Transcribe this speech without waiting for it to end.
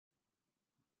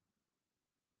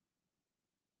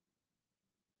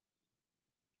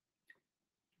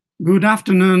Good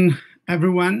afternoon,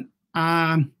 everyone.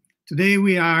 Today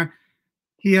we are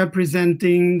here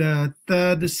presenting the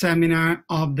third seminar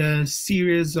of the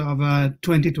series of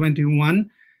 2021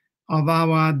 of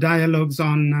our dialogues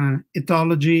on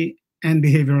ethology and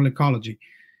behavioral ecology.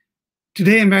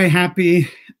 Today I'm very happy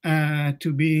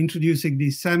to be introducing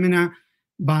this seminar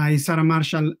by Sarah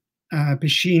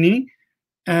Marshall-Pescini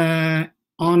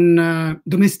on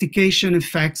domestication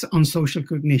effects on social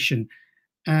cognition.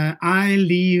 I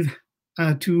leave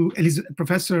to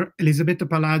Professor Elisabetta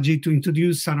Palagi to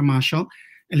introduce Sarah Marshall.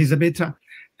 Elisabetta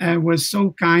was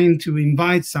so kind to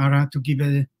invite Sarah to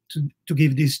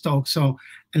give this talk. So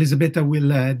Elisabetta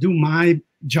will do my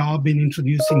job in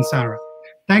introducing Sarah.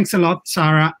 Thanks a lot,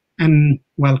 Sarah, and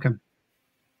welcome.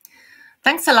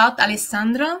 Thanks a lot,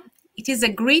 Alessandro. It is a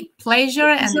great pleasure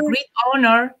and a great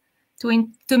honor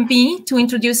to me to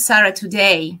introduce Sarah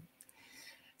today.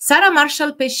 Sarah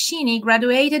Marshall-Pescini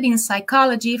graduated in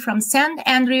psychology from St.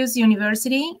 Andrews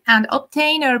University and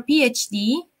obtained her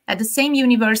PhD at the same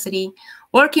university,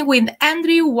 working with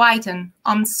Andrew Whiten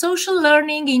on social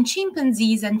learning in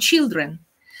chimpanzees and children.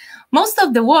 Most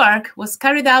of the work was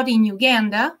carried out in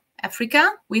Uganda,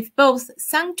 Africa, with both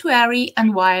sanctuary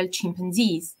and wild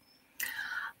chimpanzees.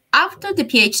 After the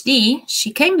PhD,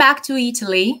 she came back to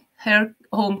Italy, her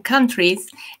home countries,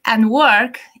 and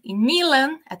worked in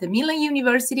Milan at the Milan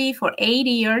University for 8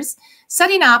 years,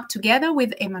 setting up together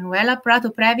with Emanuela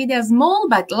Prato-Previde a small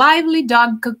but lively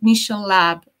dog cognition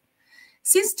lab.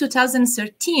 Since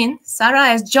 2013, Sarah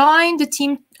has joined the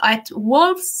team at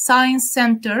Wolf Science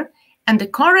Center and the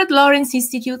Konrad Lorenz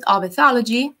Institute of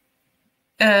Ethology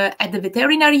at the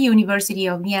Veterinary University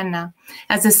of Vienna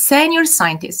as a senior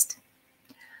scientist.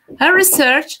 Her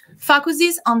research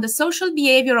focuses on the social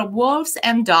behavior of wolves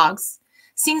and dogs.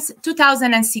 Since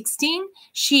 2016,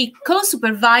 she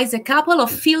co-supervised a couple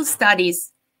of field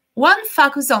studies, one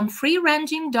focused on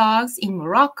free-ranging dogs in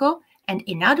Morocco and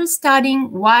another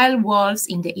studying wild wolves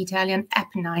in the Italian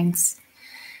Apennines.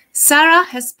 Sarah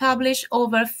has published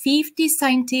over 50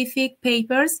 scientific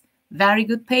papers, very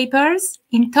good papers,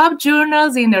 in top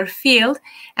journals in her field,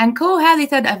 and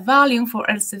co-edited a volume for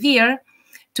Elsevier,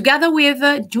 together with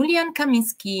Julian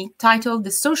Kaminski, titled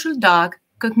The Social Dog,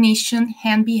 Cognition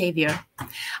and Behavior.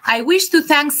 I wish to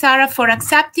thank Sarah for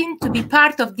accepting to be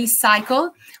part of this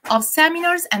cycle of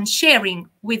seminars and sharing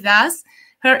with us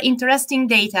her interesting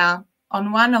data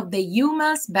on one of the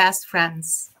human's best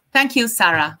friends. Thank you,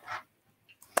 Sarah.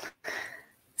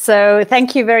 So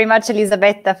thank you very much,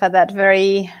 Elisabetta, for that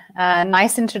very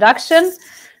nice introduction.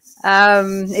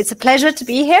 It's a pleasure to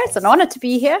be here. It's an honor to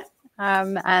be here.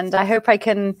 And I hope I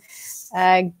can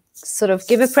sort of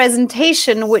give a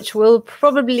presentation which will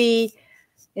probably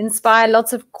inspire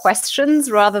lots of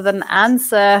questions rather than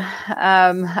answer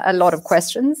a lot of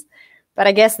questions. But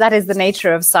I guess that is the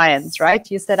nature of science, right?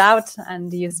 You set out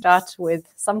and you start with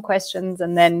some questions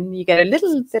and then you get a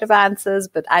little bit of answers,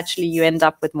 but actually you end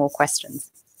up with more questions.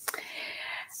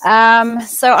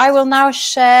 So I will now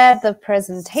share the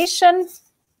presentation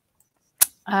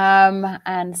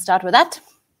and start with that.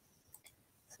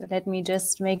 So let me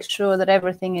just make sure that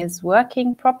everything is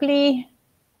working properly.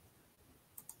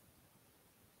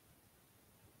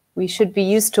 We should be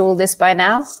used to all this by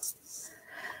now,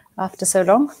 after so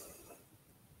long.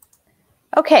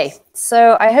 Okay,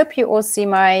 so I hope you all see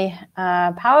my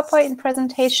PowerPoint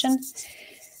presentation.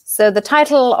 So the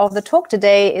title of the talk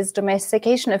today is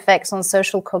Domestication Effects on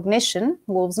Social Cognition,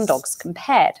 Wolves and Dogs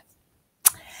Compared.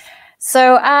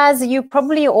 So as you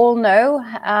probably all know,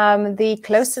 the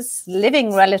closest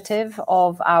living relative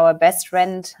of our best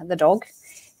friend, the dog,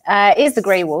 is the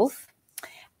grey wolf.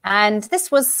 And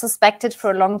this was suspected for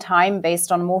a long time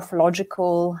based on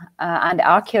morphological and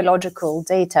archaeological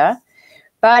data.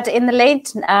 But in the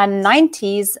late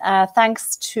 90s,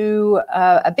 thanks to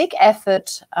a big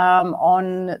effort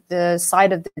on the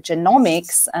side of the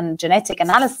genomics and genetic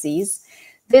analyses,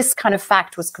 this kind of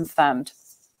fact was confirmed.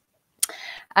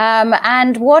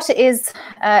 And what is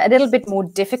a little bit more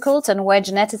difficult and where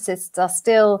geneticists are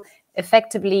still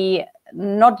effectively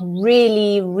not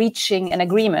really reaching an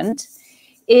agreement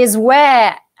is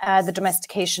where the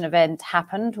domestication event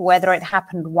happened, whether it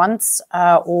happened once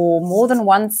or more than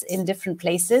once in different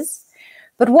places.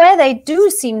 But where they do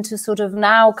seem to sort of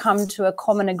now come to a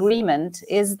common agreement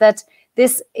is that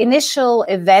this initial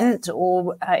event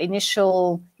or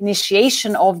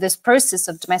initiation of this process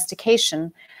of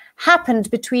domestication happened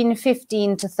between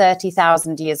 15 to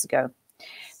 30,000 years ago.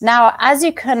 Now, as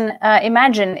you can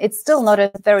imagine, it's still not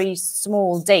a very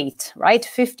small date, right?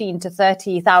 15 to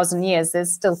 30,000 years,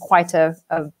 there's still quite a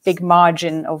big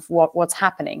margin of what's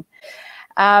happening.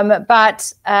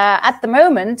 But at the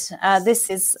moment, this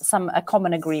is a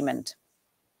common agreement.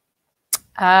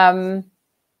 Yeah.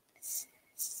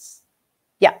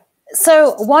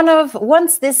 So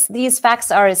once these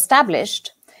facts are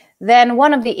established, then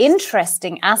one of the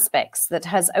interesting aspects that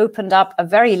has opened up a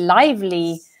very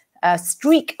lively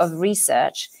streak of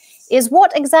research is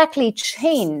what exactly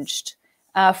changed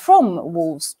from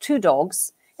wolves to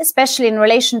dogs, especially in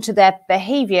relation to their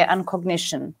behavior and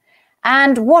cognition,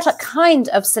 and what a kind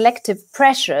of selective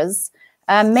pressures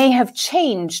may have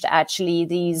changed actually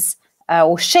these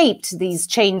or shaped these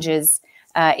changes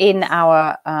in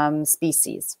our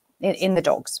species, in the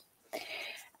dogs.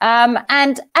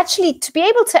 And actually, to be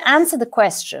able to answer the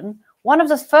question, one of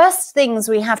the first things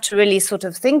we have to really sort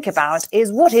of think about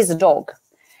is, what is a dog?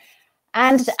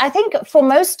 And I think for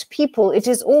most people, it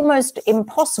is almost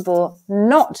impossible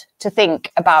not to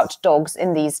think about dogs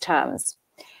in these terms,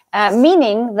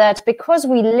 meaning that because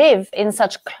we live in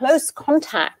such close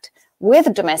contact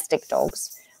with domestic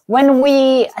dogs, when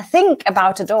we think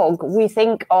about a dog, we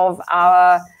think of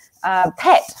our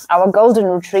pet, our golden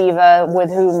retriever with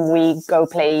whom we go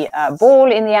play ball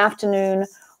in the afternoon,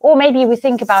 or maybe we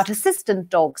think about assistant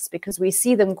dogs because we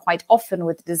see them quite often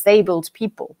with disabled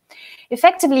people.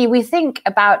 Effectively, we think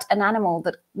about an animal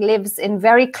that lives in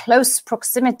very close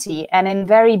proximity and in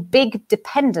very big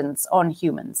dependence on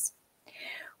humans.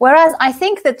 Whereas I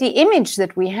think that the image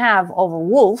that we have of a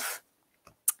wolf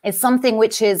is something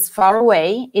which is far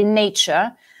away in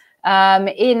nature,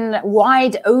 in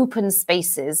wide open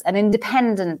spaces, an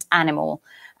independent animal,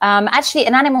 actually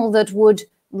an animal that would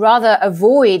rather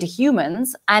avoid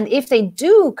humans. And if they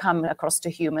do come across to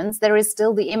humans, there is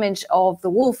still the image of the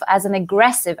wolf as an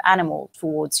aggressive animal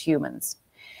towards humans.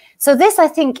 So this, I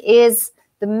think, is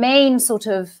the main sort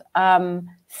of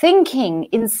thinking,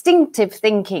 instinctive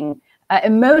thinking,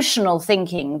 emotional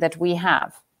thinking that we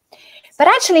have. But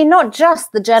actually not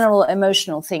just the general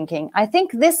emotional thinking. I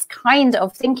think this kind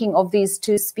of thinking of these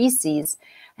two species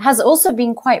has also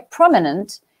been quite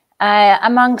prominent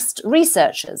amongst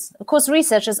researchers. Of course,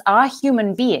 researchers are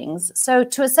human beings. So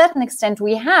to a certain extent,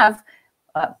 we have,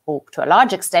 or to a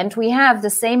large extent, we have the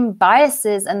same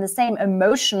biases and the same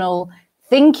emotional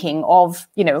thinking of,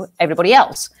 everybody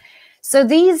else. So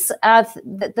these,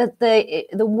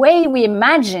 the way we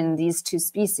imagine these two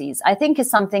species, I think, is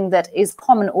something that is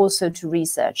common also to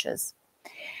researchers.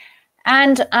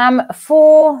 And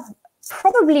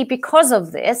probably because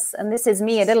of this, and this is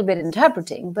me a little bit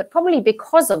interpreting, but probably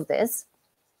because of this,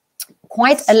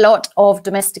 quite a lot of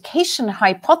domestication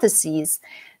hypotheses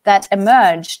that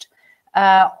emerged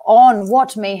on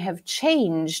what may have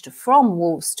changed from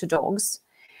wolves to dogs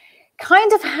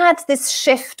kind of had this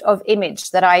shift of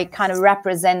image that I kind of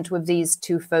represent with these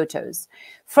two photos.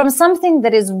 From something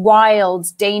that is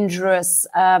wild, dangerous,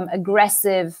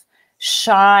 aggressive,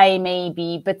 shy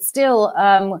maybe, but still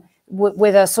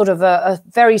with a sort of a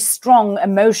very strong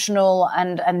emotional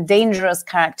and dangerous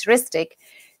characteristic,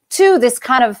 to this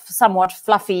kind of somewhat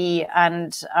fluffy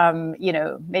and,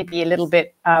 maybe a little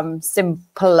bit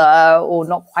simpler or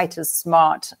not quite as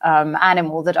smart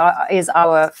animal that is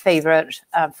our favorite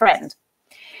friend.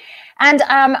 And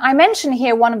I mention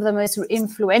here one of the most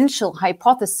influential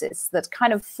hypotheses that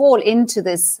kind of fall into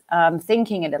this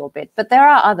thinking a little bit, but there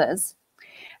are others.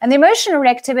 And the emotional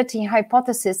reactivity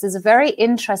hypothesis is a very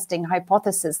interesting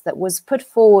hypothesis that was put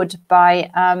forward by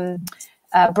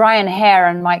Brian Hare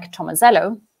and Mike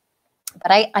Tomasello.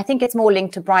 But I think it's more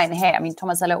linked to Brian Hare. I mean,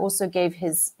 Tomasello also gave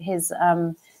his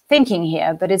thinking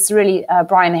here, but it's really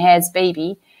Brian Hare's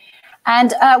baby.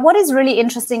 And what is really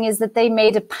interesting is that they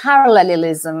made a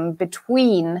parallelism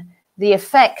between the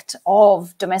effect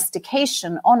of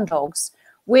domestication on dogs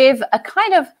with a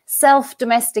kind of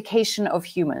self-domestication of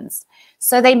humans.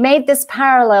 So they made this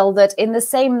parallel that in the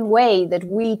same way that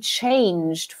we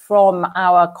changed from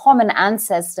our common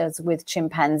ancestors with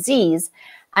chimpanzees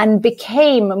and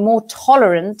became more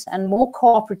tolerant and more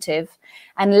cooperative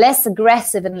and less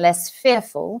aggressive and less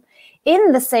fearful,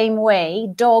 in the same way,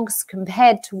 dogs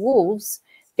compared to wolves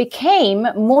became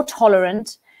more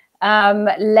tolerant,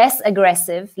 less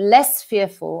aggressive, less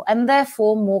fearful, and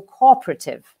therefore more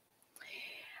cooperative.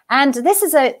 And this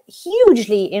is a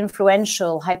hugely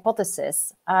influential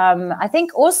hypothesis. I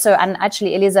think also, and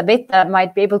actually Elisabetta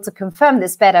might be able to confirm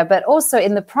this better, but also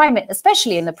in the primate,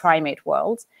 especially in the primate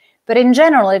world, but in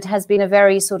general, it has been a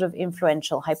very sort of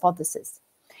influential hypothesis.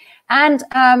 And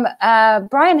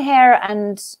Brian Hare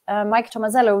and Mike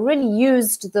Tomasello really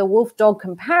used the wolf-dog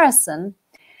comparison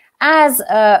as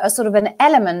a sort of an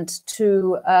element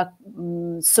to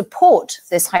support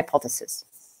this hypothesis.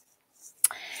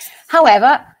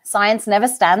 However, science never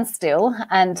stands still,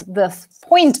 and the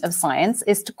point of science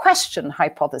is to question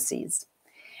hypotheses.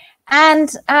 And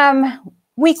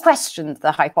we questioned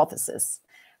the hypothesis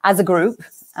as a group.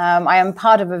 I am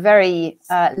part of a very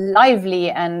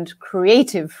lively and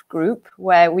creative group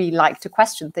where we like to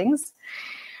question things.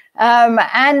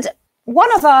 And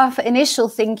one of our initial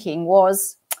thinking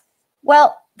was,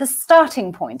 well, the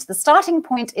starting point. The starting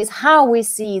point is how we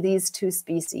see these two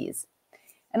species.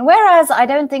 And whereas I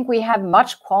don't think we have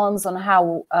much qualms on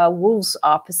how wolves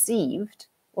are perceived,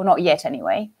 or not yet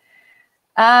anyway,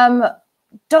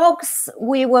 dogs,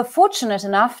 we were fortunate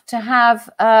enough to have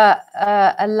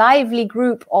a lively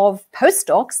group of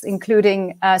postdocs,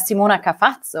 including Simona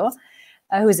Cafazzo,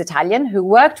 who's Italian, who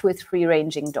worked with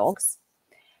free-ranging dogs.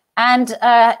 And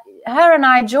her and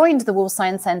I joined the Wolf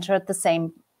Science Center at the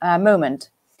same moment.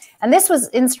 And this was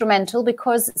instrumental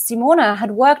because Simona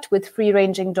had worked with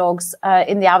free-ranging dogs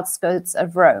in the outskirts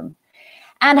of Rome.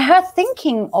 And her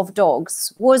thinking of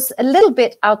dogs was a little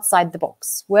bit outside the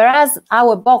box, whereas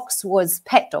our box was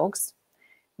pet dogs,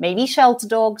 maybe shelter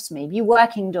dogs, maybe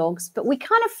working dogs, but we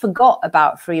kind of forgot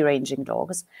about free-ranging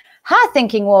dogs. Her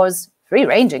thinking was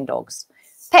free-ranging dogs,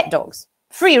 pet dogs,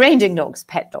 free-ranging dogs,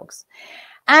 pet dogs.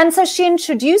 And so she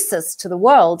introduced us to the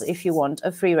world, if you want,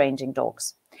 of free-ranging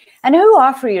dogs. And who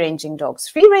are free-ranging dogs?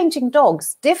 Free-ranging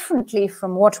dogs, differently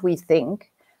from what we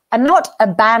think, are not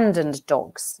abandoned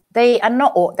dogs. They are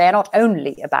not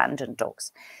only abandoned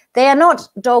dogs. They are not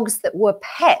dogs that were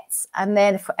pets and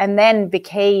then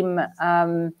became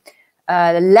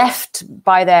left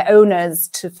by their owners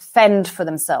to fend for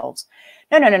themselves.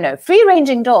 No.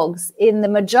 Free-ranging dogs in the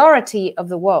majority of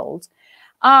the world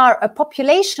are a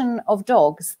population of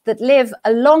dogs that live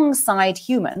alongside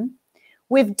human,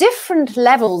 with different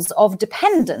levels of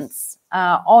dependence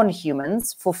on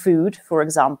humans for food, for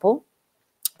example,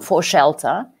 for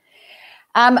shelter.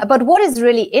 But what is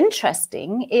really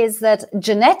interesting is that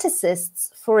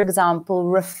geneticists, for example,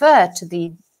 refer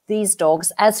to these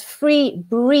dogs as free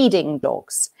breeding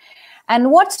dogs.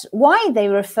 And why they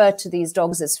refer to these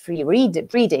dogs as free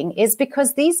breeding is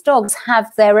because these dogs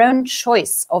have their own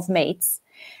choice of mates.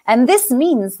 And this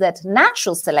means that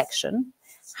natural selection,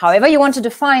 however you want to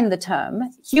define the term,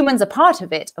 humans are part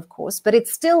of it, of course, but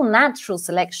it's still natural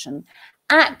selection,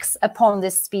 acts upon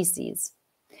this species.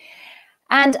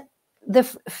 And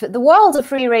the world of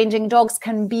free-ranging dogs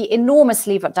can be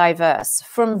enormously diverse,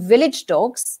 from village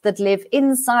dogs that live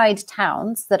inside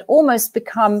towns that almost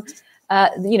become,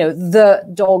 the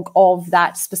dog of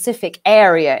that specific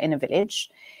area in a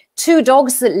village, to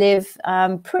dogs that live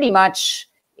pretty much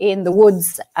in the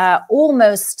woods,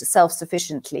 almost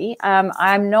self-sufficiently.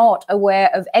 I'm not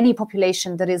aware of any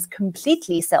population that is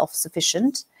completely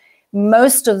self-sufficient.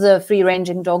 Most of the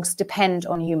free-ranging dogs depend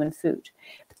on human food.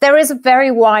 But there is a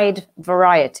very wide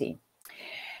variety.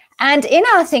 And in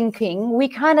our thinking, we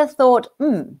kind of thought,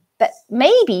 that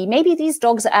maybe these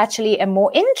dogs are actually a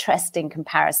more interesting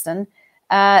comparison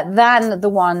than the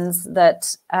ones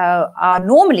that are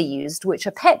normally used, which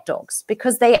are pet dogs,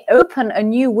 because they open a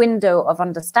new window of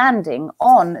understanding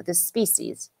on this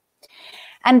species.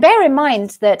 And bear in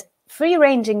mind that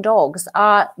free-ranging dogs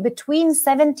are between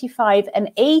 75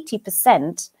 and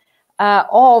 80%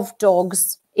 of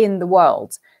dogs in the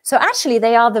world. So actually,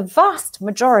 they are the vast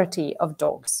majority of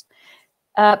dogs.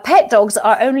 Pet dogs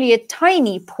are only a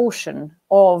tiny portion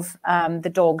of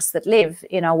the dogs that live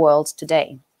in our world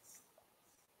today.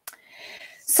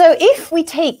 So if we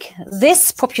take this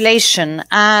population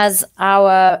as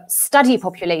our study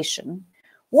population,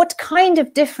 what kind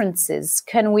of differences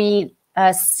can we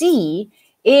see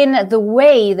in the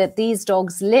way that these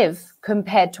dogs live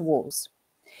compared to wolves?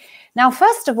 Now,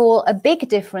 first of all, a big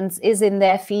difference is in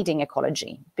their feeding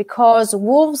ecology, because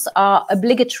wolves are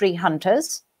obligatory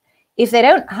hunters. If they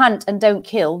don't hunt and don't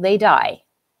kill, they die.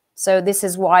 So this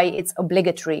is why it's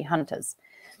obligatory hunters.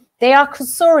 They are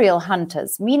cursorial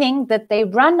hunters, meaning that they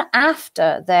run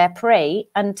after their prey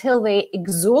until they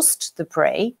exhaust the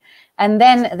prey, and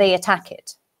then they attack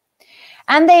it.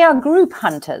 And they are group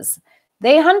hunters.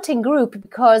 They hunt in group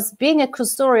because being a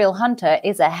cursorial hunter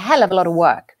is a hell of a lot of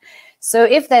work. So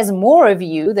if there's more of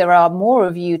you, there are more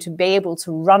of you to be able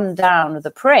to run down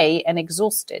the prey and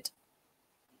exhaust it.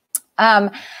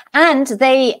 And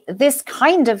this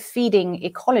kind of feeding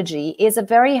ecology is a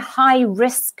very high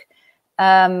risk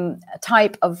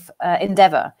type of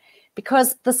endeavor,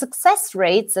 because the success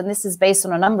rates, and this is based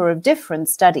on a number of different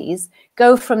studies,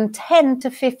 go from 10 to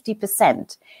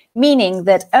 50%, meaning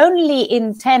that only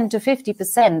in 10 to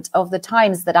 50% of the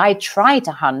times that I try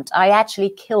to hunt, I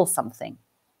actually kill something.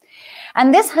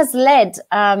 And this has led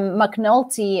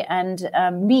McNulty and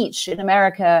Meach in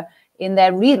America in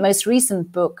their most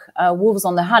recent book, Wolves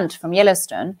on the Hunt from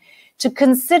Yellowstone, to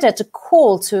consider,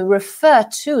 to refer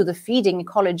to the feeding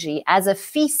ecology as a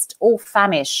feast or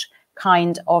famish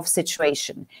kind of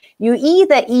situation. You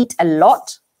either eat a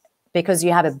lot because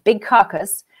you have a big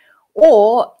carcass,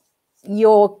 or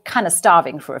you're kind of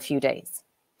starving for a few days.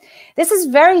 This is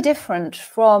very different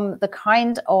from the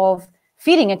kind of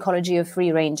feeding ecology of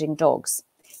free-ranging dogs.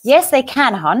 Yes, they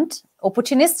can hunt.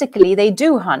 Opportunistically, they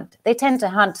do hunt. They tend to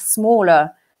hunt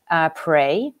smaller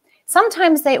prey.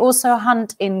 Sometimes they also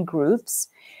hunt in groups,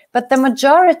 but the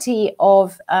majority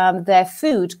of their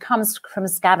food comes from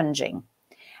scavenging.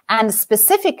 And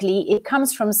specifically, it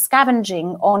comes from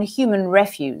scavenging on human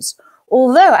refuse.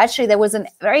 Although actually there was a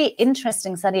very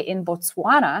interesting study in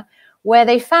Botswana where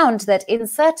they found that in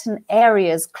certain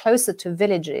areas closer to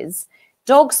villages,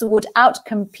 dogs would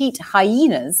outcompete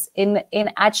hyenas in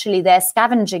actually their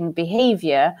scavenging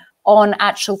behavior on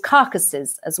actual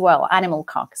carcasses as well, animal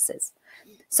carcasses.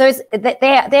 So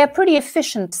they are pretty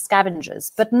efficient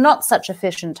scavengers, but not such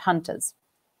efficient hunters.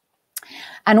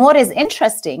 And what is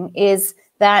interesting is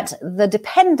that the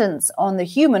dependence on the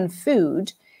human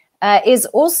food is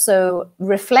also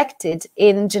reflected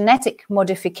in genetic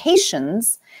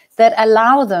modifications that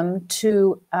allow them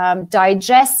to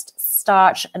digest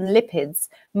starch and lipids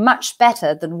much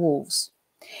better than wolves.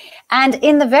 And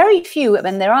in the very few,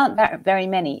 and there aren't very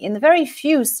many, in the very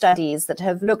few studies that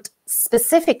have looked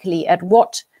specifically at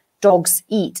what dogs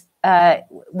eat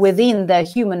within the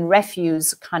human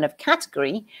refuse kind of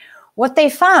category, what they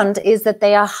found is that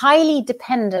they are highly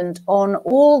dependent on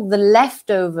all the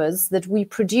leftovers that we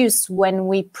produce when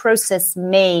we process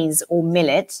maize or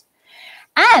millet.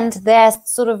 And their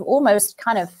sort of almost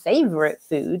kind of favorite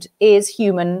food is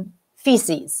human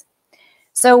feces.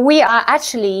 So we are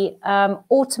actually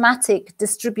automatic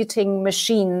distributing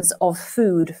machines of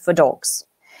food for dogs.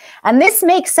 And this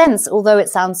makes sense, although it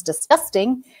sounds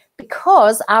disgusting,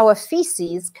 because our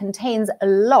feces contains a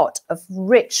lot of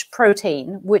rich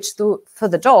protein, which for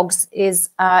the dogs is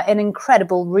an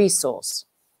incredible resource.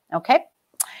 Okay.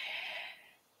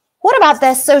 What about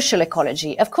their social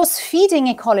ecology? Of course, feeding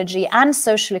ecology and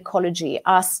social ecology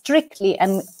are strictly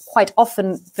and quite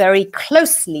often very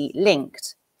closely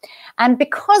linked. And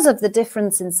because of the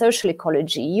difference in social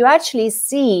ecology, you actually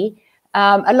see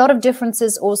a lot of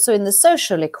differences also in the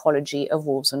social ecology of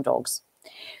wolves and dogs.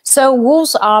 So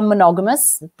wolves are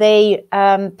monogamous. They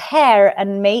pair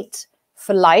and mate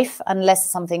for life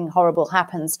unless something horrible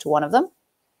happens to one of them.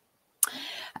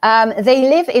 They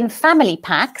live in family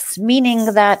packs,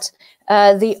 meaning that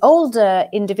the older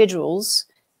individuals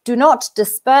do not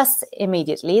disperse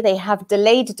immediately. They have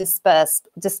delayed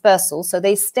dispersal, so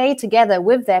they stay together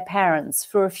with their parents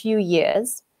for a few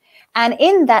years. And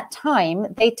in that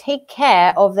time, they take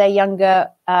care of their younger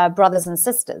brothers and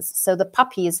sisters, so the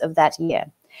puppies of that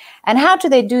year. And how do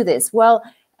they do this? Well,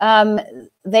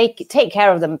 they take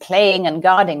care of them, playing and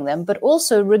guarding them, but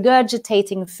also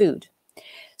regurgitating food.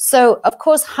 So, of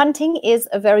course, hunting is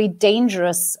a very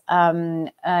dangerous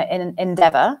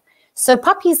endeavor. So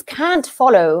puppies can't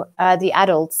follow the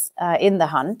adults in the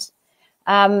hunt.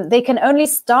 They can only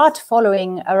start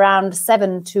following around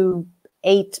 7 to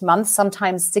 8 months,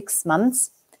 sometimes 6 months,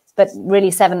 but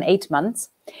really 7, 8 months.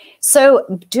 So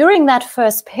during that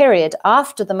first period,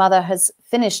 after the mother has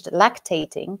finished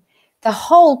lactating, the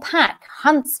whole pack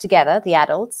hunts together, the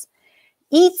adults,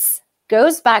 eats,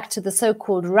 goes back to the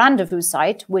so-called rendezvous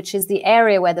site, which is the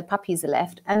area where the puppies are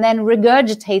left, and then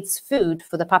regurgitates food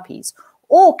for the puppies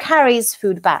or carries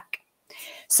food back.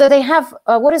 So they have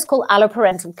what is called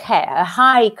alloparental care, a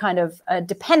high kind of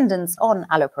dependence on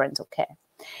alloparental care.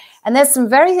 And there's some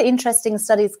very interesting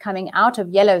studies coming out of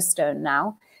Yellowstone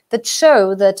now that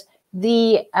show that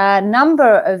the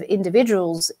number of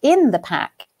individuals in the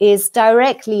pack is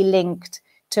directly linked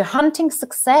to hunting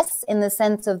success in the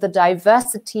sense of the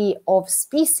diversity of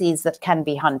species that can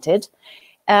be hunted,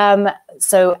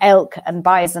 so elk and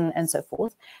bison and so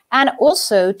forth, and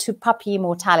also to puppy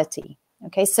mortality.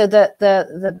 Okay, so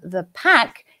the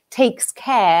pack takes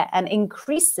care and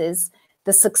increases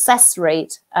the success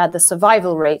rate, the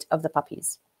survival rate of the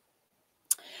puppies.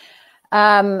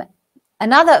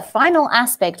 Another final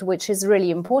aspect which is really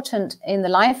important in the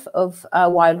life of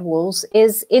wild wolves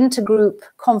is intergroup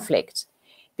conflict,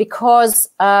 because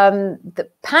the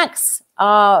packs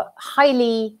are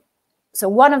highly, so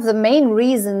one of the main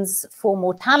reasons for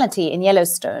mortality in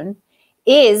Yellowstone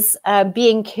is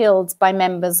being killed by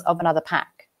members of another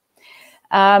pack.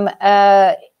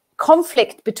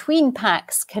 Conflict between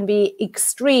packs can be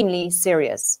extremely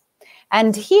serious.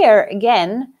 And here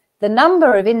again, the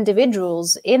number of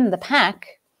individuals in the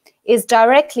pack is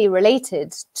directly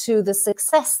related to the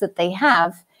success that they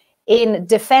have in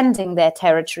defending their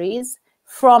territories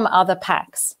from other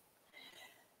packs.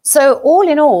 So all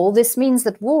in all, this means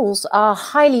that wolves are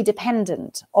highly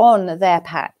dependent on their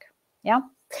pack. Yeah.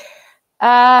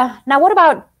 Now, what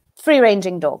about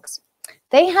free-ranging dogs?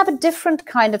 They have a different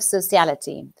kind of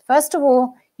sociality. First of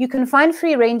all, you can find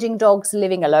free-ranging dogs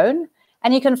living alone,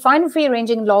 and you can find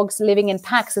free-ranging dogs living in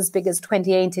packs as big as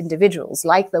 28 individuals,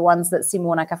 like the ones that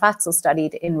Simona Cafazzo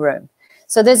studied in Rome.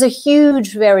 So there's a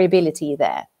huge variability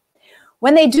there.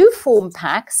 When they do form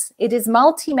packs, it is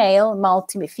multi-male,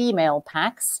 multi-female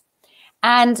packs,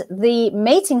 and the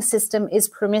mating system is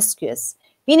promiscuous,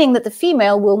 meaning that the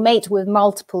female will mate with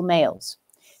multiple males.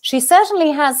 She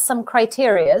certainly has some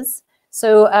criterias.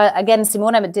 So again,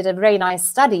 Simona did a very nice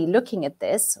study looking at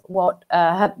this, what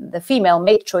the female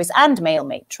mate choice and male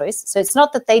mate choice. So it's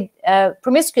not that they,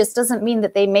 promiscuous doesn't mean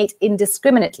that they mate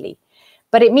indiscriminately,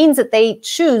 but it means that they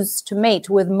choose to mate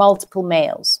with multiple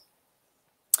males.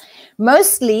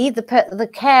 Mostly the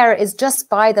care is just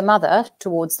by the mother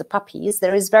towards the puppies.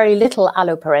 There is very little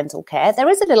alloparental care. There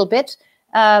is a little bit,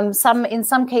 in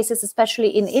some cases, especially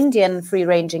in Indian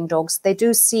free-ranging dogs, they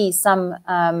do see some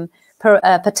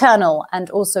paternal and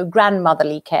also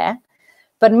grandmotherly care,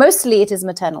 but mostly it is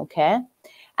maternal care.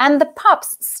 And the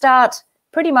pups start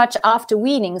pretty much after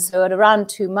weaning, so at around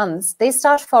 2 months, they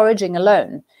start foraging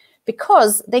alone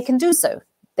because they can do so.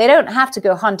 They don't have to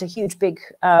go hunt a huge big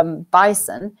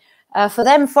bison. For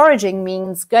them, foraging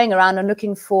means going around and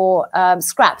looking for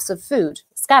scraps of food,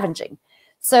 scavenging.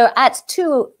 So at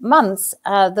 2 months,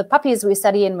 the puppies we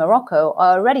study in Morocco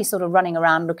are already sort of running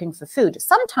around looking for food,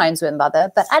 sometimes with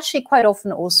mother, but actually quite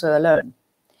often also alone.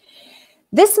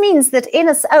 This means that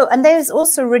and there's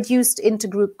also reduced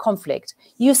intergroup conflict.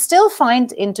 You still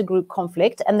find intergroup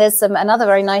conflict, and there's another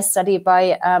very nice study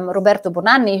by Roberto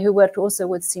Bonanni, who worked also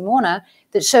with Simona,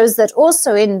 that shows that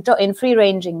also in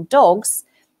free-ranging dogs,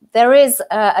 there is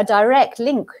a direct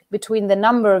link between the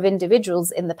number of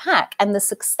individuals in the pack and the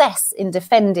success in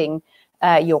defending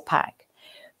your pack.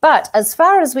 But as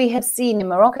far as we have seen in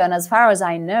Morocco, and as far as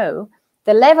I know,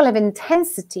 the level of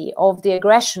intensity of the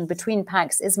aggression between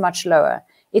packs is much lower.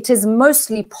 It is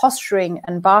mostly posturing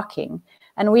and barking.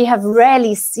 And we have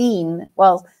rarely seen,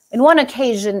 well, in one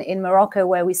occasion in Morocco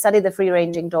where we studied the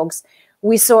free-ranging dogs,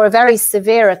 we saw a very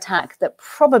severe attack that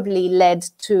probably led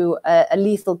to a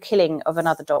lethal killing of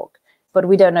another dog. But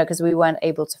we don't know because we weren't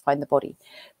able to find the body.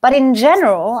 But in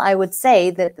general, I would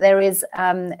say that there is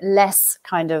less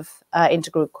kind of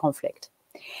intergroup conflict.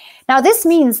 Now, this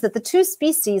means that the two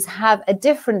species have a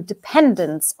different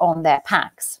dependence on their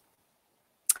packs.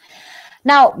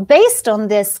 Now, based on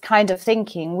this kind of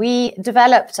thinking, we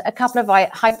developed a couple of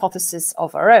hypotheses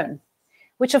of our own,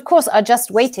 which of course are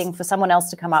just waiting for someone else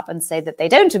to come up and say that they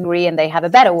don't agree and they have a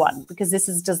better one, because this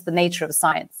is just the nature of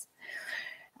science.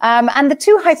 And the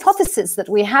two hypotheses that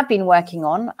we have been working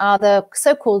on are the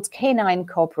so-called canine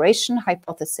cooperation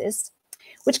hypothesis,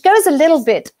 which goes a little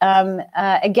bit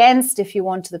against, if you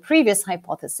want, to the previous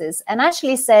hypothesis, and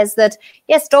actually says that,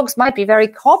 yes, dogs might be very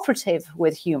cooperative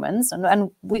with humans, and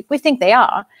we think they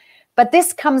are, but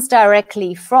this comes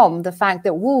directly from the fact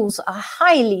that wolves are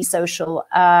highly social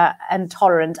and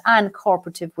tolerant and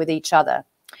cooperative with each other.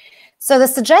 So the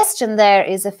suggestion there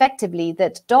is effectively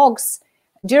that dogs,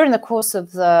 during the course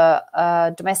of the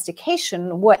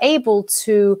domestication, were able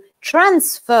to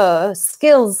transfer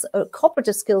skills,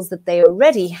 cooperative skills that they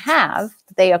already have,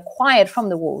 that they acquired from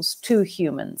the wolves, to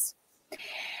humans.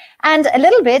 And a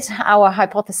little bit, our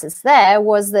hypothesis there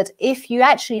was that if you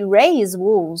actually raise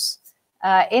wolves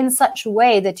in such a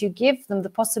way that you give them the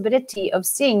possibility of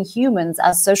seeing humans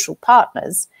as social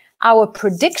partners, our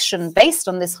prediction based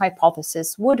on this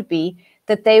hypothesis would be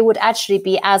that they would actually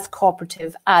be as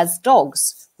cooperative as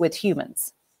dogs with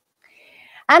humans.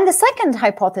 And the second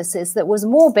hypothesis that was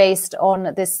more based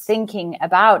on this thinking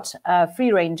about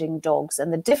free-ranging dogs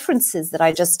and the differences that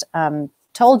I just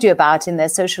told you about in their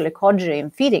social ecology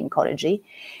and feeding ecology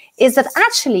is that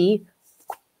actually,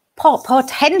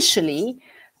 potentially,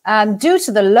 due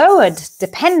to the lowered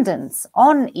dependence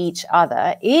on each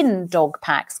other in dog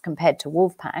packs compared to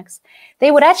wolf packs,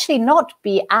 they would actually not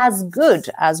be as good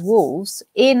as wolves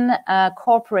in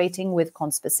cooperating with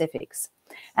conspecifics.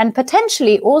 And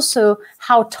potentially also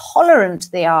how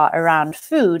tolerant they are around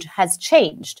food has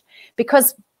changed,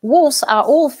 because wolves are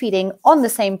all feeding on the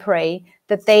same prey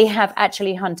that they have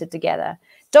actually hunted together.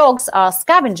 Dogs are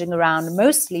scavenging around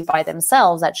mostly by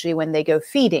themselves, actually, when they go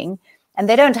feeding, and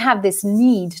they don't have this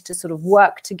need to sort of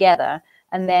work together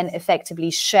and then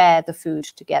effectively share the food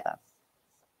together.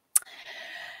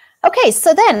 Okay,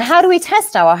 so then how do we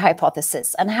test our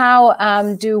hypothesis, and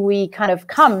how do we kind of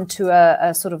come to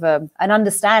a sort of an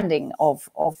understanding of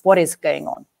what is going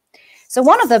on? So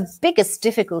one of the biggest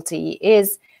difficulty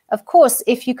is, of course,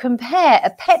 if you compare a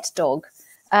pet dog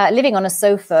living on a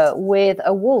sofa with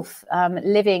a wolf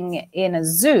living in a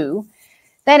zoo,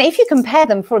 then if you compare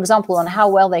them, for example, on how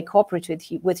well they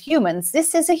cooperate with humans,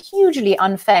 this is a hugely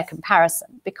unfair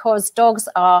comparison, because dogs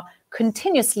are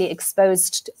continuously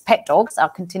exposed, pet dogs are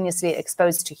continuously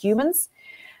exposed to humans,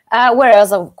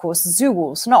 whereas, of course, zoo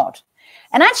wolves not.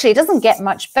 And actually, it doesn't get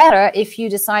much better if you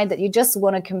decide that you just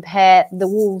want to compare the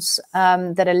wolves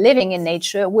that are living in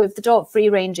nature with the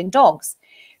free-ranging dogs,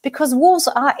 because wolves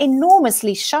are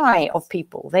enormously shy of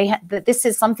people. This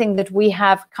is something that we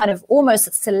have kind of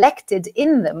almost selected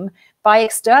in them by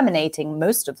exterminating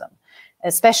most of them,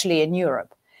 especially in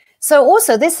Europe. So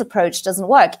also this approach doesn't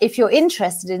work if you're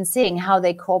interested in seeing how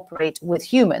they cooperate with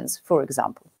humans, for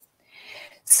example.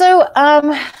 So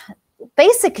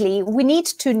basically, we need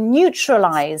to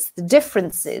neutralize the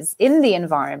differences in the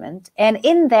environment and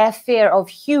in their fear of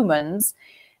humans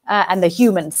and the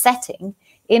human setting,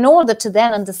 in order to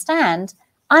then understand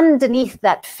underneath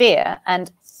that fear,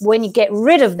 and when you get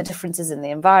rid of the differences in the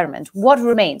environment, what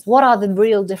remains? What are the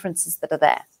real differences that are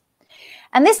there?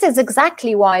 And this is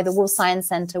exactly why the Wolf Science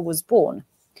Center was born.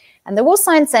 And the Wolf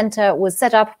Science Center was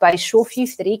set up by Sophie,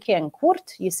 Friederike, and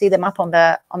Kurt. You see them up on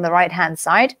the right-hand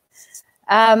side.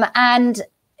 And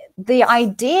the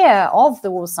idea of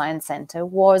the Wolf Science Center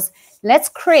was, let's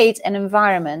create an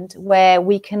environment where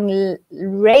we can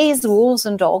raise wolves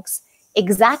and dogs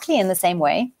exactly in the same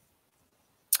way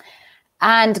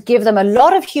and give them a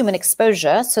lot of human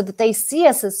exposure so that they see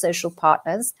us as social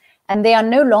partners, and they are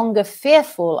no longer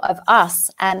fearful of us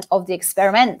and of the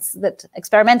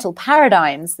experimental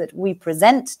paradigms that we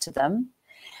present to them.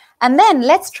 And then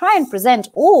let's try and present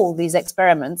all these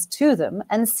experiments to them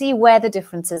and see where the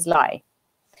differences lie.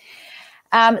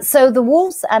 So the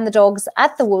wolves and the dogs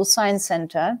at the Wolf Science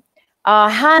Center are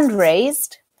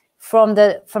hand-raised from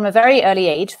a very early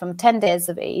age, from 10 days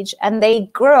of age, and they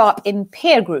grow up in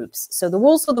peer groups. So the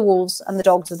wolves are the wolves and the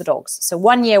dogs are the dogs. So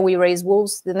one year we raise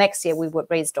wolves, the next year we would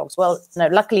raise dogs. Well, no,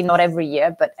 luckily not every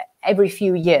year, but every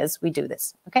few years we do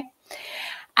this, okay?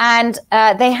 And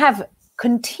they have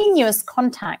continuous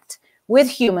contact with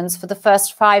humans for the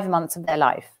first 5 months of their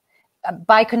life.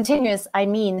 By continuous, I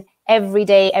mean every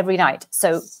day, every night.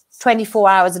 So 24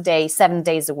 hours a day, 7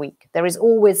 days a week. There is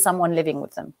always someone living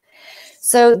with them.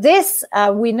 So this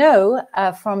we know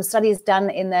from studies done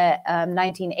in the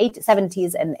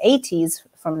 1970s and 80s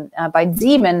by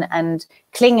Zeman and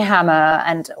Klinghammer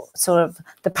and sort of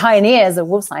the pioneers of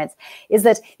wolf science, is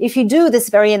that if you do this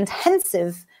very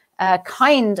intensive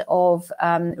kind of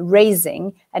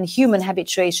raising and human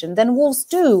habituation, then wolves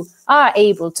are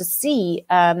able to see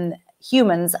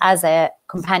humans as their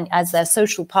companion, as their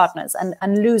social partners,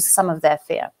 and lose some of their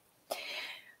fear,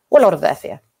 or a lot of their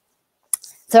fear.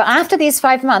 So after these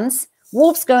 5 months,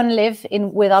 wolves go and live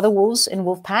with other wolves in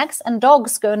wolf packs, and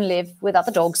dogs go and live with other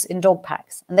dogs in dog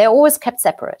packs. And they're always kept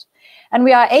separate. And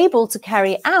we are able to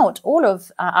carry out all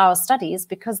of our studies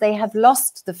because they have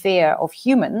lost the fear of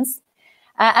humans.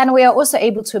 And we are also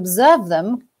able to observe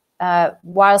them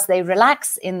whilst they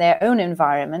relax in their own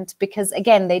environment, because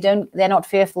again, they're not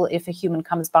fearful if a human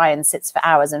comes by and sits for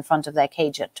hours in front of their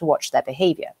cage to watch their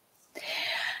behavior.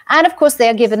 And of course, they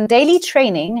are given daily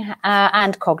training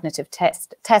and cognitive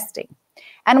testing.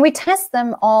 And we test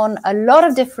them on a lot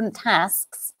of different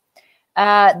tasks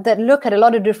that look at a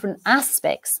lot of different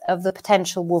aspects of the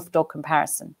potential wolf-dog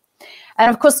comparison. And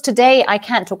of course, today I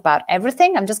can't talk about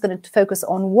everything. I'm just going to focus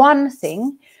on one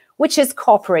thing, which is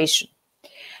cooperation.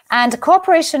 And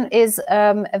cooperation is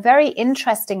a very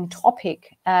interesting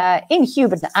topic in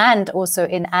human and also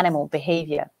in animal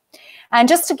behavior. And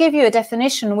just to give you a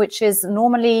definition, which is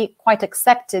normally quite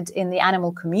accepted in the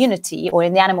animal community or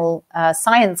in the animal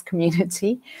science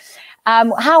community,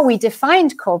 how we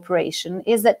defined cooperation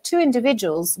is that two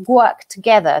individuals work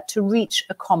together to reach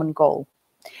a common goal.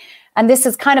 And this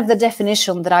is kind of the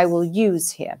definition that I will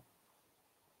use here.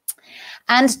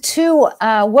 And to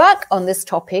work on this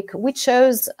topic, we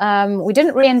chose, we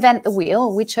didn't reinvent the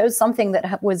wheel, we chose something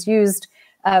that was used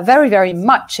very, very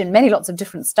much in lots of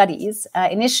different studies,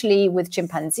 initially with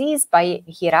chimpanzees by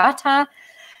Hirata.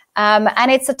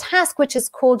 And it's a task which is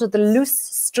called the loose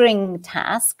string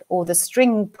task, or the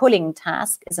string pulling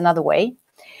task is another way.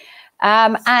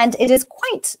 And it is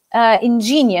quite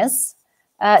ingenious,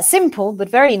 simple, but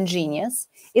very ingenious.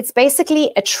 It's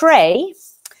basically a tray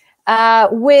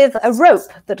with a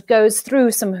rope that goes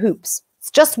through some hoops. It's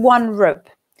just one rope,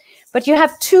 but you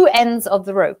have two ends of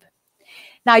the rope.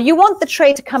 Now, you want the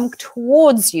tray to come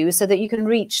towards you so that you can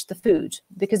reach the food,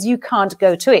 because you can't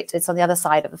go to it. It's on the other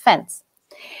side of the fence.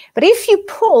 But if you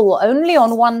pull only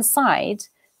on one side,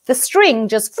 the string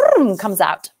just comes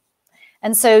out.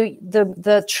 And so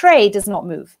the tray does not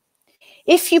move.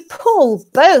 If you pull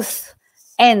both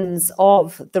ends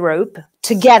of the rope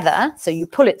together, so you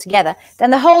pull it together,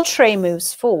 then the whole tray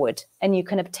moves forward and you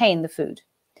can obtain the food.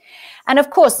 And of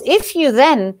course, if you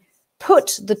then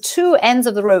put the two ends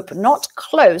of the rope not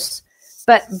close,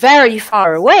 but very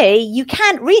far away, you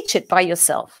can't reach it by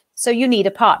yourself. So you need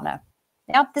a partner.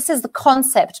 Now, this is the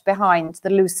concept behind the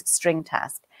loose string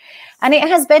task. And it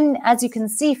has been, as you can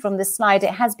see from this slide,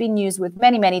 it has been used with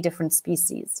many, many different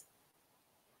species.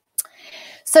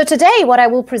 So today what I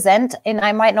will present, and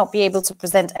I might not be able to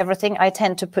present everything, I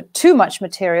tend to put too much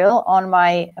material on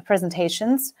my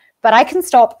presentations, but I can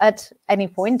stop at any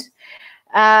point.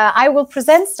 I will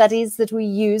present studies that we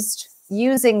used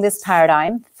using this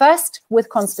paradigm, first with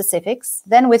conspecifics,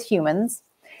 then with humans.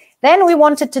 Then we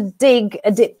wanted to dig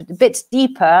a bit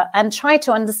deeper and try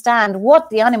to understand what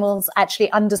the animals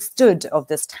actually understood of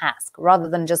this task, rather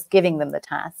than just giving them the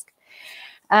task.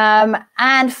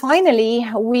 And finally,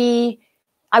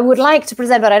 I would like to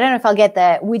present, but I don't know if I'll get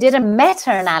there, we did a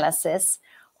meta-analysis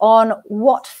on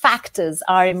what factors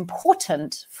are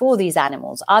important for these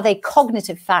animals. Are they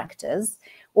cognitive factors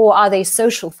or are they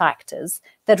social factors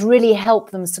that really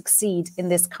help them succeed in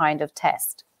this kind of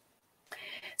test?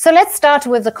 So let's start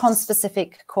with the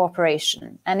conspecific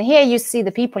cooperation. And here you see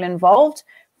the people involved.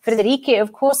 Friederike,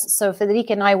 of course. So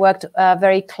Friederike and I worked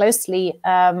very closely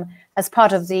as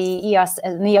part of the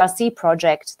ERC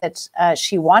project that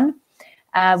she won,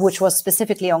 which was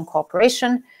specifically on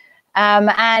cooperation.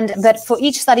 But for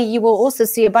each study, you will also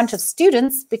see a bunch of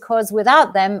students, because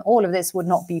without them, all of this would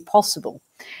not be possible.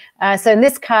 So in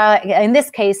this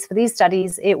case, for these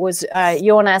studies, it was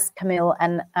Jonas, Camille,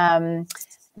 and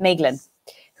Meglin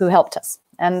who helped us.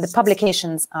 And the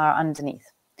publications are underneath.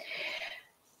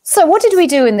 So what did we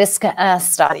do in this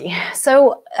study?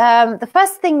 So the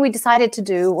first thing we decided to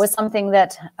do was something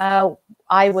that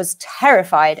I was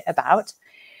terrified about,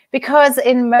 because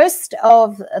in most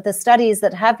of the studies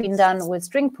that have been done with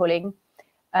string pulling,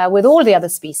 with all the other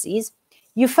species,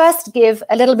 you first give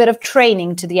a little bit of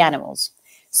training to the animals.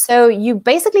 So you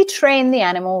basically train the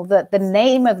animal that the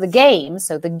name of the game,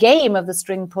 so the game of the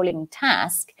string pulling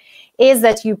task, is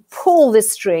that you pull the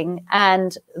string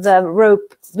and the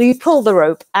rope, you pull the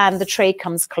rope and the tray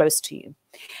comes close to you.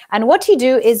 And what you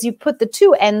do is you put the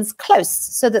two ends close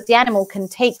so that the animal can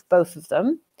take both of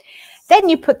them. Then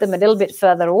you put them a little bit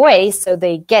further away so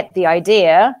they get the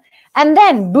idea. And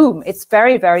then, boom, it's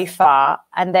very, very far,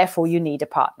 and therefore you need a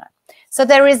partner. So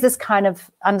there is this kind of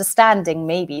understanding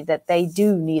maybe that they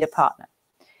do need a partner.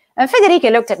 And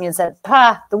Friederike looked at me and said,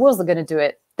 the wolves are going to do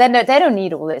it. They don't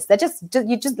need all this.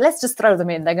 Let's just throw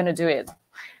them in. They're going to do it.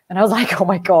 And I was like, oh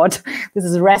my God, this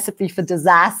is a recipe for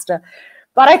disaster.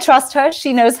 But I trust her.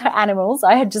 She knows her animals.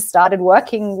 I had just started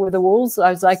working with the wolves. So I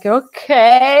was like,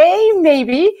 okay,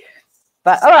 maybe.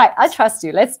 But all right, I trust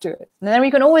you. Let's do it. And then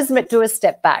we can always do a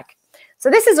step back.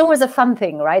 So this is always a fun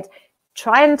thing, right?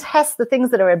 Try and test the things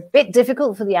that are a bit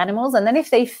difficult for the animals. And then if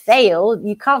they fail,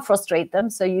 you can't frustrate them.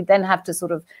 So you then have to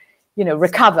sort of,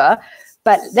 recover.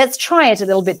 But let's try it a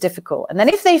little bit difficult. And then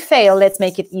if they fail, let's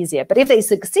make it easier. But if they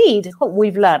succeed,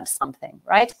 we've learned something,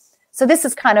 right? So this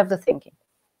is kind of the thinking.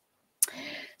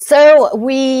 So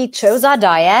we chose our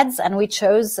dyads, and we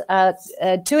chose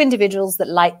two individuals that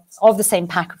of the same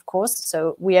pack, of course.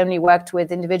 So we only worked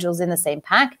with individuals in the same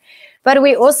pack. But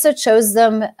we also chose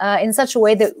them in such a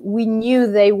way that we knew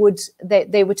they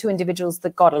were two individuals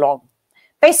that got along,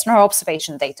 based on our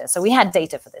observation data. So we had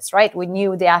data for this, right? We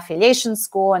knew the affiliation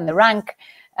score and the rank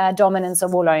dominance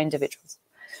of all our individuals.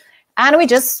 And we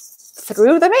just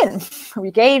threw them in.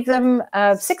 We gave them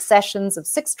 6 sessions of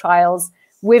 6 trials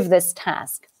with this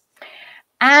task.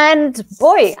 And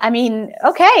boy, I mean,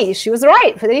 okay, she was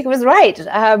right. Friederike was right.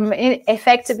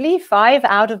 Effectively, 5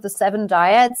 out of the 7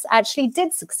 dyads actually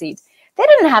did succeed. They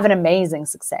didn't have an amazing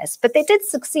success, but they did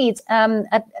succeed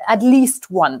at least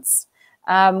once.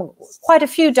 Quite a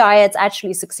few dyads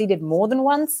actually succeeded more than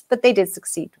once, but they did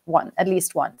succeed at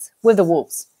least once with the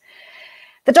wolves.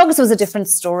 The dogs was a different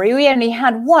story. We only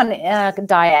had one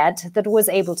dyad that was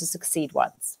able to succeed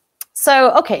once.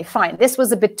 So, okay, fine. This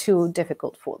was a bit too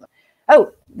difficult for them.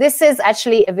 Oh, this is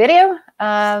actually a video.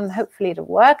 Hopefully it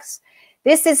works.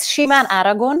 This is Shima and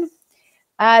Aragon.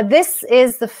 This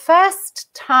is the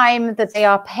first time that they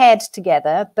are paired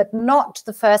together, but not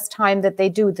the first time that they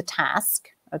do the task.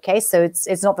 Okay, so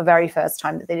it's not the very first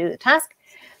time that they do the task,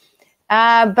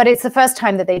 but it's the first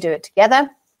time that they do it together.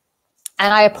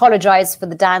 And I apologize for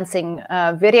the dancing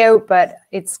video, but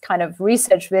it's kind of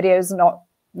research videos, not,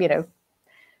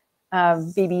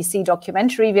 BBC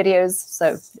documentary videos.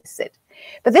 So this is it.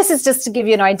 But this is just to give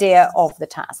you an idea of the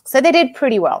task. So they did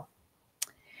pretty well.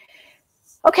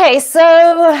 Okay,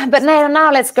 so, but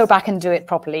now let's go back and do it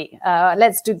properly.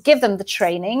 Let's give them the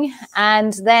training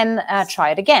and then try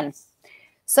it again.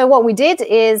 So what we did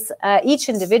is each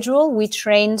individual we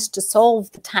trained to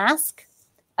solve the task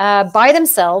by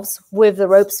themselves with the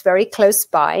ropes very close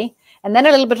by, and then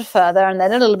a little bit further, and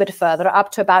then a little bit further,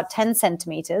 up to about 10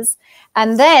 centimeters.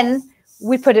 And then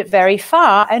we put it very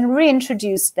far and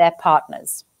reintroduced their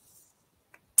partners.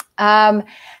 And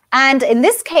in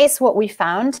this case, what we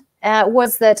found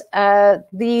was that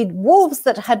the wolves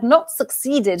that had not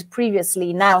succeeded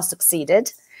previously now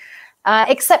succeeded,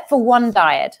 except for one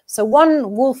dyad. So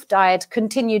one wolf dyad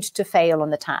continued to fail on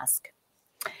the task.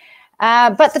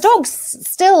 But the dogs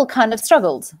still kind of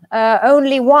struggled.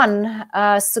 Only one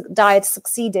dyad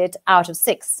succeeded out of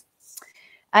 6.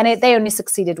 And they only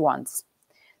succeeded once.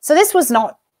 So this was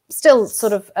still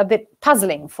sort of a bit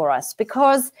puzzling for us,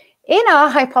 because in our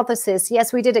hypothesis,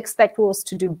 yes, we did expect wolves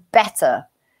to do better,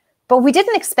 but we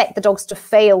didn't expect the dogs to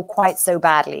fail quite so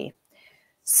badly.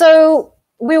 So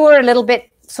we were a little bit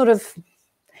sort of,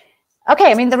 okay,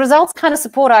 I mean, the results kind of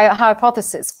support our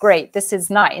hypothesis. Great, this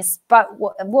is nice. But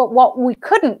what we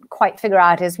couldn't quite figure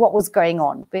out is what was going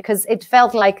on, because it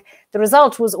felt like the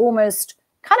result was almost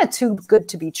kind of too good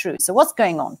to be true. So what's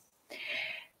going on?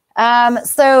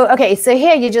 Okay, so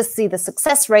here you just see the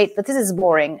success rate, but this is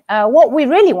boring. What we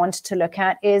really wanted to look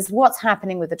at is what's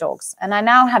happening with the dogs. And I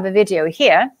now have a video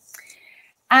here.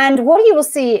 And what you will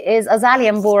see is Azali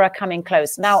and Bora coming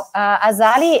close. Now,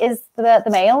 Azali is the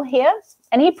male here,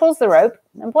 and he pulls the rope,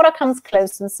 and Bora comes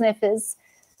close and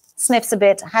sniffs a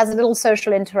bit, has a little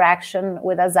social interaction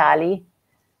with Azali,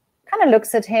 kind of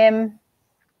looks at him.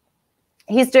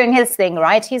 He's doing his thing,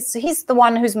 right? He's the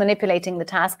one who's manipulating the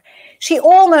task. She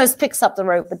almost picks up the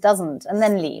rope, but doesn't, and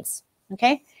then leaves,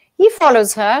 okay? He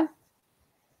follows her,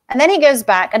 and then he goes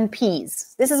back and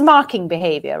pees. This is marking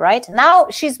behavior, right? Now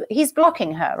he's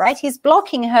blocking her, right? He's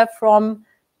blocking her from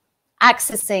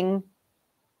accessing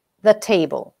the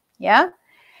table, yeah?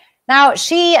 Now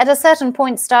she, at a certain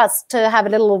point, starts to have a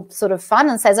little sort of fun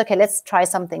and says, okay, let's try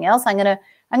something else. I'm gonna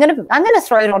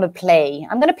throw it on a play.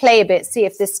 I'm gonna play a bit, see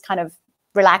if this kind of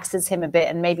relaxes him a bit,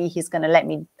 and maybe he's going to let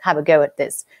me have a go at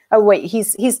this. Oh wait,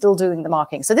 he's still doing the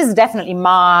marking. So this is definitely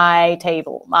my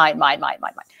table, my.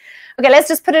 Okay, let's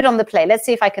just put it on the play. Let's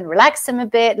see if I can relax him a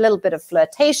bit, a little bit of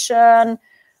flirtation.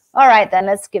 All right, then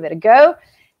let's give it a go.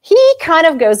 He kind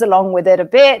of goes along with it a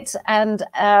bit, and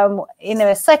in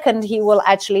a second he will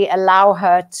actually allow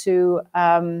her to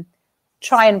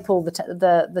try and pull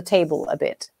the table a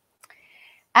bit.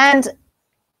 And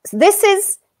this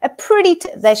is a pretty,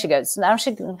 there she goes. Now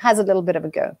she has a little bit of a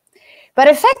go. But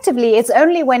effectively, it's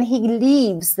only when he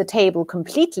leaves the table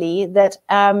completely that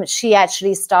she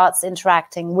actually starts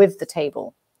interacting with the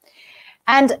table.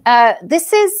 And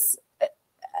this is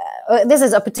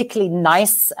a particularly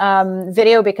nice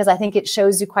video, because I think it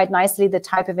shows you quite nicely the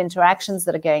type of interactions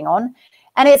that are going on.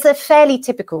 And it's a fairly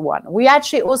typical one. We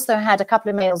actually also had a couple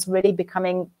of males really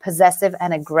becoming possessive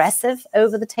and aggressive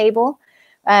over the table,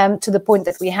 to the point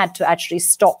that we had to actually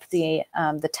stop the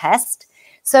test.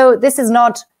 So this is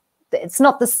it's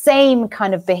not the same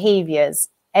kind of behaviors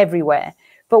everywhere,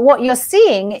 but what you're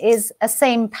seeing is a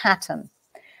same pattern.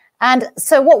 And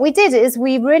so what we did is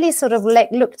we really sort of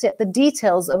looked at the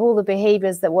details of all the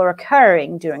behaviors that were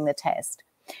occurring during the test.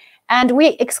 And we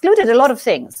excluded a lot of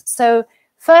things. So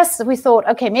first we thought,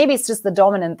 okay, maybe it's just the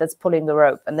dominant that's pulling the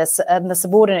rope, and the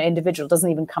subordinate individual doesn't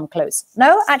even come close.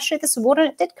 No, actually the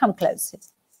subordinate did come close.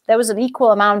 There was an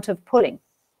equal amount of pulling.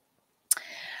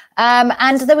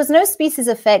 And there was no species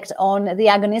effect on the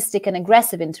agonistic and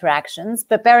aggressive interactions,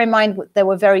 but bear in mind there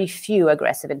were very few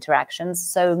aggressive interactions,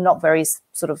 so not very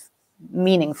sort of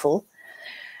meaningful.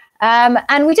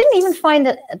 And we didn't even find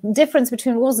a difference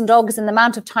between wolves and dogs in the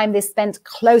amount of time they spent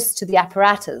close to the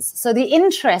apparatus. So the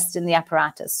interest in the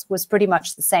apparatus was pretty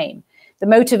much the same. The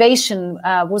motivation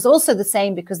was also the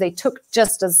same, because they took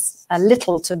just as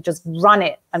little to just run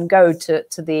it and go to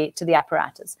the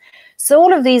apparatus. So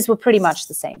all of these were pretty much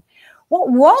the same. What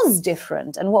was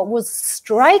different, and what was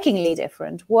strikingly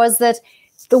different, was that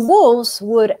the wolves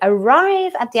would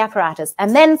arrive at the apparatus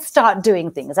and then start doing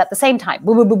things at the same time.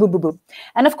 Boom, boom, boom, boom, boom, boom.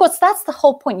 And of course, that's the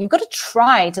whole point. You've got to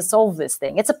try to solve this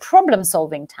thing. It's a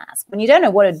problem-solving task. When you don't know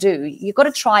what to do, you've got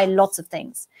to try lots of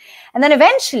things. And then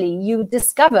eventually you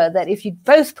discover that if you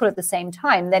both pull at the same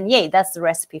time, then yay, that's the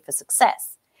recipe for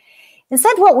success.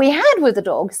 Instead, what we had with the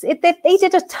dogs, they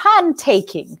did a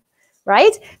turn-taking,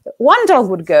 right? One dog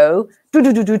would go,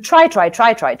 try,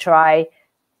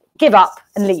 give up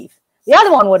and leave. The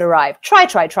other one would arrive,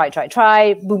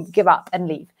 try, boom, give up and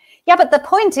leave. Yeah, but the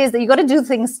point is that you got to do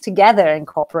things together in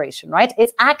cooperation, right?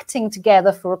 It's acting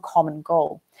together for a common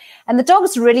goal. And the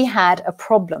dogs really had a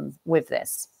problem with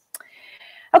this.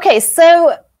 Okay,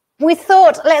 so we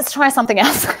thought, let's try something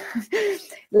else.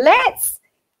 Let's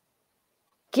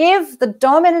give the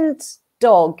dominant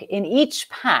dog in each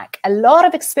pack a lot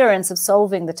of experience of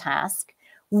solving the task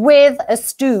with a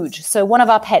stooge, so one of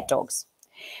our pet dogs,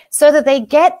 so that they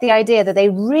get the idea that they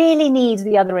really need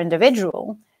the other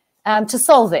individual to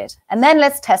solve it. And then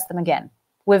let's test them again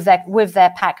with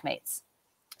their pack mates.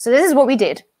 So this is what we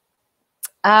did.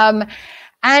 And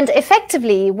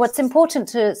effectively, what's important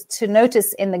to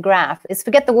notice in the graph is,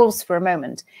 forget the wolves for a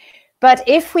moment, but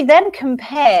if we then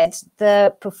compared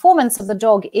the performance of the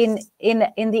dog in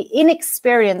the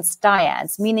inexperienced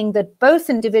dyads, meaning that both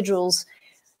individuals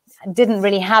didn't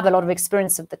really have a lot of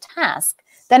experience of the task,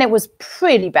 then it was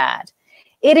pretty bad.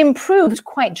 It improved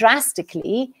quite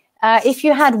drastically if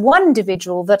you had one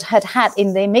individual that had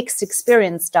in the mixed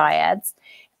experience dyads.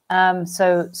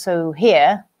 So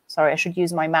here, sorry, I should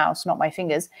use my mouse, not my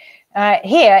fingers.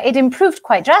 Here, it improved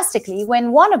quite drastically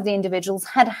when one of the individuals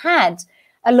had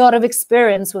a lot of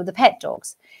experience with the pet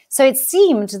dogs. So it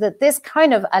seemed that this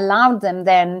kind of allowed them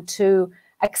then to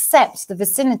accept the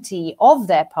vicinity of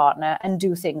their partner and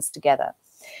do things together.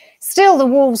 Still, the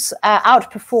wolves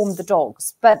outperformed the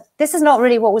dogs, but this is not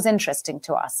really what was interesting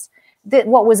to us.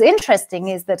 What was interesting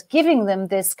is that giving them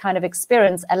this kind of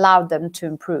experience allowed them to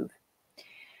improve.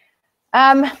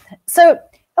 So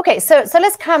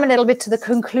let's come a little bit to the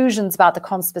conclusions about the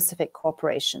conspecific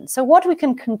cooperation. So what we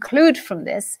can conclude from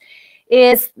this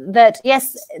is that,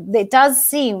 yes, it does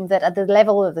seem that at the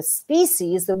level of the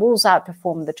species, the wolves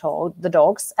outperform the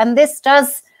dogs. And this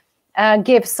does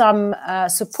give some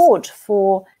support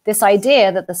for this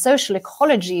idea that the social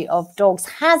ecology of dogs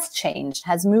has changed,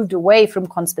 has moved away from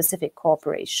conspecific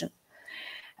cooperation.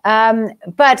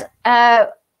 But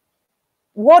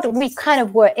what we kind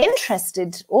of were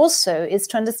interested also is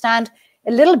to understand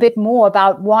a little bit more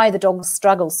about why the dogs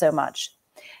struggle so much.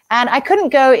 And I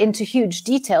couldn't go into huge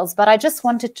details, but I just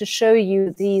wanted to show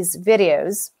you these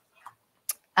videos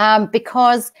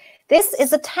because this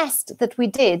is a test that we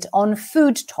did on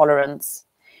food tolerance,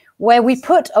 where we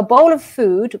put a bowl of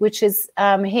food, which is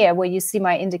here where you see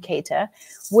my indicator,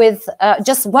 with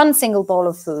just one single bowl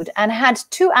of food, and had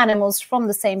two animals from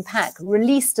the same pack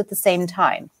released at the same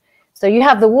time. So you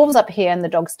have the wolves up here and the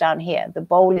dogs down here. The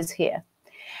bowl is here.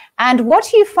 And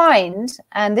what you find,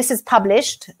 and this is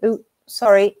published,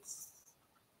 sorry.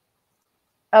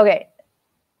 Okay.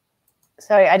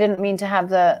 Sorry, I didn't mean to have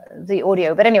the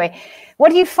audio. But anyway,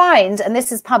 what you find, and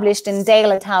this is published in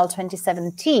Dale et al.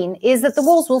 2017, is that the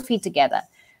wolves will feed together.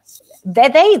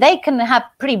 They can have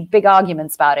pretty big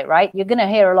arguments about it, right? You're going to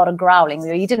hear a lot of growling.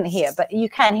 You didn't hear, but you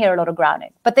can hear a lot of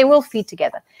growling. But they will feed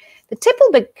together. The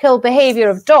typical behavior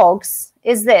of dogs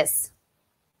is this.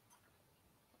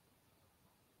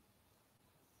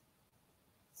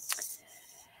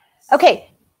 Okay.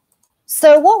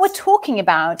 So what we're talking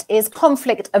about is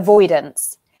conflict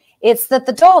avoidance. It's that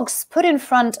the dogs put in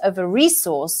front of a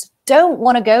resource don't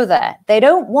want to go there. They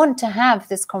don't want to have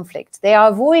this conflict. They are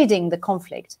avoiding the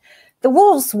conflict. The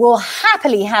wolves will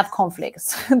happily have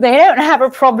conflicts. They don't have a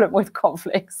problem with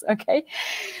conflicts, okay?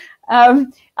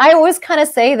 I always kind of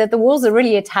say that the wolves are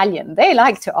really Italian. They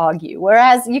like to argue,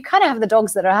 whereas you kind of have the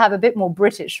dogs that have a bit more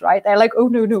British, right? They're like, oh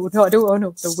no, I don't. Oh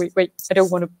no, wait, I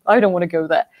don't want to go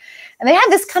there. And they have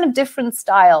this kind of different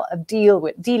style of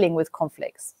dealing with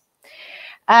conflicts.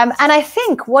 And I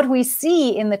think what we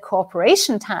see in the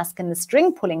cooperation task and the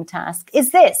string pulling task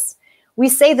is this: we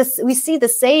see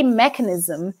the same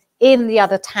mechanism in the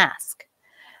other task.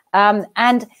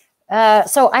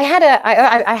 So I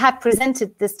have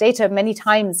presented this data many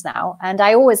times now, and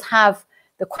I always have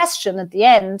the question at the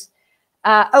end,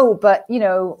 but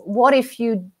what if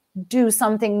you do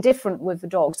something different with the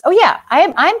dogs? Oh yeah,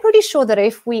 I'm pretty sure that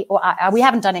if we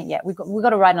haven't done it yet, we've got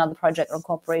to write another project on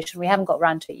cooperation. We haven't got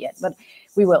around to it yet, but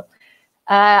we will.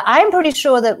 I'm pretty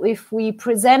sure that if we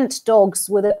present dogs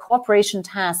with a cooperation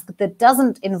task that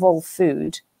doesn't involve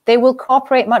food, they will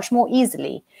cooperate much more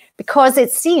easily, because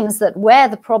it seems that where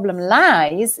the problem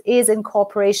lies is in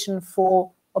cooperation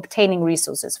for obtaining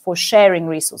resources, for sharing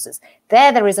resources.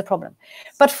 There is a problem.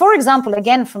 But for example,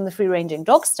 again, from the free-ranging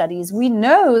dog studies, we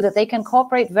know that they can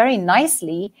cooperate very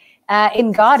nicely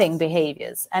in guarding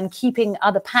behaviors and keeping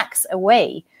other packs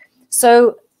away.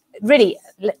 So really,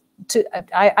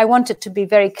 I want it to be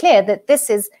very clear that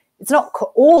it's not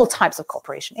all types of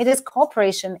cooperation. It is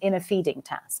cooperation in a feeding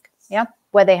task, yeah,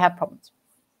 where they have problems.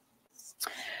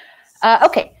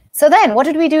 Okay, So then what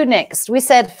did we do next? We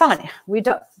said, fine,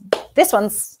 this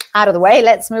one's out of the way.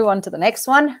 Let's move on to the next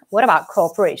one. What about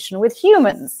cooperation with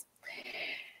humans?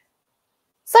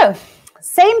 So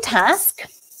same task,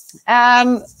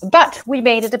 but we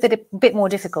made it a bit more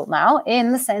difficult now,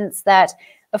 in the sense that,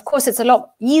 of course, it's a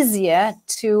lot easier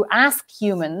to ask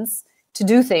humans to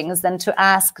do things than to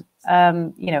ask,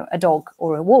 a dog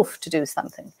or a wolf to do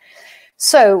something.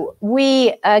 So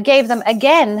we gave them,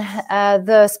 again,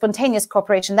 the spontaneous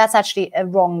cooperation. That's actually a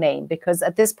wrong name, because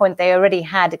at this point they already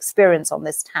had experience on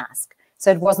this task.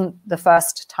 So it wasn't the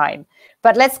first time.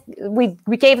 But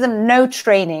we gave them no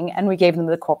training, and we gave them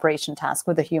the cooperation task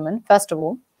with a human, first of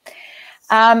all.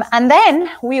 And then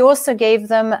we also gave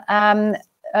them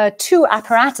 2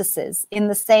 apparatuses in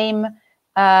the same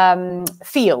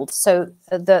field. So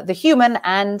the human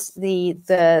and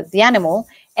the animal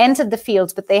entered the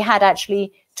field, but they had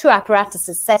actually 2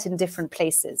 apparatuses set in different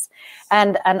places.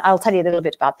 And I'll tell you a little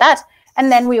bit about that.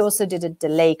 And then we also did a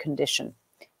delay condition,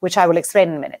 which I will explain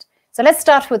in a minute. So let's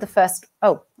start with the first.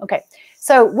 Oh, okay.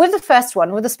 So with the first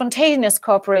one, with the spontaneous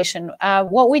cooperation,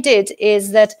 what we did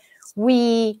is that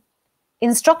we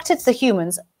instructed the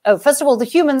humans. Oh, first of all, the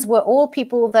humans were all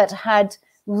people that had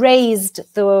raised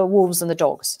the wolves and the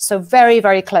dogs. So very,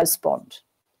 very close bond.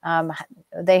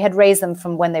 They had raised them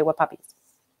from when they were puppies.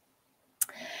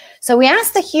 So we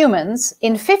asked the humans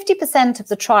in 50% of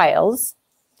the trials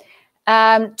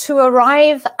to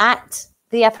arrive at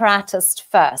the apparatus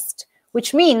first,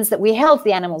 which means that we held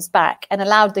the animals back and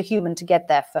allowed the human to get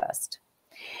there first.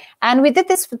 And we did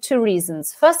this for 2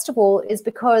 reasons. First of all, is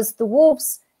because the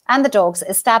wolves and the dogs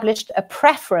established a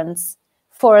preference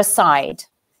for a side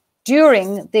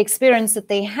during the experience that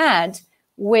they had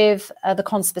with the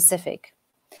conspecific.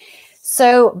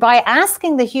 So by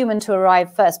asking the human to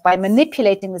arrive first, by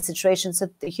manipulating the situation so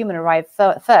that the human arrived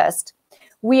first,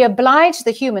 we oblige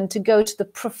the human to go to the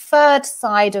preferred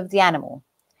side of the animal.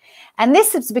 And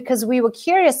this is because we were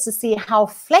curious to see how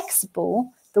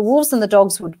flexible the wolves and the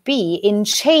dogs would be in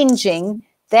changing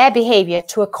their behavior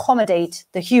to accommodate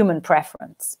the human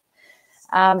preference.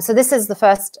 So this is the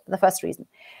first reason.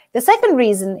 The second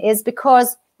reason is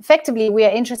because effectively we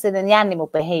are interested in the animal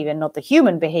behavior, not the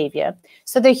human behavior.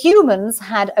 So the humans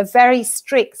had a very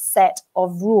strict set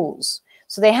of rules.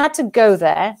 So they had to go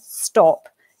there, stop.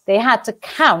 They had to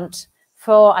count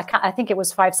for, I think it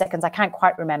was 5 seconds, I can't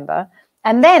quite remember.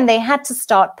 And then they had to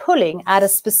start pulling at a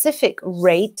specific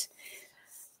rate.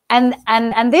 And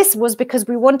this was because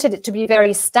we wanted it to be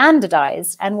very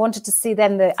standardized and wanted to see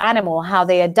then the animal, how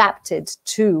they adapted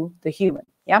to the human.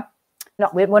 Yeah.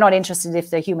 We're not interested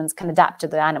if the humans can adapt to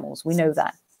the animals. We know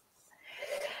that.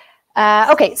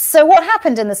 Okay, so what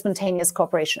happened in the spontaneous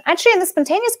cooperation? Actually, in the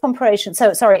spontaneous cooperation,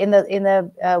 in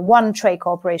the one tray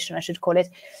cooperation, I should call it,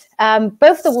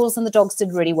 both the wolves and the dogs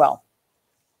did really well.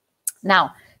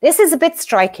 Now, this is a bit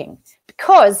striking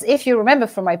because if you remember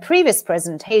from my previous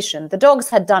presentation, the dogs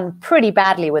had done pretty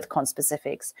badly with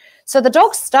conspecifics. So the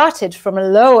dogs started from a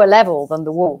lower level than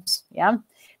the wolves, yeah,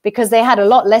 because they had a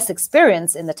lot less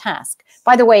experience in the task.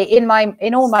 By the way, in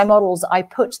all my models, I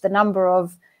put the number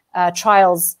of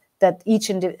trials that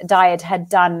each individual had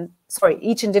done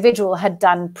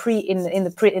in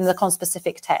the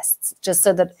conspecific tests, just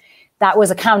so that was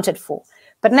accounted for.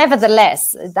 But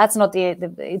nevertheless, that's not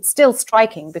it's still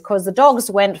striking because the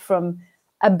dogs went from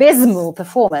abysmal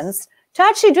performance to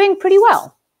actually doing pretty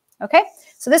well. Okay,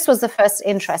 so this was the first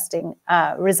interesting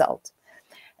result.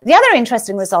 The other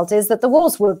interesting result is that the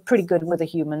wolves were pretty good with the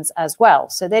humans as well.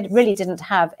 So they really didn't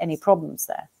have any problems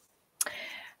there.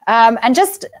 And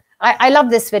just, I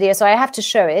love this video, so I have to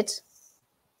show it.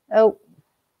 Oh,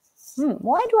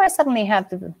 why do I suddenly have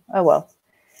the, oh, well,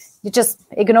 you just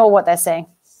ignore what they're saying.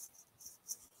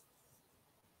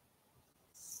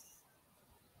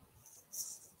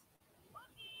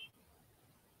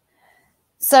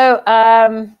 So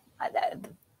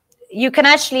you can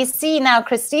actually see now,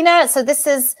 Christina. So this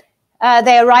is,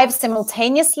 they arrive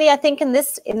simultaneously, I think, in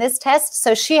this test.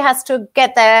 So she has to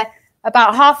get there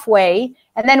about halfway.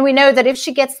 And then we know that if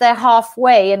she gets there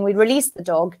halfway and we release the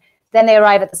dog, then they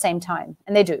arrive at the same time.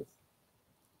 And they do.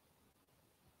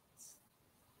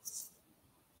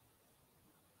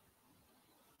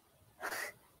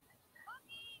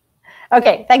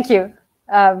 Okay, thank you,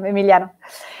 Emiliano.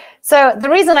 So the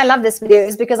reason I love this video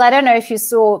is because I don't know if you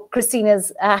saw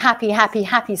Christina's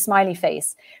happy smiley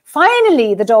face.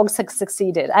 Finally, the dogs have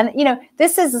succeeded. And, you know,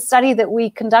 this is a study that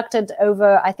we conducted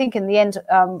over, I think in the end,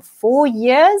 4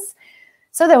 years.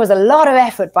 So there was a lot of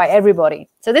effort by everybody.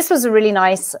 So this was a really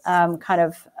nice kind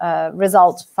of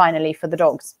result finally for the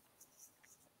dogs.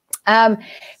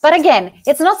 But again,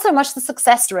 it's not so much the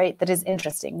success rate that is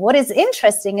interesting. What is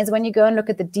interesting is when you go and look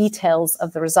at the details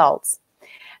of the results.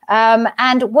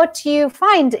 And what you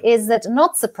find is that,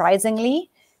 not surprisingly,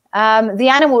 the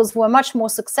animals were much more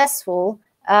successful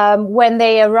when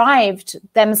they arrived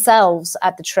themselves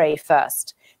at the tray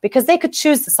first, because they could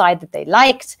choose the side that they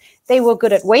liked. They were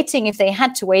good at waiting if they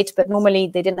had to wait, but normally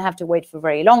they didn't have to wait for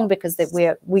very long, because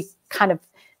we kind of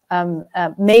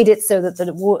made it so that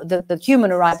the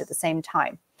human arrived at the same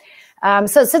time.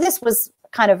 So this was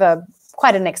kind of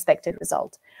quite an expected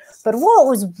result. But what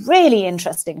was really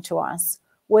interesting to us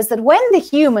was that when the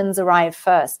humans arrived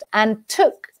first and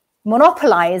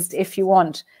monopolized, if you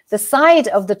want, the side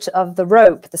of the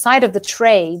rope, the side of the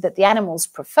tray that the animals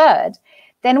preferred,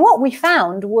 then what we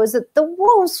found was that the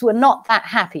wolves were not that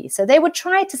happy. So they would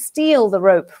try to steal the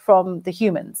rope from the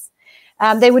humans.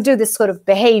 They would do this sort of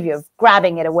behavior of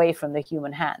grabbing it away from the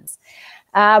human hands.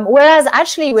 Whereas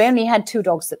actually we only had 2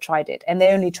 dogs that tried it, and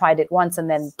they only tried it once, and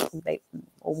then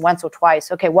once or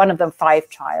twice. Okay, one of them 5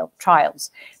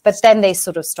 trials, but then they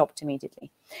sort of stopped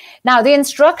immediately. Now, the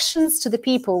instructions to the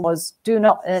people was, do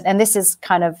not, and this is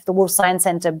kind of, the Wolf Science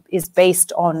Center is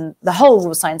based on, the whole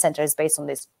Wolf Science Center is based on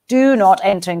this: do not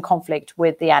enter in conflict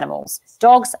with the animals,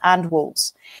 dogs and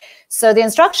wolves. So the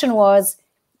instruction was,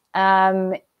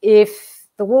 if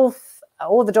the wolf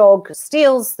or the dog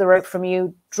steals the rope from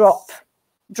you, drop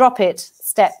it,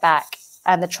 step back,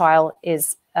 and the trial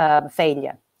is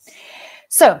failure.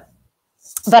 So,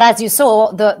 but as you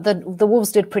saw, the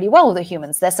wolves did pretty well with the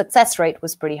humans. Their success rate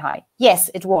was pretty high. Yes,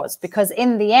 it was, because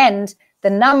in the end, the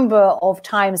number of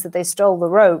times that they stole the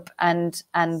rope and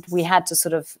we had to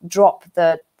sort of drop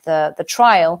the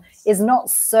trial is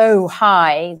not so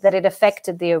high that it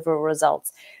affected the overall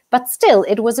results. But still,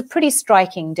 it was a pretty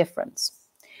striking difference.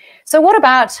 So what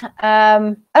about,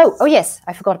 oh yes,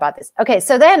 I forgot about this. Okay,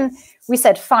 so then we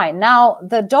said, fine, now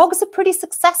the dogs are pretty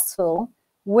successful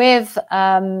with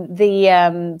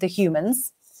the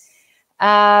humans.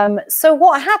 So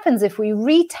what happens if we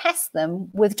retest them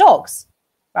with dogs,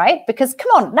 right? Because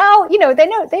come on, now, you know, they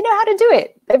know how to do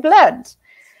it. They've learned.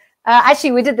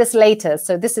 Actually, we did this later.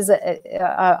 So this is,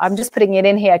 I'm just putting it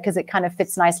in here because it kind of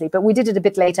fits nicely, but we did it a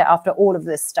bit later after all of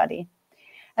this study.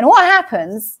 And what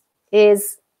happens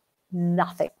is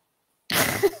nothing.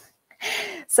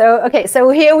 So, okay, so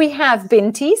here we have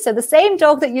Binti. So the same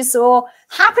dog that you saw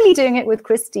happily doing it with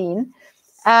Christine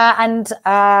and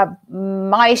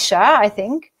Maisha, I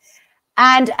think.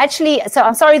 And actually, so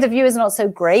I'm sorry the view is not so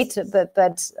great, but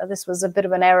this was a bit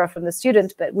of an error from the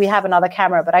student, but we have another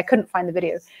camera, but I couldn't find the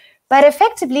video. But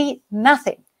effectively,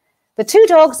 nothing. The 2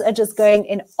 dogs are just going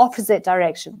in opposite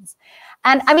directions.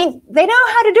 And I mean, they know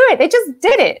how to do it. They just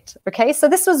did it. Okay, so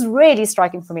this was really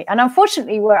striking for me. And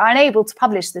unfortunately, we're unable to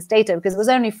publish this data because there was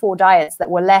only 4 diets that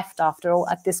were left after all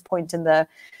at this point in the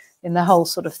whole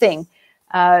sort of thing.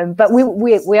 But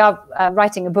we are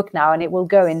writing a book now, and it will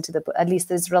go into the book. At least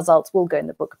those results will go in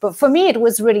the book. But for me, it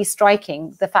was really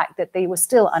striking, the fact that they were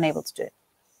still unable to do it.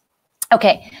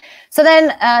 Okay, so then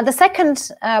the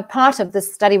second part of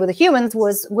this study with the humans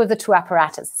was with the 2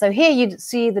 apparatus. So here you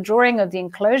see the drawing of the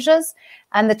enclosures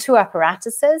and the 2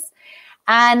 apparatuses.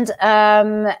 And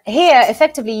here,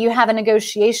 effectively, you have a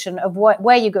negotiation of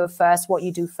where you go first, what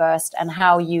you do first, and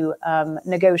how you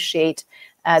negotiate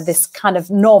this kind of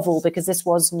novel, because this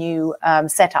was new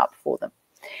setup for them.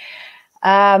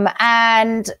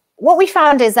 And what we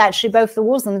found is actually both the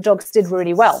wolves and the dogs did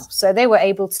really well. So they were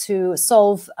able to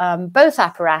solve both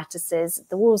apparatuses,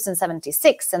 the wolves in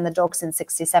 76 and the dogs in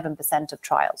 67% of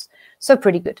trials. So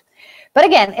pretty good. But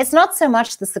again, it's not so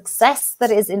much the success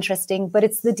that is interesting, but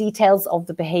it's the details of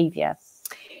the behavior.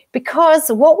 Because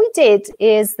what we did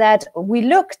is that we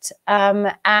looked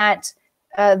at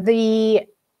the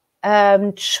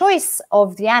choice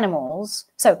of the animals.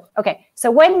 So, okay,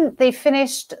 so when they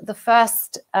finished the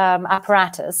first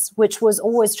apparatus, which was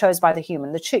always chosen by the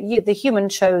human, the human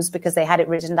chose because they had it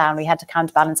written down, we had to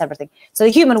counterbalance everything. So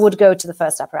the human would go to the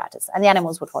first apparatus and the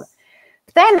animals would follow.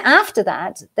 But then after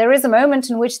that, there is a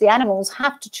moment in which the animals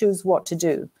have to choose what to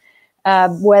do,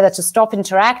 whether to stop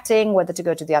interacting, whether to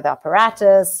go to the other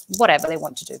apparatus, whatever they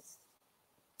want to do.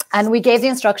 And we gave the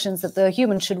instructions that the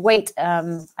human should wait,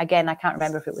 again, I can't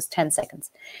remember if it was 10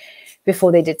 seconds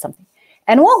before they did something.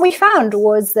 And what we found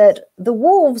was that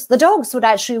the dogs would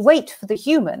actually wait for the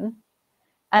human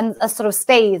and sort of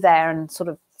stay there and sort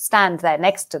of stand there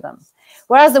next to them.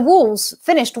 Whereas the wolves,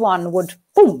 finished one, would,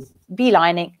 boom,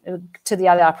 beelining to the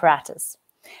other apparatus.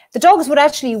 The dogs would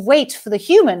actually wait for the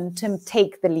human to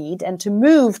take the lead and to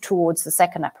move towards the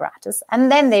second apparatus, and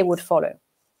then they would follow.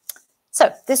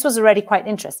 So this was already quite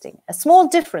interesting. A small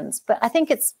difference, but I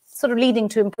think it's sort of leading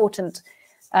to important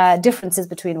differences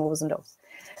between wolves and dogs.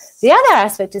 The other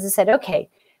aspect is I said, okay,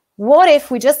 what if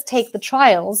we just take the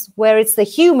trials where it's the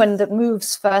human that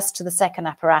moves first to the second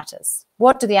apparatus?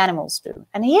 What do the animals do?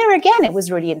 And here again, it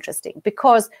was really interesting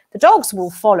because the dogs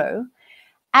will follow,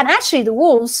 and actually the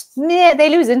wolves, they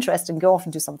lose interest and go off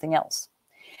and do something else.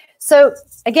 So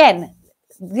again,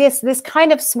 this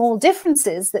kind of small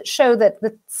differences that show that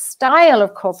the style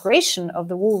of cooperation of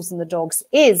the wolves and the dogs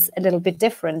is a little bit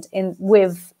different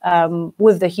with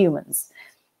the humans.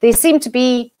 They seem to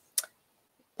be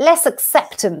less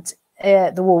acceptant,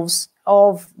 the wolves,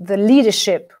 of the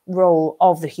leadership role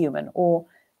of the human, or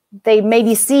they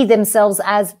maybe see themselves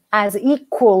as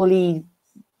equally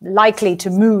likely to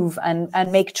move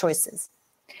and make choices.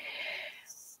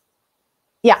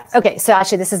 Yeah, okay, so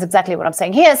actually this is exactly what I'm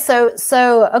saying here.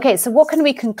 Okay, so what can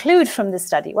we conclude from this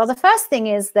study? Well, the first thing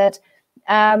is that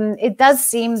it does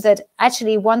seem that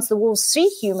actually once the wolves see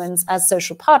humans as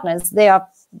social partners, they are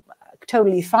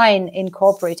totally fine in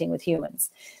cooperating with humans.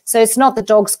 So it's not the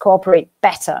dogs cooperate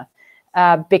better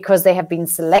because they have been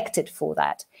selected for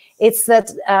that. It's that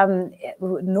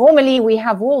normally we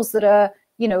have wolves that are,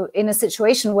 in a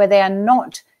situation where they are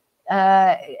not,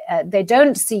 they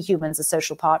don't see humans as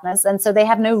social partners, and so they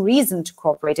have no reason to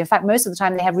cooperate. In fact, most of the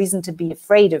time they have reason to be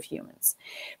afraid of humans.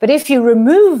 But if you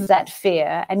remove that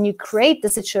fear and you create the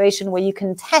situation where you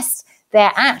can test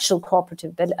their actual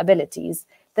cooperative abilities,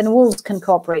 then wolves can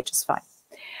cooperate just fine.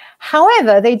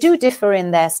 However, they do differ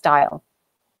in their style.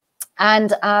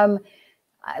 And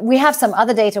we have some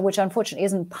other data, which unfortunately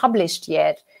isn't published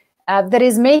yet, that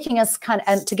is making us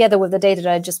and together with the data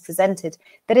that I just presented,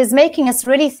 that is making us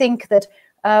really think that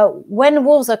when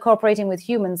wolves are cooperating with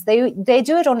humans, they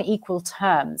do it on equal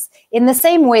terms, in the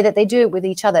same way that they do it with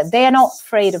each other. They are not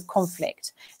afraid of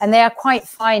conflict, and they are quite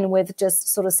fine with just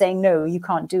sort of saying, no, you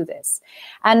can't do this.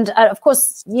 And of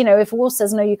course, if a wolf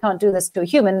says, no, you can't do this to a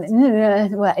human,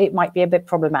 well, it might be a bit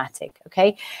problematic,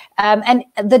 okay? And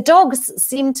the dogs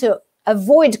seem to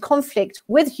avoid conflict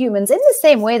with humans in the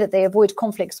same way that they avoid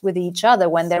conflicts with each other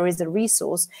when there is a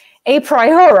resource, a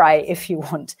priori, if you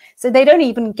want. So they don't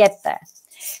even get there.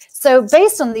 So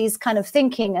based on these kind of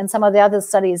thinking and some of the other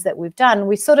studies that we've done,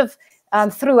 we sort of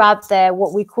threw out there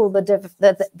what we call the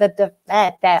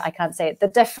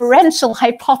differential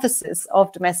hypothesis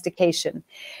of domestication,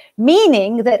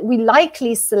 meaning that we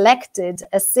likely selected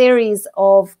a series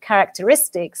of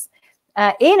characteristics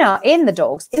in the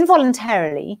dogs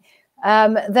involuntarily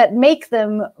that make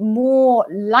them more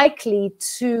likely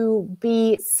to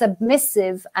be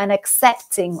submissive and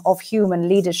accepting of human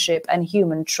leadership and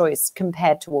human choice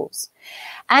compared to wolves.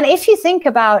 And if you think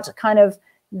about kind of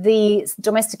the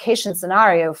domestication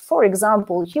scenario, for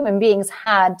example, human beings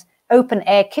had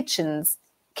open-air kitchen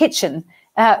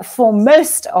for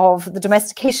most of the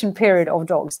domestication period of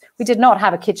dogs. We did not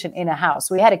have a kitchen in a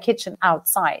house. We had a kitchen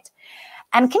outside.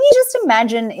 And can you just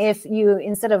imagine if you,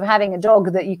 instead of having a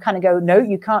dog that you kind of go, no,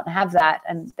 you can't have that,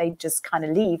 and they just kind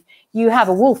of leave, you have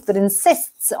a wolf that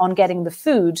insists on getting the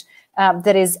food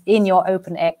that is in your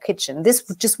open air kitchen. This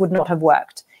just would not have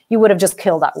worked. You would have just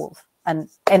killed that wolf, and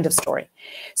end of story.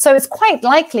 So it's quite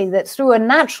likely that through a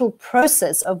natural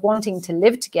process of wanting to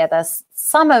live together,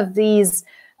 some of these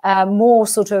more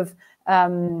sort of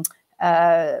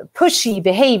pushy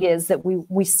behaviors that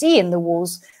we see in the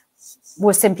wolves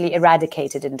were simply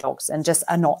eradicated in dogs and just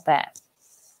are not there.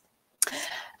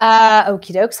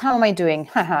 Okie dokes, how am I doing?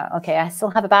 Okay, I still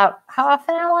have about half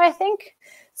an hour, I think.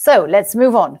 So let's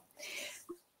move on.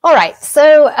 All right,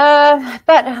 so,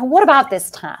 but what about this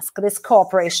task, this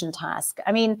cooperation task?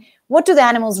 I mean, what do the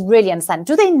animals really understand?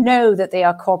 Do they know that they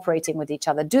are cooperating with each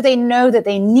other? Do they know that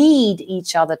they need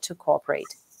each other to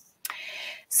cooperate?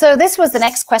 So this was the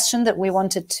next question that we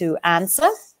wanted to answer.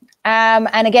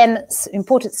 And again,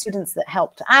 important students that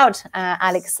helped out,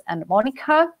 Alex and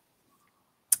Monica.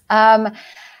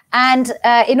 And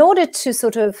in order to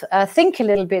sort of think a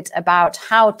little bit about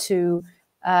how to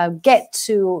get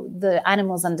to the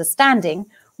animal's understanding,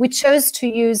 we chose to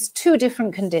use two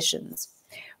different conditions.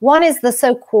 One is the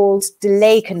so-called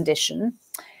delay condition.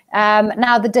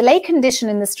 Now, the delay condition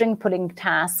in the string pulling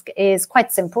task is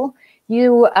quite simple.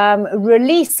 You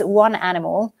release one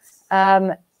animal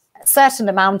certain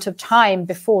amount of time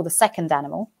before the second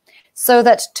animal, so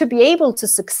that to be able to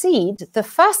succeed, the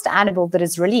first animal that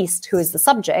is released, who is the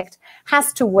subject,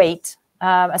 has to wait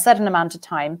a certain amount of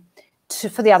time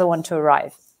for the other one to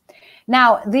arrive.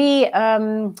 Now, the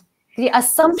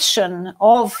assumption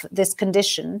of this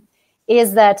condition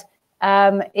is that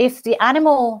if the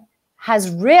animal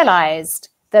has realized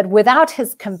that without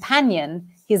his companion,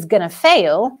 he's going to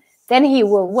fail, then he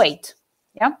will wait.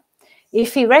 Yeah.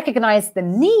 If he recognizes the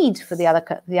need for the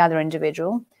other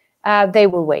individual, they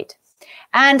will wait.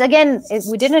 And again,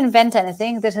 we didn't invent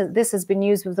anything. This has been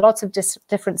used with lots of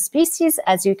different species,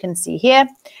 as you can see here.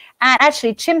 And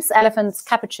actually, chimps, elephants,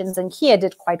 capuchins, and kea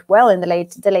did quite well in the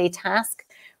delay task,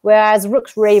 whereas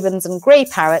rooks, ravens, and grey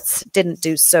parrots didn't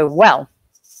do so well.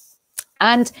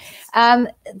 And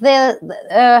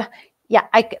it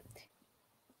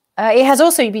has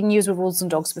also been used with wolves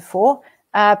and dogs before.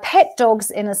 Pet dogs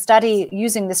in a study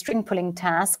using the string pulling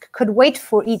task could wait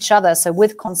for each other, so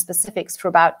with conspecifics, for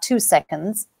about 2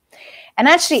 seconds. And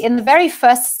actually, in the very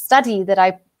first study that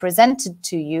I presented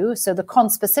to you, so the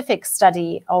conspecific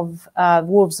study of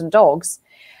wolves and dogs,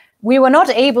 we were not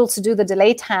able to do the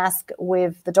delay task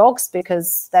with the dogs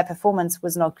because their performance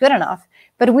was not good enough,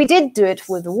 but we did do it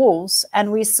with the wolves,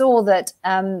 and we saw that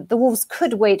the wolves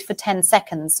could wait for 10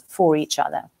 seconds for each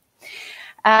other.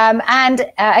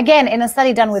 Again, in a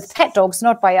study done with pet dogs,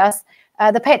 not by us,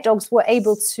 the pet dogs were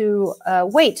able to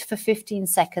wait for 15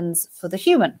 seconds for the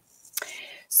human.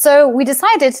 So we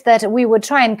decided that we would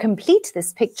try and complete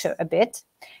this picture a bit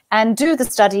and do the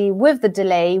study with the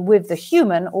delay with the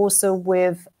human, also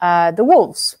with the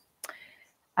wolves.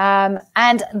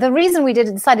 And the reason we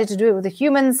decided to do it with the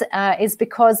humans is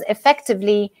because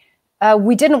effectively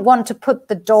we didn't want to put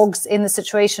the dogs in the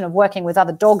situation of working with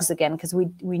other dogs again, because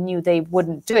we knew they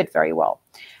wouldn't do it very well.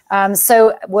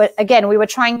 So again, we were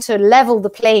trying to level the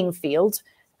playing field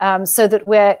so that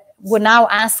we're now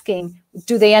asking,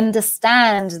 do they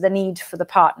understand the need for the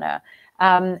partner?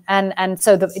 And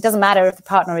so it doesn't matter if the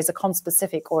partner is a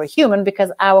conspecific or a human,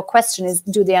 because our question is,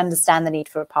 do they understand the need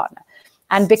for a partner?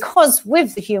 And because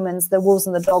with the humans, the wolves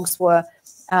and the dogs were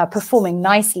performing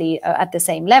nicely at the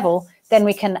same level, then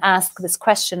we can ask this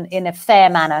question in a fair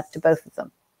manner to both of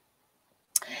them.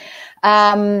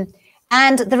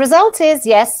 And the result is,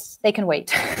 yes, they can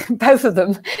wait. Both of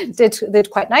them did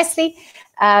quite nicely.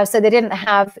 So they didn't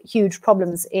have huge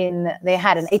problems they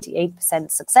had an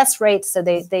 88% success rate, so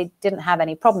they didn't have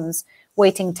any problems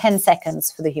waiting 10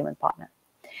 seconds for the human partner.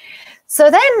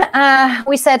 So then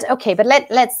we said, okay, but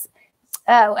let's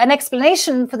an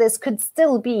explanation for this could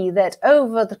still be that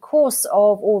over the course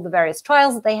of all the various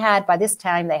trials that they had, by this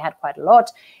time they had quite a lot,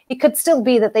 it could still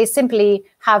be that they simply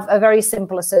have a very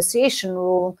simple association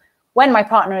rule. When my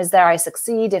partner is there, I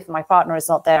succeed. If my partner is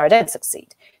not there, I don't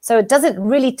succeed. So does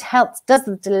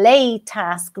the delay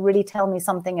task really tell me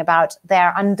something about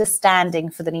their understanding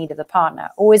for the need of the partner?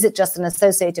 Or is it just an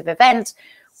associative event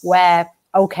where,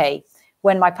 okay,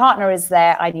 when my partner is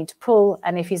there, I need to pull,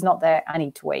 and if he's not there, I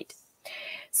need to wait?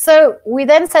 So we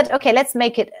then said, okay, let's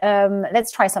make it,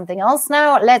 let's try something else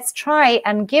now. Let's try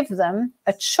and give them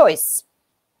a choice.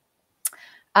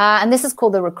 And this is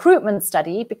called the recruitment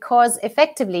study, because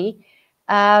effectively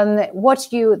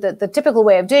the typical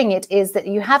way of doing it is that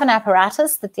you have an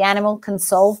apparatus that the animal can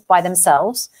solve by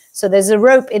themselves. So there's a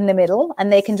rope in the middle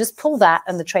and they can just pull that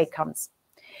and the tray comes.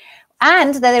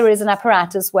 And there is an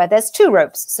apparatus where there's 2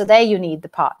 ropes. So there you need the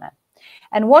partner.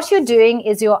 And what you're doing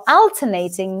is you're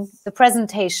alternating the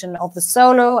presentation of the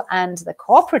solo and the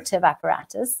cooperative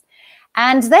apparatus.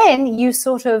 And then you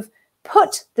sort of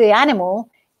put the animal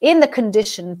in the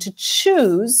condition to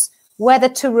choose whether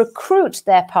to recruit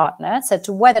their partner, so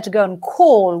whether to go and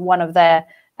call one of their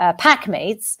pack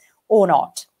mates or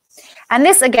not. And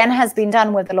this, again, has been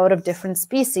done with a lot of different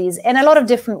species in a lot of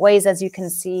different ways, as you can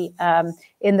see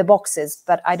in the boxes,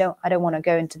 but I don't want to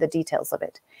go into the details of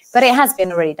it. But it has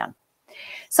been already done.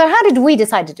 So how did we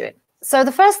decide to do it? So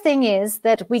the first thing is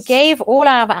that we gave all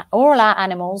our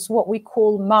animals what we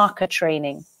call marker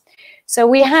training. So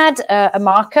we had a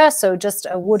marker, so just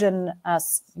a wooden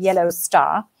yellow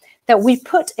star, that we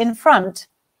put in front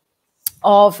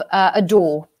of a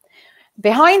door.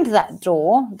 Behind that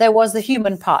door, there was the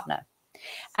human partner.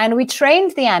 And we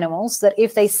trained the animals that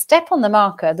if they step on the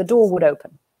marker, the door would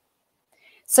open.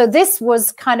 So this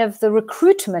was kind of the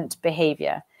recruitment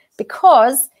behavior,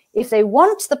 because if they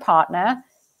want the partner,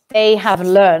 they have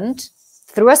learned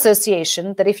through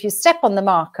association that if you step on the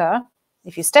marker,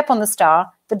 if you step on the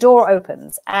star, the door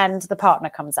opens and the partner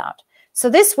comes out. So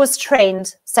this was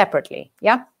trained separately,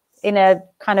 yeah, in a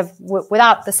kind of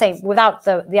without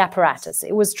the apparatus.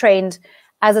 It was trained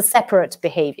as a separate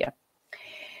behavior.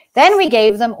 Then we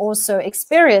gave them also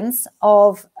experience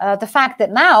of the fact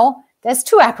that now there's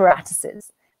 2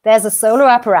 apparatuses. There's a solo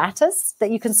apparatus that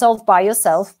you can solve by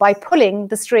yourself by pulling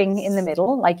the string in the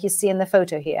middle, like you see in the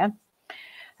photo here.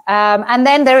 And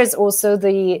then there is also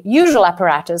the usual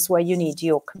apparatus where you need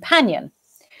your companion.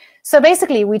 So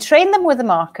basically, we trained them with a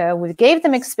marker, we gave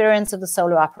them experience of the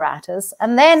solo apparatus,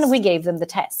 and then we gave them the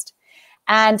test.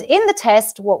 And in the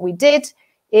test, what we did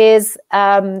is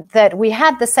that we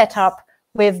had the setup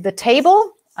with the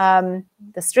table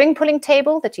the string pulling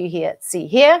table that you see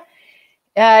here,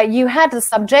 you had the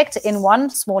subject in one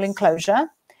small enclosure,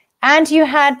 and you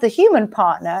had the human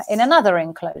partner in another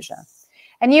enclosure.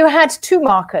 And you had two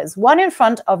markers, one in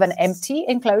front of an empty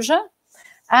enclosure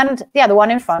and the other one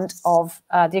in front of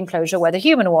the enclosure where the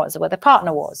human was, or where the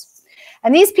partner was.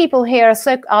 And these people here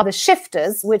are the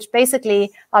shifters, which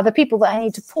basically are the people that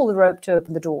need to pull the rope to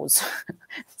open the doors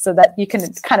so that you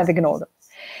can kind of ignore them.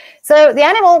 So the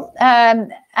animal,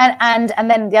 and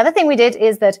then the other thing we did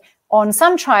is that on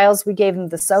some trials, we gave them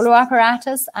the solo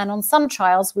apparatus, and on some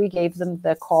trials, we gave them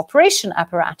the cooperation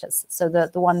apparatus, so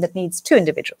the one that needs two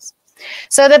individuals.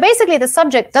 So that basically the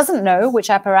subject doesn't know which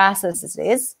apparatus it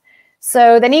is,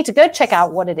 so they need to go check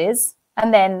out what it is,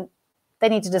 and then they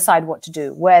need to decide what to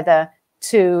do, whether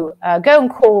to go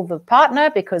and call the partner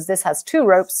because this has two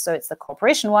ropes, so it's the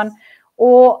cooperation one,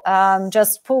 or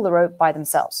just pull the rope by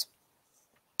themselves.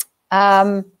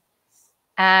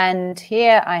 And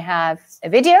here I have a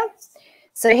video.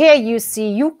 So here you see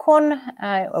Yukon,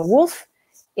 a wolf,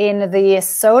 in the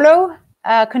solo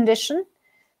condition.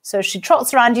 So she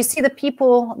trots around. You see the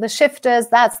people, the shifters,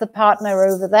 that's the partner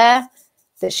over there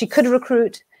that she could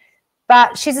recruit.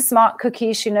 But she's a smart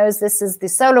cookie. She knows this is the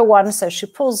solo one, so she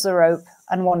pulls the rope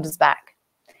and wanders back.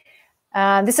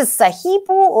 This is Sahibu,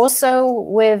 also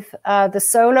with the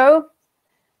solo.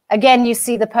 Again, you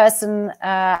see the person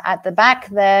at the back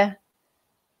there.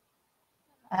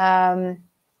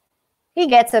 He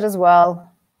gets it as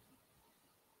well.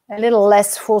 A little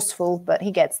less forceful, but he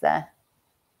gets there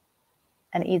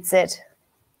and eats it.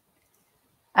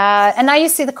 And now you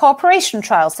see the cooperation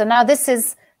trial. So now this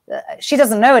is, she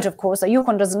doesn't know it, of course.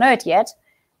 Yukon doesn't know it yet.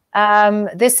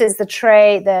 This is the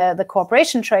tray, the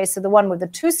cooperation tray, so the one with the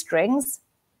two strings.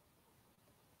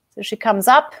 So she comes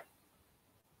up,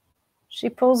 she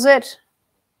pulls it,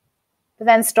 but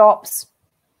then stops.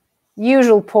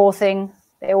 Usual poor thing.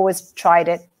 They always tried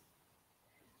it.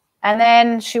 And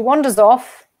then she wanders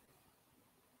off.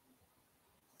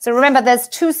 So remember, there's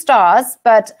two stars,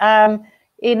 but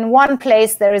in one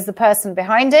place there is the person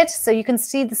behind it. So you can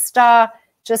see the star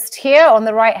just here on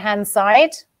the right-hand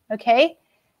side, okay?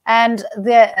 And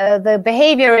the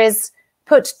behavior is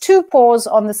put two paws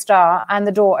on the star and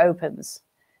the door opens.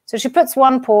 So she puts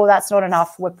one paw, that's not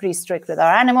enough. We're pretty strict with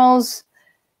our animals.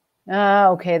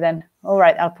 Okay then, all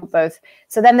right, I'll put both.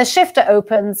 So then the shifter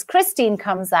opens, Christine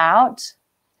comes out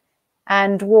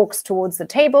and walks towards the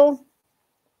table.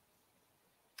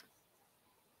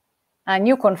 And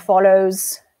Yukon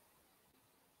follows.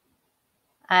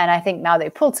 And I think now they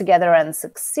pull together and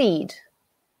succeed.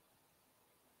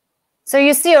 So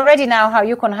you see already now how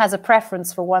Yukon has a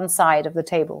preference for one side of the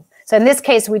table. So in this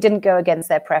case, we didn't go against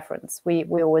their preference. We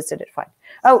always did it fine.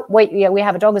 Oh, wait, yeah, we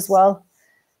have a dog as well.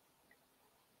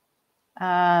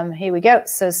 Here we go.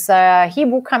 So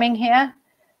Hibu coming here.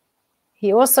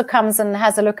 He also comes and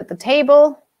has a look at the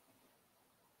table.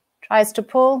 Tries to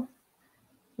pull.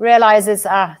 Realizes,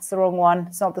 it's the wrong one.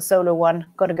 It's not the solo one.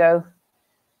 Got to go.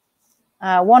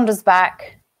 Wanders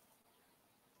back.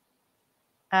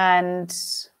 And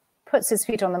puts his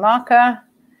feet on the marker.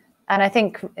 And I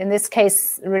think in this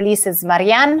case releases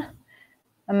Marianne.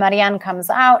 And Marianne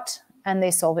comes out and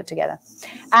they solve it together.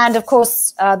 And of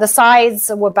course, the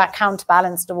sides were back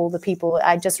counterbalanced of all the people.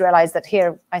 I just realized that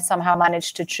here I somehow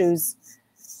managed to choose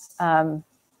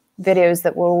videos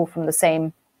that were all from the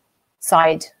same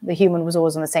side. The human was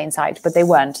always on the same side, but they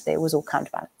weren't. It was all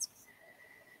counterbalanced.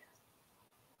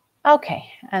 Okay,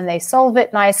 and they solve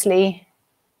it nicely.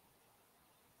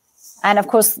 And of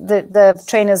course, the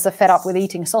trainers are fed up with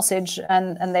eating sausage,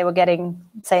 and they were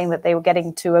saying that they were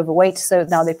getting too overweight. So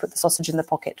now they put the sausage in the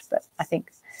pocket. But I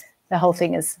think the whole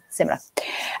thing is similar.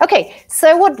 Okay,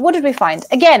 so what did we find?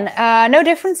 Again, no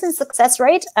difference in success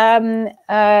rate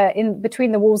in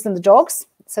between the wolves and the dogs.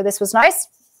 So this was nice.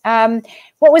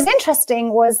 What was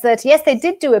interesting was that, yes, they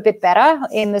did do a bit better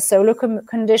in the solo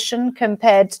condition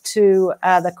compared to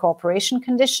the cooperation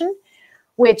condition,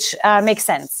 which makes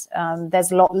sense.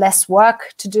 There's a lot less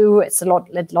work to do. It's a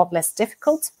lot less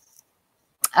difficult.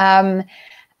 But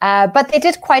they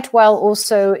did quite well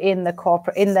also in the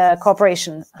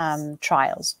cooperation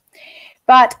trials.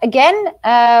 But again,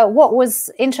 what was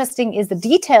interesting is the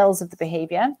details of the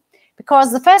behavior,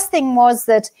 because the first thing was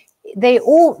that they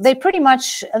pretty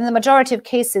much, in the majority of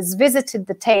cases, visited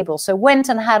the table. So went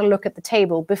and had a look at the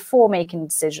table before making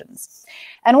decisions.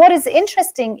 And what is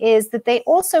interesting is that they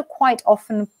also quite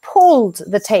often pulled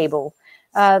the table,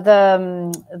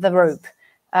 the rope,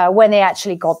 when they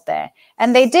actually got there.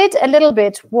 And they did a little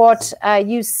bit what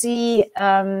you saw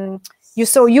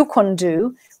Yukon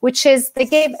do, which is they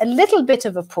gave a little bit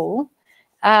of a pull,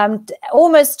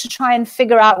 almost to try and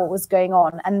figure out what was going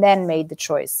on, and then made the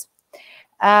choice.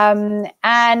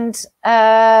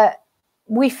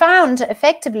 We found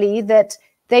effectively that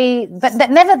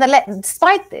nevertheless,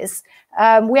 despite this,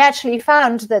 we actually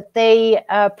found that they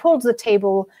pulled the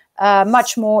table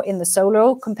much more in the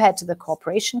solo compared to the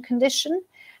cooperation condition,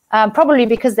 probably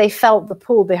because they felt the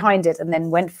pull behind it and then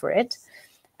went for it.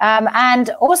 And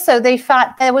also they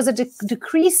found there was a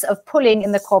decrease of pulling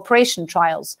in the cooperation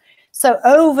trials. So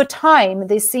over time,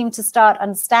 they seemed to start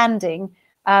understanding,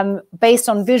 based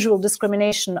on visual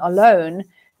discrimination alone,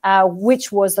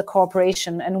 which was the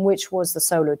cooperation and which was the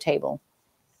solo table.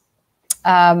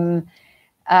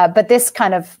 But this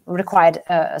kind of required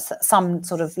some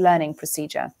sort of learning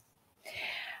procedure.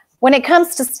 When it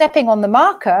comes to stepping on the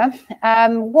marker,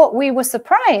 what we were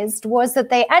surprised was that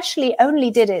they actually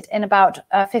only did it in about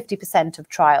 50% of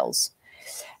trials.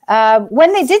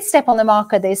 When they did step on the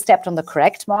marker, they stepped on the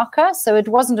correct marker, so it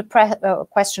wasn't a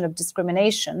question of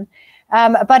discrimination.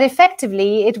 But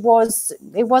effectively, it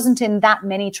wasn't in that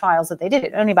many trials that they did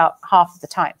it, only about half of the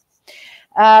time.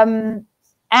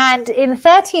 And in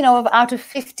 13 out of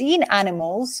 15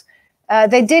 animals,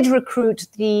 they did recruit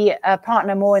the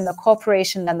partner more in the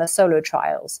cooperation than the solo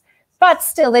trials. But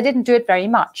still, they didn't do it very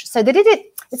much. So they did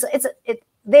it.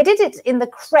 They did it in the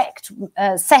correct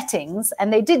settings,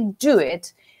 and they did do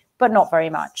it, but not very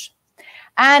much.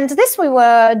 And this we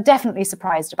were definitely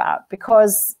surprised about,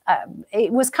 because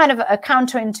it was kind of a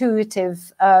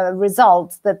counterintuitive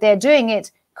result that they're doing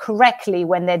it correctly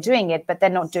when they're doing it, but they're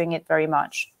not doing it very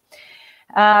much.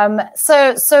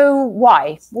 So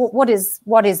why? What is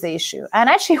the issue? And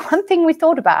actually, one thing we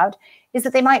thought about is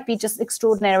that they might be just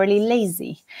extraordinarily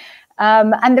lazy.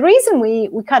 And the reason we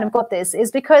kind of got this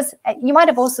is because you might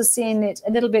have also seen it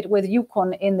a little bit with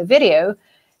Yukon in the video.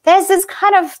 There's this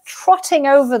kind of trotting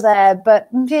over there, but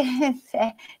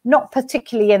not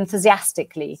particularly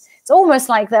enthusiastically. It's almost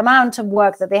like the amount of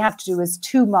work that they have to do is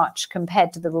too much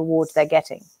compared to the reward they're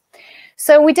getting.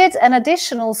 So we did an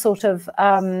additional sort of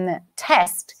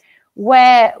test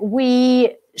where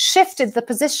we shifted the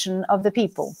position of the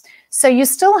people. So you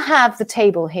still have the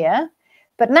table here,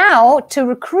 but now to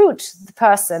recruit the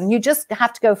person, you just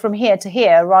have to go from here to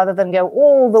here rather than go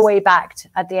all the way back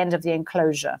at the end of the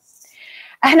enclosure.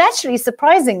 And actually,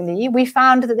 surprisingly, we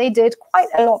found that they did quite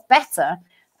a lot better,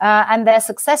 and their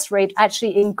success rate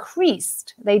actually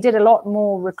increased. They did a lot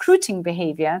more recruiting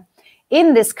behavior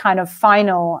in this kind of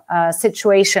final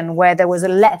situation where there was a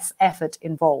less effort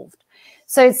involved.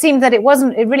 So it seemed that it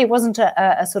really wasn't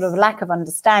a sort of lack of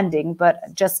understanding, but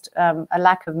just a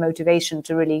lack of motivation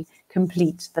to really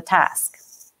complete the task.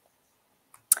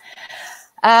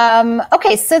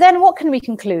 Okay, so then what can we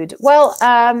conclude? Well,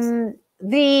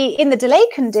 in the delay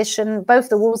condition, both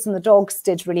the wolves and the dogs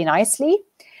did really nicely.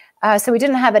 So we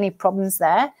didn't have any problems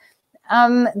there.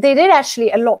 They did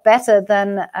actually a lot better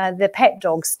than the pet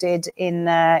dogs did in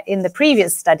the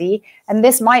previous study. And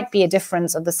this might be a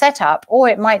difference of the setup, or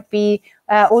it might be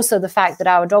also the fact that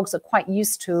our dogs are quite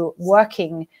used to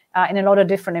working in a lot of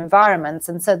different environments.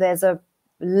 And so there's a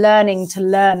learning to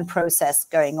learn process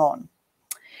going on.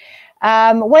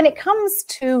 When it comes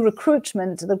to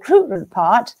recruitment, the recruitment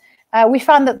part, we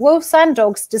found that wolves and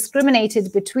dogs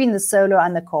discriminated between the solo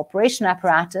and the cooperation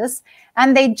apparatus,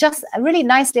 and they just really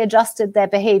nicely adjusted their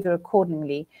behavior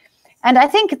accordingly. And I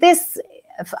think this,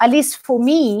 at least for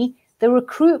me, the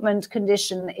recruitment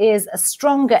condition is a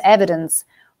stronger evidence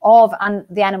of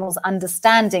the animals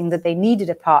understanding that they needed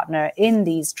a partner in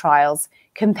these trials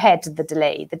compared to the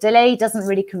delay. The delay doesn't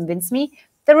really convince me.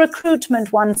 The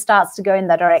recruitment one starts to go in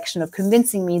that direction of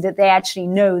convincing me that they actually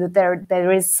know that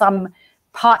there is some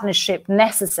partnership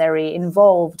necessary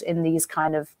involved in these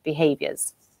kind of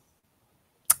behaviors.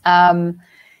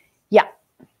 Yeah.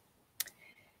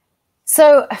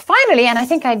 So finally, and I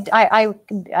think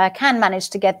I can manage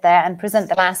to get there and present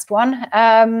the last one.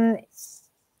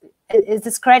 Is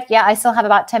this correct? Yeah, I still have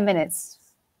about 10 minutes.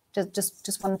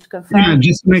 Just wanted to confirm. Yeah,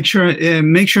 just make sure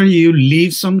you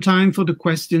leave some time for the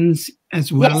questions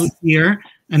as well. Yes. Here,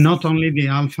 and not only the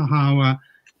alpha hour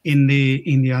in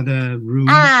the other room.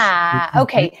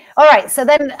 Okay. All right. So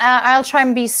then I'll try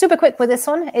and be super quick with this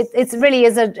one. It really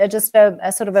is just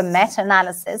a sort of a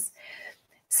meta-analysis.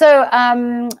 So,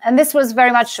 and this was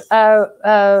very much,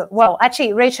 well,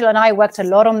 actually, Rachel and I worked a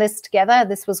lot on this together.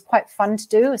 This was quite fun to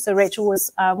do. So Rachel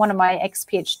was one of my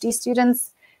ex-PhD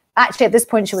students. Actually, at this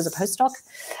point, she was a postdoc.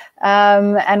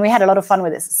 And we had a lot of fun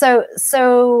with this.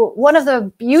 So one of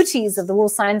the beauties of the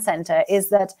Wolf Science Center is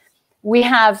that we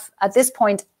have, at this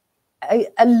point,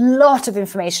 a lot of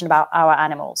information about our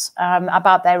animals,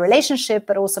 about their relationship,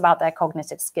 but also about their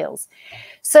cognitive skills.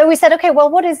 So we said, okay, well,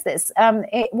 what is this?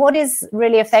 What is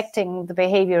really affecting the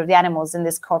behavior of the animals in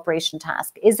this cooperation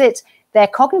task? Is it their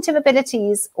cognitive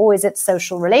abilities, or is it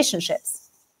social relationships?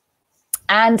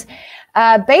 And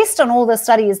based on all the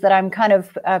studies that I'm kind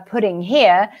of putting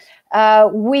here,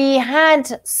 we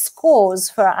had scores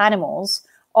for animals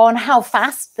on how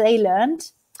fast they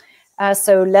learned,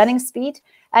 so learning speed,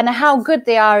 and how good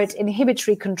they are at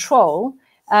inhibitory control,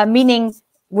 meaning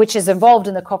which is involved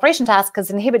in the cooperation task, because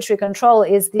inhibitory control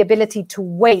is the ability to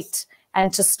wait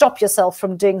and to stop yourself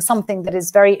from doing something that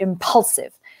is very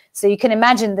impulsive. So you can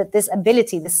imagine that this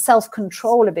ability, this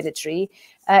self-control ability,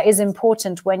 is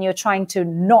important when you're trying to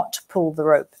not pull the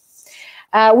rope.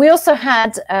 We also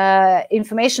had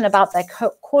information about their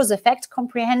cause-effect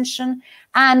comprehension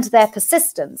and their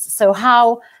persistence. So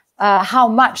how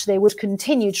much they would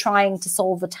continue trying to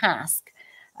solve the task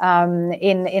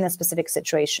in a specific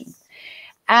situation.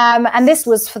 And this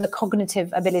was for the cognitive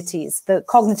abilities, the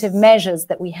cognitive measures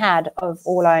that we had of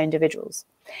all our individuals.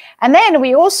 And then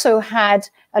we also had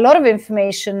a lot of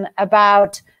information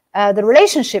about the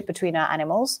relationship between our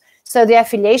animals. So the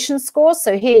affiliation score.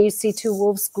 So here you see two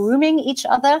wolves grooming each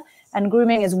other, and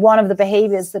grooming is one of the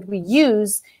behaviors that we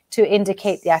use to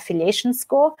indicate the affiliation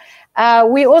score.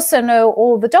 We also know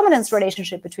all the dominance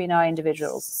relationship between our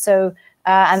individuals. So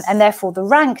and therefore the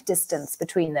rank distance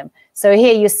between them. So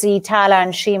here you see Tala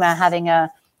and Shima having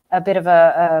a bit of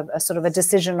a sort of a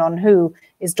decision on who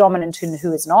is dominant and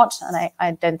who is not. And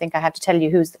I don't think I have to tell you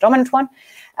who's the dominant one.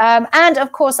 And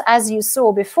of course, as you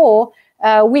saw before,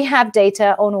 we have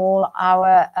data on all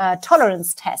our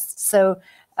tolerance tests. So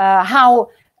how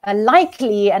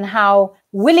likely and how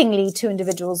willingly two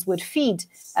individuals would feed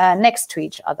next to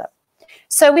each other.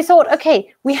 So we thought,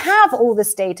 okay, we have all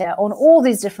this data on all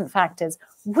these different factors.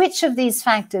 Which of these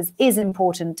factors is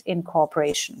important in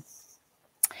cooperation?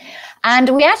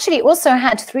 And we actually also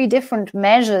had 3 different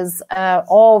measures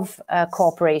of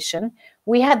cooperation.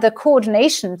 We had the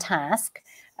coordination task,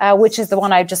 which is the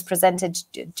one I just presented,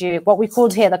 what we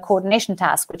called here the coordination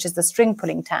task, which is the string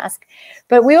pulling task.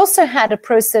 But we also had a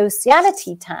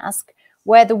prosociality task,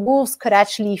 where the wolves could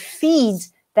actually feed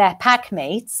their pack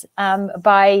mates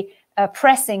by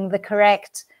pressing the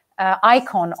correct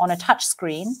icon on a touch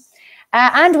screen.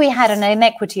 And we had an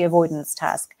inequity avoidance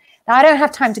task. Now, I don't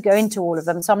have time to go into all of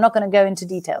them, so I'm not going to go into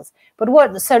details. But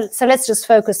so let's just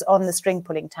focus on the string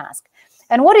pulling task.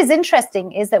 And what is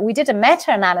interesting is that we did a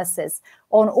meta-analysis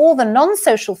on all the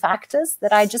non-social factors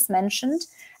that I just mentioned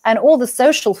and all the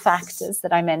social factors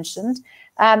that I mentioned,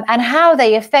 and how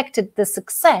they affected the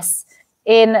success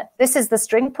in, this is the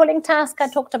string pulling task I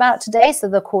talked about today, so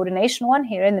the coordination one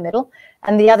here in the middle,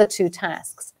 and the other 2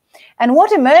 tasks. And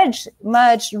what emerged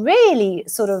really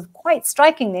sort of quite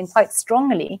strikingly and quite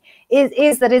strongly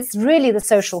is that it's really the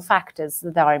social factors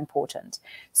that are important.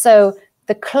 So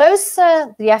the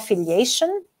closer the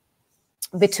affiliation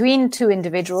between 2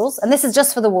 individuals, and this is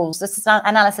just for the wolves, this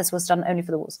analysis was done only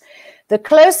for the wolves. The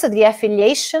closer the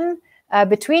affiliation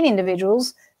between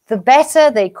individuals, the better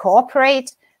they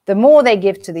cooperate, the more they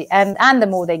give to the and the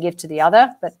more they give to the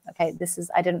other. But okay, this is,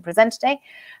 I didn't present today.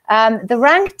 The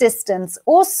rank distance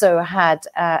also had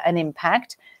an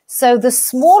impact. So the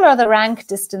smaller the rank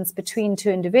distance between 2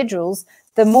 individuals,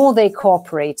 the more they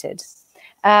cooperated.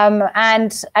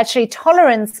 And actually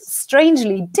tolerance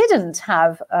strangely didn't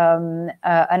have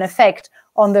an effect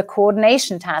on the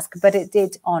coordination task, but it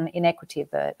did on inequity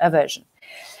aversion.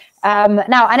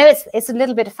 Now, I know it's a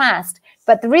little bit fast,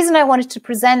 but the reason I wanted to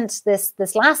present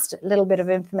this last little bit of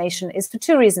information is for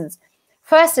 2 reasons.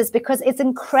 First is because it's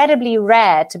incredibly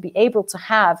rare to be able to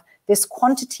have this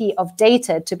quantity of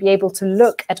data to be able to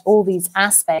look at all these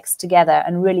aspects together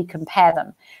and really compare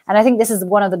them. And I think this is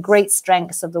one of the great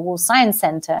strengths of the Wolf Science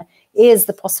Center, is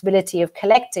the possibility of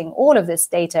collecting all of this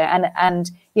data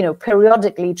and you know,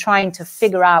 periodically trying to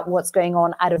figure out what's going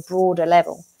on at a broader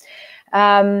level.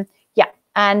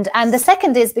 And the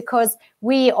second is because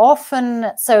we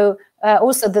often,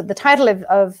 also the title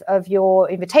of your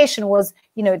invitation was,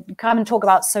 you know, come and talk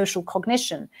about social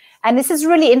cognition. And this is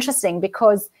really interesting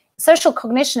because social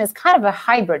cognition is kind of a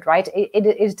hybrid, right?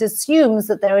 It assumes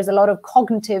that there is a lot of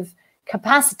cognitive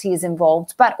capacities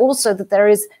involved, but also that there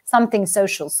is something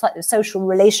social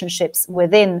relationships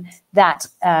within that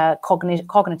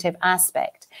cognitive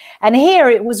aspect. And here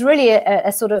it was really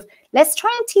a sort of, let's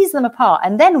try and tease them apart.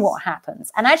 And then what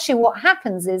happens? And actually what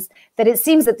happens is that it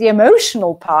seems that the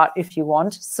emotional part, if you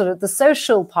want, sort of the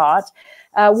social part,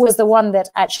 was the one that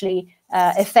actually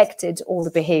affected all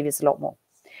the behaviors a lot more.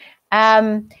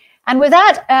 And with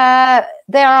that,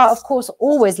 there are, of course,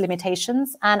 always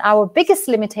limitations. And our biggest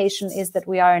limitation is that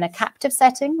we are in a captive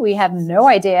setting. We have no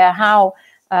idea how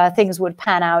things would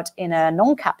pan out in a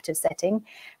non-captive setting.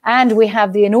 And we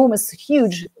have the enormous,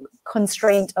 huge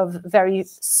constraint of very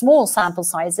small sample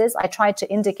sizes. I tried to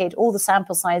indicate all the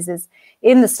sample sizes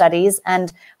in the studies,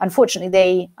 and unfortunately,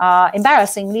 they are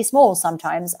embarrassingly small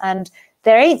sometimes. And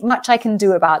there ain't much I can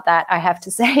do about that, I have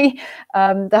to say.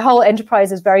 The whole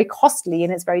enterprise is very costly,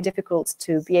 and it's very difficult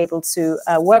to be able to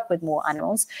work with more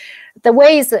animals. The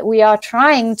ways that we are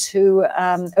trying to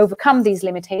overcome these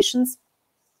limitations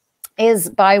is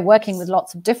by working with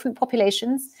lots of different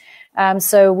populations.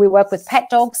 So we work with pet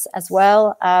dogs as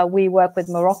well. We work with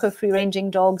Morocco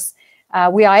free-ranging dogs.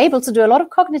 We are able to do a lot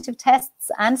of cognitive tests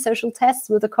and social tests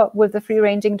with the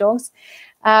free-ranging dogs.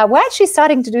 We're actually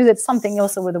starting to do something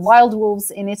also with the wild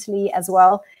wolves in Italy as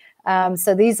well.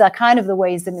 So these are kind of the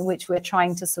ways in which we're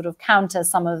trying to sort of counter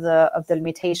some of the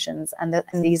limitations, and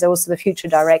these are also the future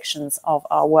directions of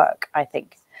our work, I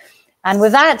think. And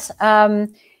with that,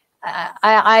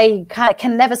 I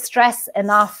can never stress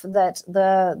enough that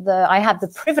I have the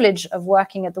privilege of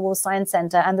working at the Wolf Science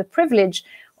Center and the privilege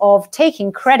of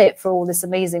taking credit for all this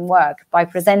amazing work by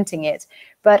presenting it.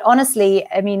 But honestly,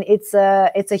 I mean, it's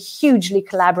a hugely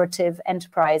collaborative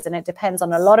enterprise, and it depends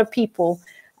on a lot of people,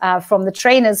 from the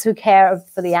trainers who care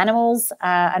for the animals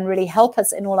and really help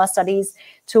us in all our studies,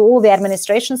 to all the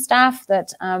administration staff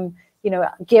that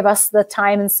give us the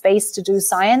time and space to do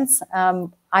science.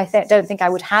 I don't think I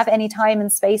would have any time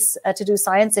and space to do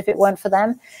science if it weren't for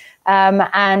them.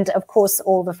 And of course,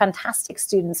 all the fantastic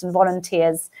students and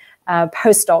volunteers,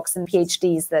 postdocs and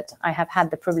PhDs that I have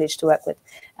had the privilege to work with.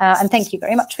 And thank you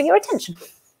very much for your attention.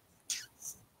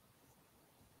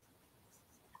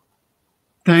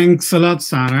 Thanks a lot,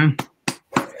 Sarah.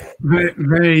 Very,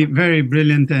 very, very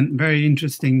brilliant and very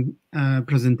interesting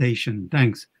presentation.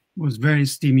 Thanks. It was very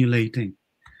stimulating.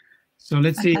 So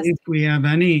let's see if we have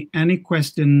any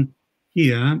question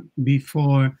here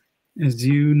before, as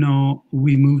you know,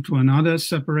 we move to another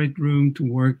separate room to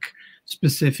work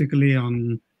specifically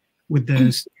with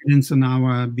the students in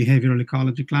our behavioral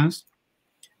ecology class.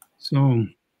 So,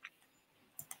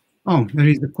 there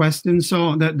is the question.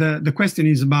 So the question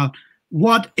is about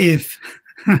what if.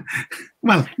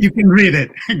 Well, you can read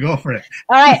it. Go for it.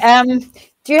 All right.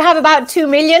 Do you have about 2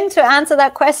 million to answer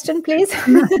that question, please?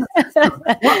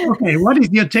 Okay, what is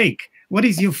your take? What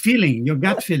is your feeling, your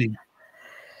gut feeling?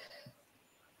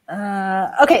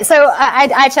 Okay, so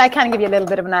I can give you a little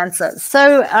bit of an answer.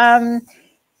 So a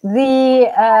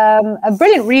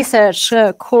brilliant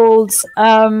researcher called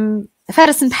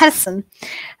Marshall-Pescini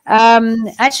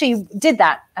actually did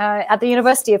that at the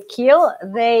University of Kiel.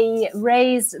 They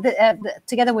raised,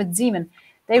 together with Zeman,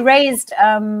 they raised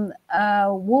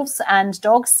wolves and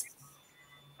dogs,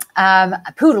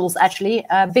 poodles actually,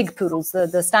 big poodles,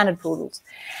 the standard poodles.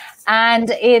 And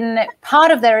in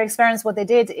part of their experiments, what they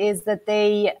did is that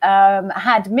they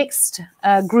had mixed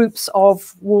groups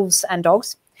of wolves and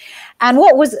dogs. And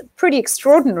what was pretty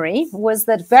extraordinary was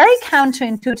that very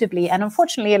counterintuitively, and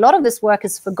unfortunately a lot of this work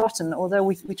is forgotten, although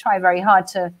we try very hard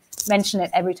to mention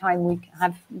it every time we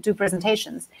do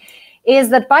presentations, is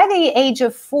that by the age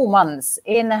of 4 months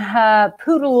in her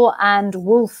poodle and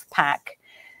wolf pack,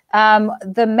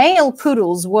 the male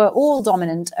poodles were all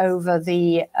dominant over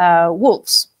the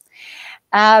wolves.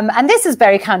 And this is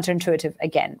very counterintuitive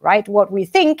again, right? What we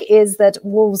think is that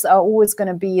wolves are always going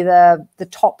to be the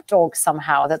top dog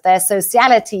somehow, that their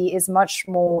sociality is much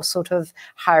more sort of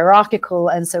hierarchical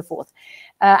and so forth.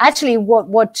 Actually,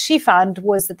 what she found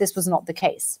was that this was not the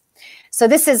case. So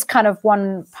this is kind of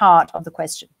one part of the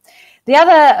question. The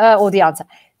other, or the answer.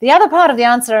 The other part of the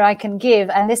answer I can give,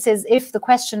 and this is if the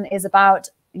question is about,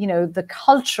 the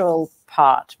cultural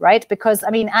part, right? Because, I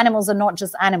mean, animals are not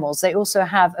just animals. They also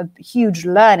have a huge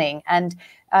learning. And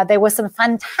there were some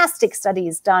fantastic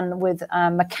studies done with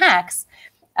macaques,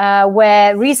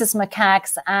 where rhesus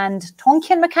macaques and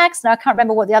Tonkian macaques, now I can't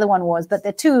remember what the other one was, but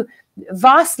they're two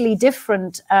vastly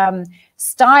different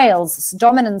styles,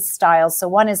 dominance styles. So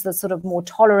one is the sort of more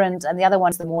tolerant and the other one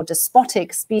is the more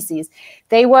despotic species.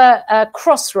 They were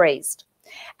cross-raised.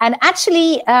 And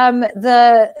actually,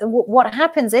 what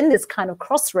happens in this kind of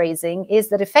cross-raising is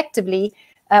that effectively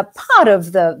part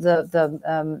of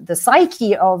the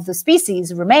psyche of the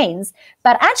species remains,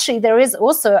 but actually there is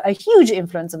also a huge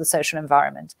influence of the social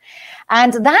environment.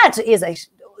 And that is a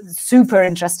super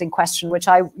interesting question, which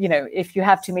if you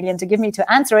have 2 million to give me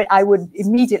to answer it, I would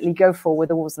immediately go for with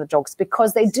the wolves and the dogs,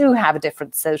 because they do have a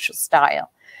different social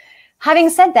style. Having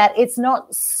said that, it's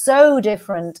not so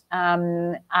different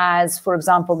as, for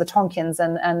example, the Tonkians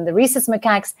and the rhesus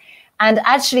macaques. And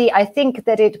actually, I think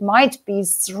that it might be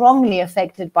strongly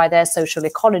affected by their social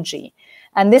ecology.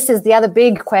 And this is the other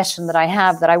big question that I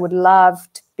have that I would love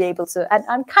to be able to, and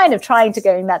I'm kind of trying to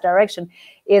go in that direction,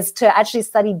 is to actually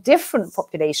study different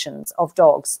populations of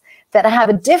dogs that have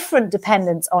a different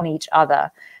dependence on each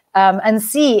other, and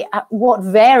see what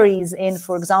varies in,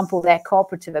 for example, their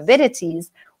cooperative abilities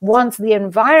once the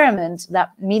environment, that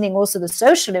meaning also the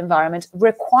social environment,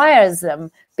 requires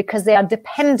them, because they are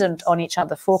dependent on each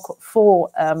other for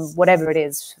whatever it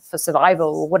is, for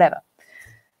survival or whatever.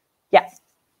 Yeah.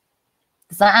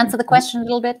 Does that answer the question a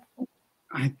little bit?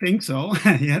 I think so.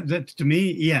 Yeah, that, to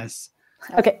me, yes.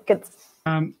 Okay, good.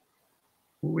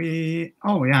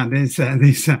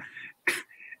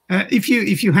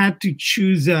 If you had to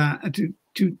choose to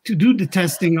do the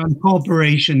testing on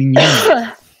cooperation in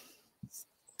humans,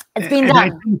 it's been done. I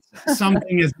think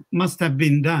something must have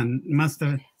been done.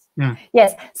 Yeah.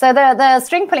 Yes. So the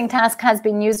string pulling task has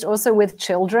been used also with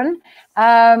children.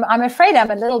 I'm afraid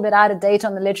I'm a little bit out of date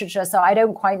on the literature, so I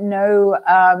don't quite know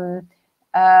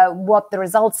what the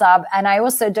results are, and I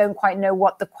also don't quite know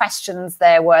what the questions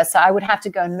there were. So I would have to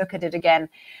go and look at it again.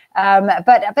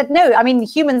 But no, I mean,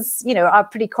 humans, are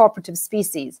pretty cooperative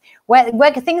species.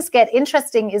 Where things get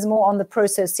interesting is more on the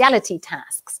prosociality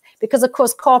tasks, because of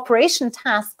course, cooperation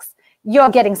tasks, you're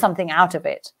getting something out of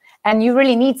it. And you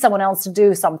really need someone else to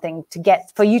do something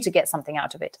for you to get something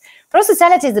out of it.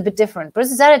 Prosociality is a bit different.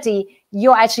 Prosociality,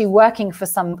 you're actually working for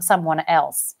someone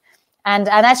else. And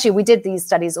actually, we did these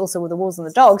studies also with the wolves and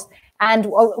the dogs,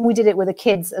 and we did it with the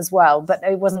kids as well, but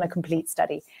it wasn't a complete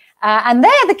study. And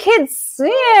there, the kids,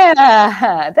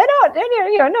 yeah, they're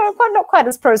not quite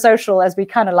as pro-social as we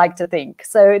kind of like to think.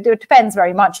 So it depends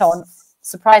very much on,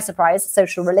 surprise, surprise,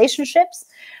 social relationships.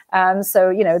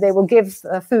 So, they will give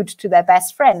food to their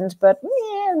best friend, but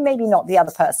maybe not the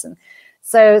other person.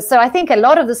 So I think a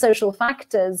lot of the social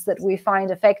factors that we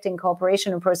find affecting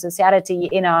cooperation and prosociality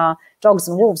in our dogs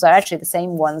and wolves are actually the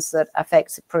same ones that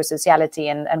affect prosociality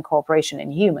and cooperation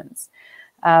in humans.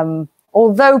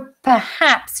 Although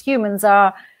perhaps humans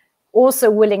are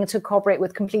also willing to cooperate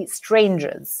with complete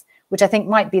strangers, which I think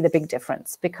might be the big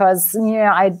difference, because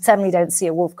I certainly don't see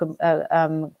a wolf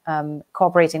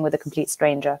cooperating with a complete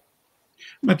stranger.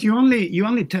 But you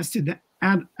only tested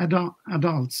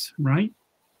adults, right?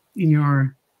 In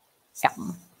your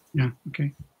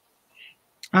okay.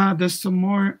 There's some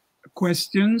more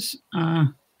questions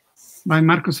by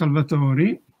Marco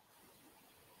Salvatori.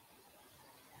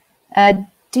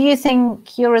 Do you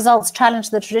think your results challenge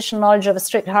the traditional knowledge of a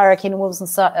strict hierarchy in wolves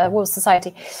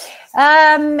society?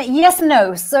 Yes and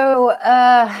no. So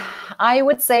I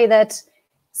would say that,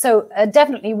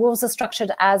 definitely wolves are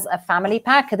structured as a family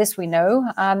pack. This we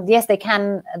know. Yes,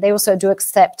 they also do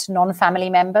accept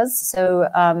non-family members. So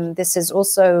this is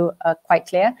also quite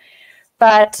clear.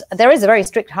 But there is a very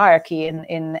strict hierarchy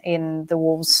in the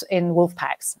wolves, in wolf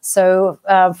packs. So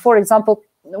for example,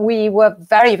 we were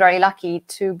very, very lucky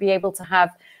to be able to have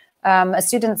a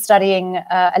student studying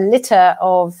a litter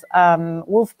of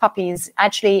wolf puppies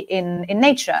actually in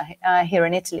nature here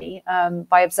in Italy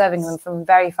by observing them from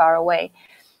very far away.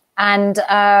 And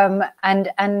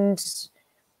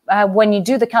when you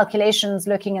do the calculations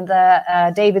looking at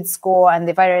the David score and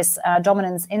the various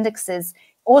dominance indexes,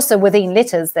 also within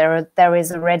litters, there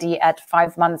is already at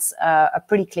 5 months a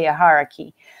pretty clear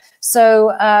hierarchy.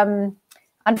 So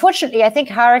unfortunately, I think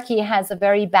hierarchy has a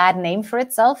very bad name for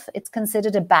itself. It's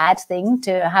considered a bad thing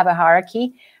to have a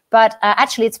hierarchy, but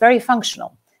actually it's very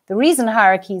functional. The reason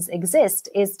hierarchies exist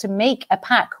is to make a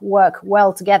pack work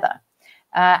well together.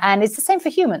 And it's the same for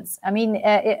humans. I mean,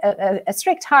 a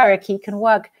strict hierarchy can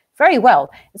work very well.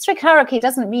 A strict hierarchy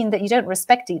doesn't mean that you don't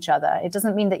respect each other. It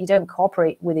doesn't mean that you don't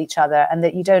cooperate with each other and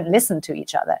that you don't listen to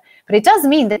each other. But it does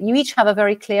mean that you each have a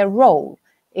very clear role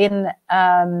in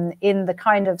the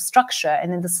kind of structure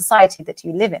and in the society that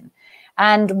you live in.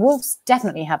 And wolves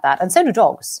definitely have that. And so do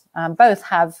dogs. Both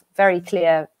have very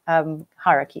clear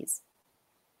hierarchies.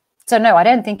 So no, I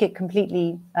don't think it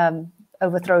completely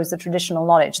overthrows the traditional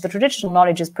knowledge. The traditional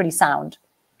knowledge is pretty sound.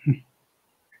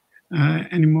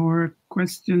 Any more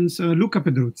questions? Luca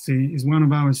Pedruzzi is one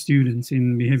of our students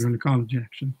in behavioral ecology,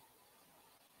 actually.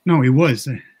 No, he was.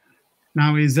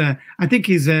 Now he's, I think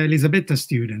he's Elisabetta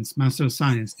students, Master of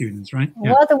Science students, right?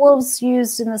 Yeah. Were the wolves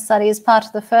used in the study as part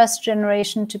of the first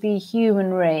generation to be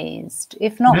human raised?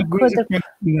 If not, that was a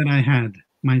question that I had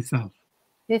myself.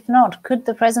 If not, could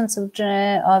the presence of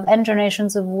N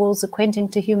generations of wolves acquainting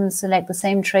to humans select the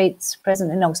same traits present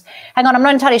in dogs? Hang on, I'm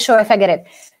not entirely sure if I get it.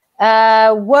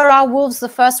 Were our wolves the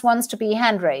first ones to be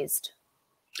hand raised?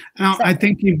 Now, I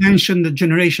think you mentioned the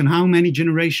generation. How many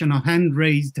generation of hand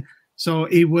raised So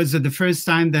it was the first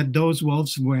time that those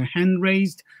wolves were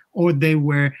hand-raised, or they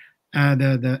were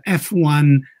the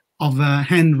F1 of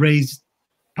hand-raised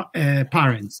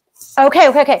parents.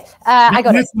 Okay. I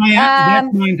got it.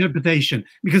 That's my interpretation,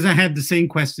 because I had the same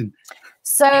question.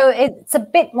 So it's a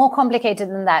bit more complicated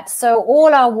than that. So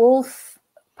all our wolf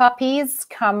puppies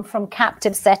come from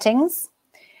captive settings.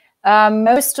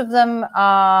 Most of them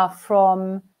are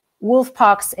from wolf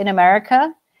parks in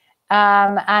America.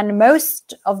 And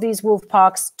most of these wolf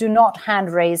parks do not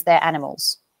hand raise their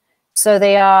animals. So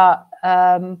they are,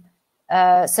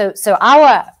 so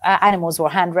our animals were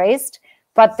hand raised,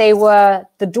 but they were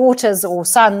the daughters or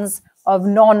sons of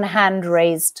non-human hand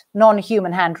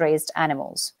raised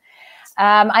animals.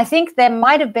 I think there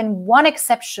might have been one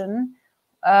exception,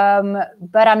 but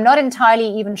I'm not entirely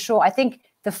even sure. I think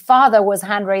the father was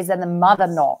hand raised and the mother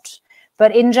not,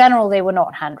 but in general, they were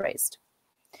not hand raised.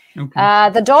 Okay.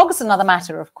 The dogs, another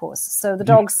matter, of course. So the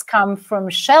dogs come from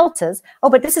shelters. Oh,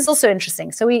 but this is also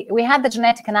interesting. So we had the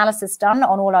genetic analysis done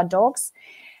on all our dogs,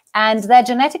 and their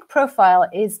genetic profile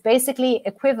is basically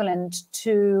equivalent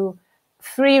to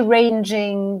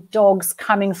free-ranging dogs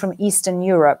coming from Eastern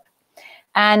Europe.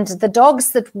 And the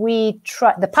dogs that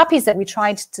the puppies that we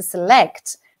tried to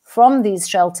select from these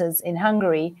shelters in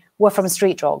Hungary were from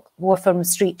street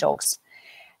dogs.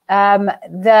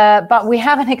 But we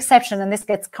have an exception, and this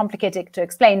gets complicated to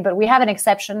explain, but we have an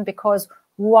exception because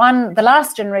the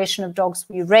last generation of dogs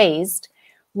we raised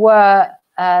were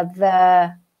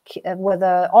the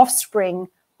offspring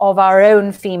of our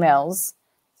own females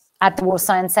at the War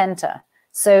Science Center.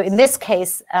 So in this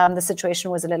case, the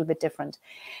situation was a little bit different.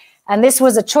 And this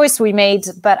was a choice we made,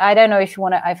 but I don't know if you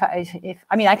want to, I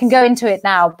mean, I can go into it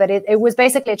now, but it was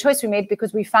basically a choice we made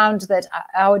because we found that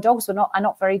our dogs are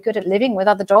not very good at living with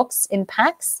other dogs in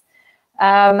packs.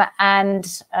 With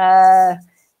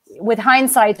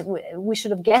hindsight, we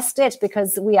should have guessed it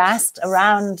because we asked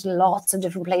around lots of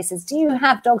different places, do you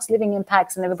have dogs living in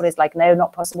packs? And everybody's like, no,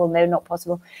 not possible, no, not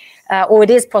possible. Or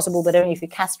it is possible, but only if you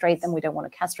castrate them. We don't want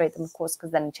to castrate them, of course,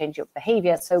 because then you change your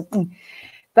behavior. So...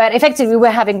 But effectively, we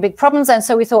were having big problems. And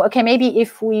so we thought, okay, maybe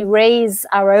if we raise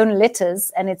our own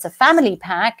litters and it's a family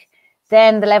pack,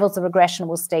 then the levels of aggression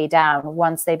will stay down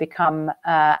once they become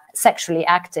sexually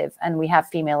active and we have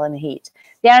female in the heat.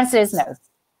 The answer is no.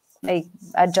 They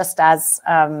are just as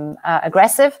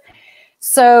aggressive.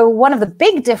 So one of the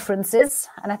big differences,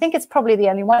 and I think it's probably the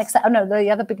only one, except, the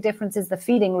other big difference is the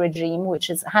feeding regime, which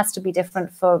has to be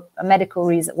different for a medical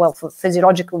reason, well, for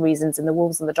physiological reasons in the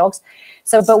wolves and the dogs.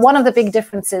 So, but one of the big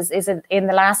differences is in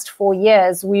the last 4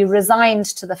 years, we resigned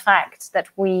to the fact that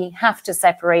we have to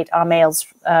separate our males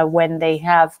when they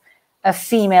have a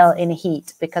female in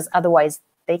heat, because otherwise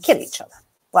they kill each other.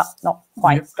 Well, not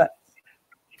quite, but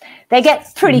they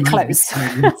get pretty close. So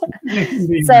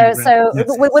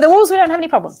with the wolves, we don't have any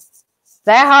problem.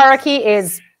 Their hierarchy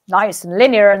is nice and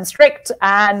linear and strict,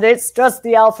 and it's just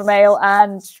the alpha male,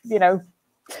 and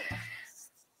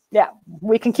yeah,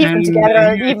 we can keep them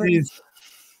together.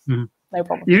 No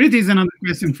problem. Here it is another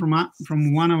question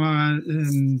from one of our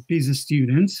PISA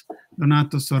students,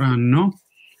 Donato Sorano.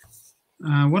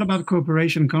 What about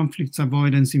cooperation, conflicts,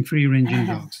 avoidance in free-ranging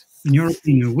dogs? In your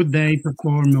opinion, would they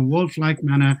perform a wolf-like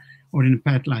manner or in a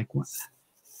pet-like one?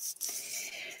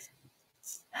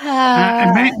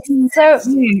 I'm trying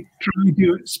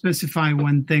to specify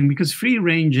one thing, because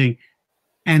free-ranging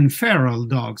and feral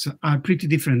dogs are pretty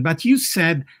different. But you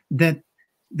said that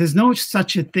there's no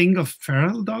such a thing of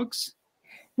feral dogs?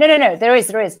 No, there is.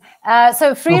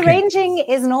 So free-ranging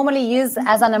is normally used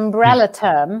as an umbrella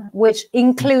term, which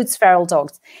includes feral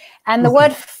dogs. And the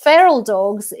word feral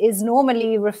dogs is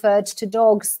normally referred to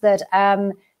dogs that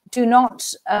do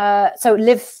not, so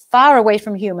live far away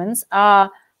from humans, are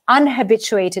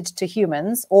unhabituated to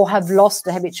humans, or have lost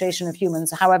the habituation of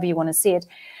humans, however you want to see it,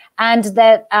 and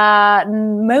that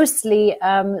mostly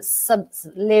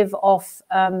live off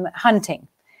hunting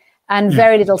and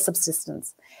very little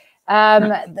subsistence.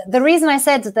 The reason I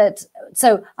said that,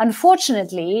 so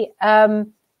unfortunately,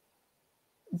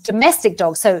 domestic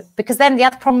dogs, so because then the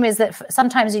other problem is that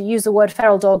sometimes you use the word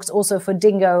feral dogs also for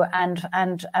dingo and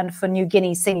for New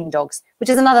Guinea singing dogs, which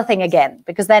is another thing again,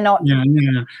 because they're not.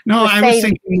 No, I was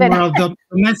thinking more of the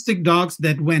domestic dogs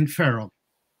that went feral.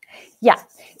 Yeah.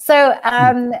 So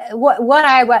what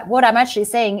I'm actually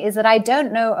saying is that I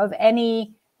don't know of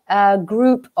any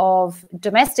group of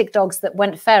domestic dogs that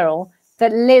went feral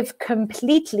that live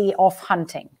completely off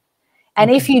hunting. And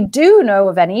if you do know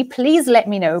of any, please let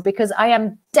me know, because I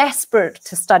am desperate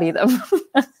to study them.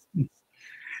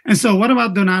 And so what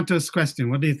about Donato's question?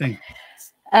 What do you think?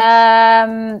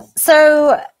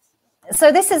 So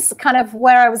so this is kind of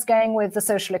where I was going with the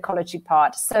social ecology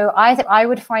part. So I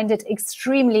would find it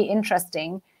extremely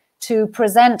interesting to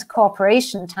present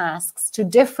cooperation tasks to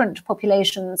different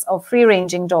populations of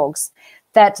free-ranging dogs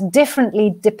that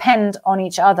differently depend on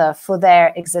each other for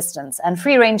their existence. And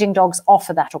free-ranging dogs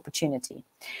offer that opportunity.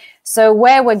 So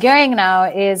where we're going now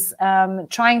is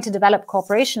trying to develop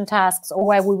cooperation tasks, or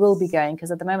where we will be going,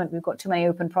 because at the moment we've got too many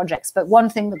open projects. But one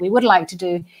thing that we would like to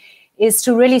do is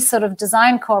to really sort of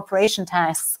design cooperation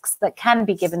tasks that can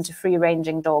be given to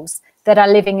free-ranging dogs that are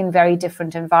living in very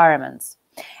different environments.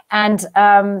 And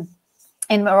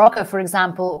in Morocco, for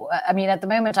example, I mean, at the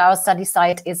moment, our study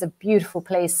site is a beautiful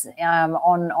place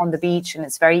on the beach, and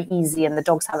it's very easy, and the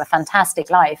dogs have a fantastic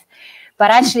life. But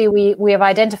actually, we have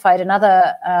identified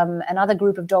another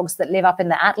group of dogs that live up in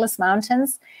the Atlas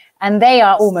Mountains, and they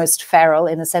are almost feral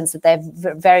in the sense that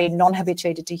they're very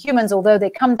non-habituated to humans, although they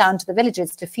come down to the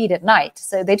villages to feed at night.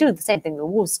 So they do the same thing the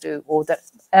wolves do, or the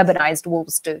urbanized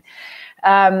wolves do.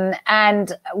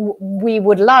 And we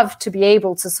would love to be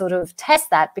able to sort of test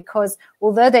that, because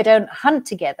although they don't hunt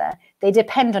together, they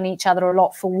depend on each other a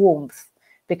lot for warmth,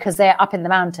 because they're up in the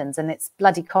mountains and it's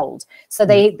bloody cold. So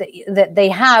they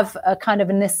have a kind of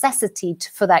a necessity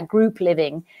for that group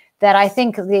living that I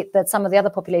think that some of the other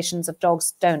populations of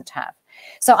dogs don't have.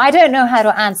 So I don't know how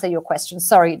to answer your question.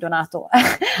 Sorry, Donato.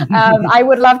 I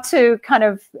would love to kind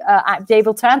of be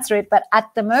able to answer it, but at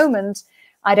the moment,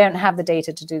 I don't have the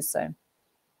data to do so.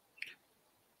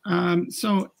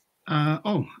 Another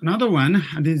one.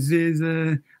 This is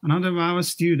another of our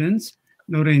students,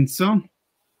 Lorenzo.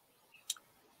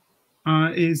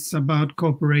 Is about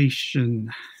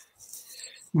cooperation.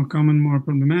 More common, more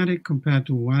problematic compared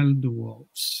to wild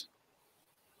wolves.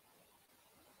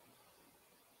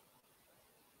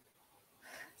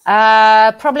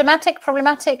 Problematic.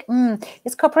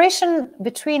 Is cooperation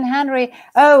between Henry?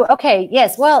 Oh, okay.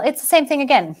 Yes. Well, it's the same thing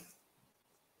again.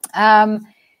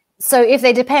 So if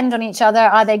they depend on each other,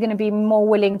 are they going to be more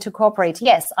willing to cooperate?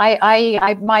 Yes,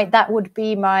 that would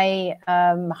be my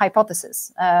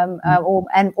hypothesis,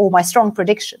 or my strong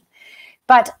prediction.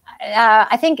 But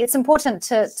I think it's important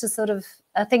to sort of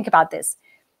think about this.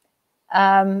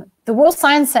 The Wolf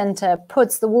Science Center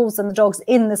puts the wolves and the dogs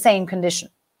in the same condition,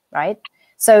 right?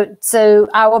 So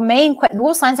our main the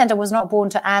Wolf Science Center was not born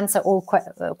to answer all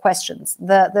questions.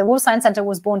 The Wolf Science Center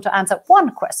was born to answer one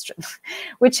question,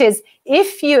 which is,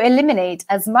 if you eliminate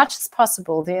as much as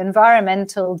possible the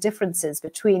environmental differences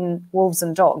between wolves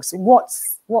and dogs,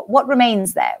 what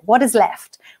remains there? What is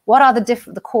left? What are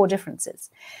the core differences?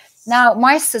 Now,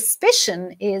 my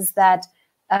suspicion is that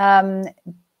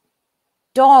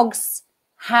dogs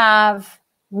have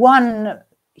one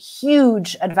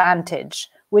huge advantage,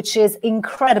 which is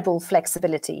incredible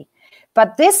flexibility.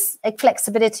 But this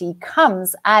flexibility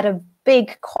comes at a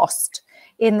big cost,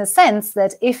 in the sense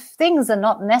that if things are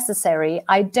not necessary,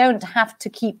 I don't have to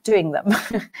keep doing them.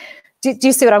 do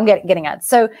you see what I'm getting at?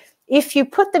 So if you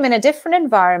put them in a different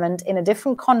environment, in a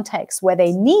different context, where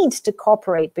they need to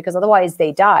cooperate because otherwise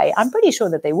they die, I'm pretty sure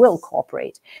that they will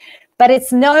cooperate. But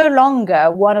it's no longer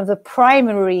one of the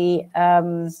primary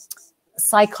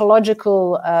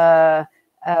psychological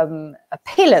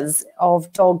pillars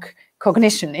of dog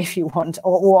cognition, if you want,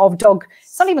 or of dog,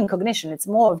 it's not even cognition, it's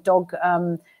more of dog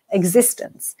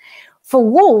existence. For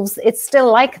wolves, it's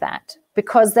still like that,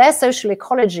 because their social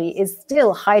ecology is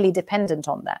still highly dependent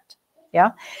on that.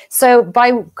 Yeah. So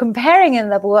by comparing in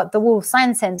the Wolf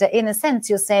Science Center, in a sense,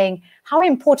 you're saying, how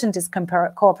important is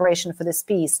cooperation for this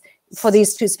species, for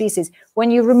these two species,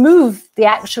 when you remove the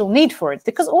actual need for it?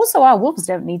 Because also our wolves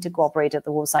don't need to cooperate at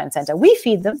the Wolf Science Center. We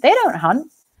feed them, they don't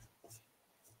hunt.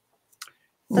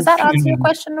 Does that answer your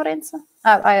question, Lorenzo?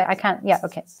 I can't. Yeah.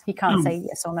 Okay. He can't say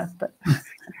yes or no, but.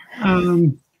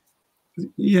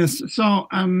 Yes. So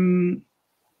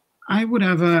I would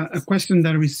have a question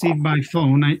that I received by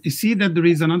phone. I see that there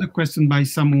is another question by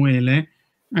Samuele.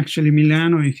 Actually,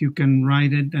 Milano, if you can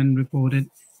write it and report it.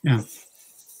 Yeah.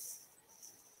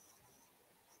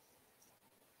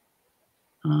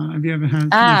 Have you ever had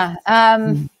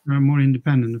more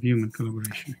independent of human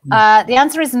collaboration? The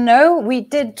answer is no. We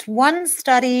did one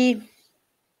study.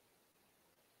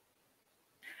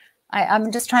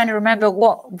 I'm just trying to remember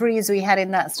what breeds we had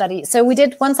in that study. So we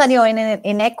did one study on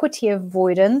inequity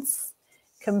avoidance,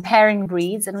 comparing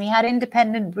breeds, and we had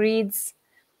independent breeds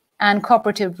and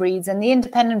cooperative breeds. And the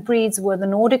independent breeds were the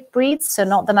Nordic breeds, so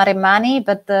not the Maremmani,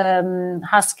 but the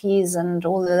Huskies and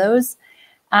all of those.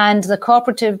 And the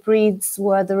cooperative breeds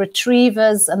were the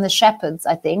Retrievers and the Shepherds,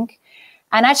 I think.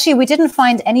 And actually, we didn't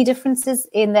find any differences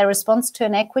in their response to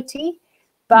inequity.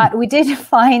 But we did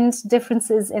find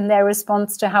differences in their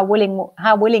response to how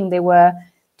willing they were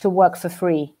to work for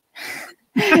free.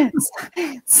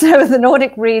 So the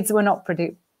Nordic breeds were not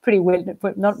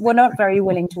were not very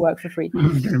willing to work for free.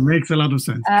 Okay, makes a lot of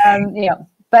sense. Yeah,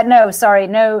 but no, sorry,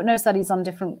 no studies on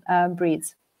different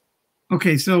breeds.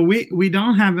 Okay, so we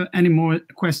don't have any more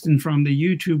question from the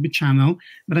YouTube channel,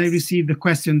 but I received a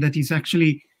question that is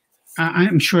actually,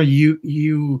 I'm sure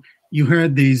you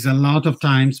heard this a lot of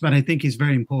times, but I think it's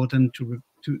very important to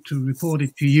report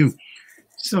it to you.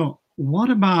 So, what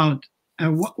about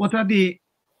what are the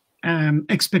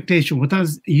expectation? What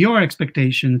is your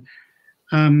expectation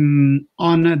on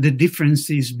the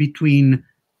differences between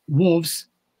wolves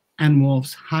and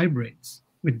wolves hybrids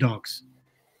with dogs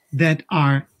that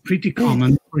are pretty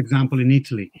common, for example, in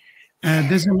Italy?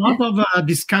 There's a lot of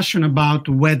discussion about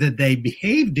whether they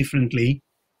behave differently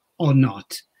or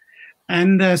not.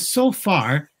 And so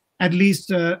far, at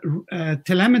least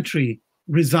telemetry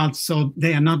results, so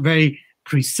they are not very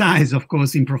precise, of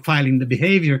course, in profiling the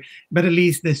behavior, but at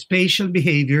least the spatial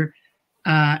behavior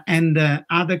and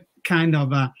other kind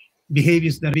of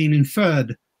behaviors that are being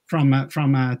inferred from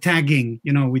tagging,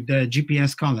 with the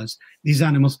GPS collars, these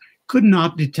animals could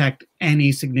not detect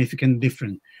any significant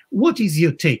difference. What is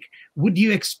your take? Would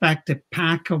you expect a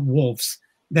pack of wolves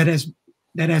that has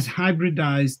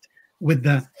hybridized with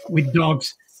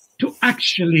dogs to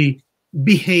actually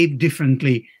behave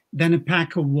differently than a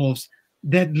pack of wolves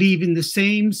that live in the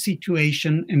same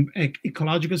situation,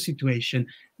 ecological situation,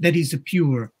 that is a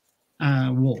pure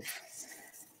wolf?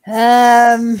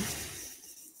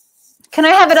 Can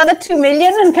I have another 2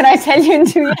 million, and can I tell you in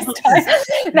 2 years' time?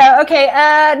 No, okay,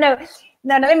 no.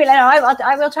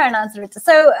 I will try and answer it.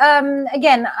 So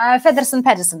again,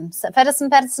 Feddersen-Pedersen. So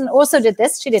Feddersen-Pedersen also did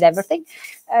this. She did everything.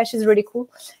 She's really cool.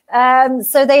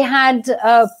 So they had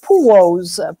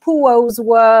Puos. Puos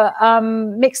were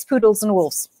mixed poodles and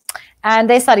wolves. And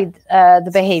they studied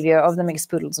the behavior of the mixed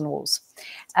poodles and wolves.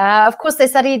 Of course, they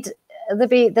studied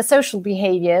the social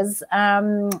behaviors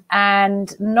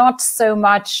and not so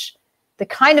much the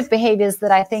kind of behaviors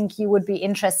that I think you would be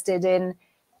interested in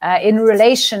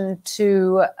relation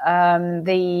to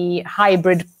the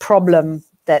hybrid problem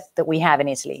that we have in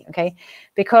Italy, okay?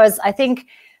 Because I think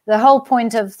the whole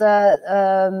point of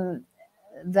the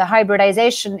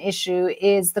hybridization issue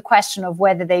is the question of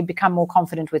whether they become more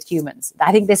confident with humans.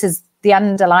 I think this is the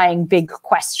underlying big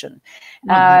question.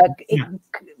 Do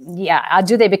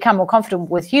they become more confident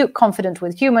with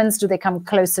humans? Do they come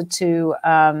closer to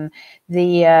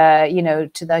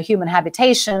the human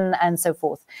habitation and so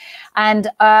forth? And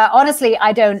honestly,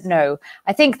 I don't know.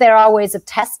 I think there are ways of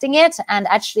testing it, and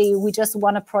actually, we just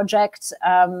won a project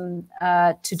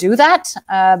to do that,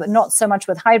 but not so much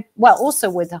with also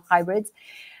with hybrids.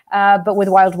 But with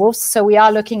wild wolves. So we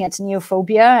are looking at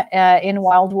neophobia in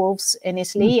wild wolves in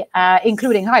Italy,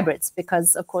 including hybrids,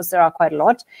 because of course there are quite a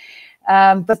lot.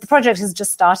 But the project has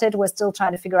just started. We're still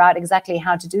trying to figure out exactly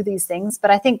how to do these things.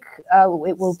 But I think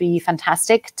it will be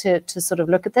fantastic to sort of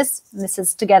look at this. And this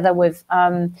is together with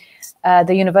the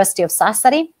University of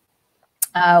Sassari,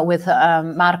 with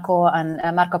Marco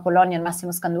Pologna and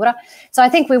Massimo Scandura. So I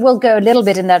think we will go a little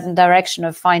bit in that direction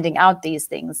of finding out these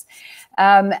things.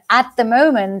 At the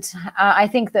moment, I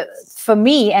think that for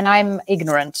me, and I'm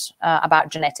ignorant about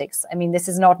genetics. I mean, this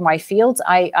is not my field.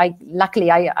 Luckily,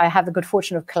 I have the good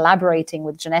fortune of collaborating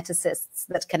with geneticists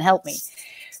that can help me.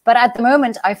 But at the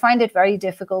moment, I find it very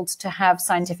difficult to have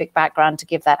scientific background to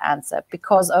give that answer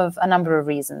because of a number of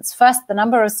reasons. First, the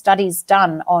number of studies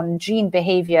done on gene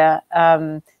behavior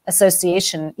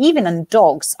association, even in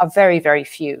dogs, are very, very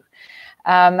few.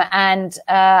 Yes,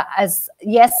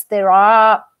 there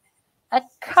are a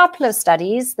couple of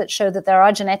studies that show that there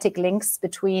are genetic links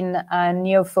between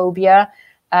neophobia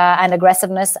and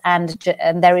aggressiveness, and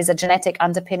there is a genetic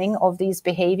underpinning of these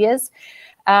behaviors.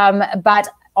 But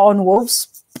on wolves,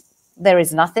 there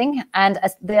is nothing, and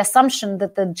the assumption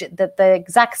that the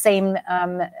exact same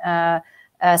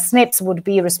SNPs would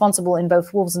be responsible in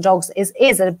both wolves and dogs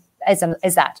is an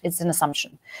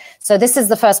assumption. So this is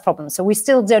the first problem. So we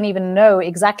still don't even know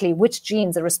exactly which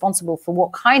genes are responsible for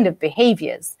what kind of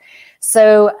behaviors.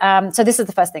 So this is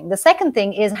the first thing. The second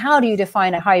thing is, how do you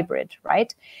define a hybrid,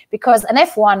 right? Because an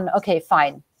F1, okay,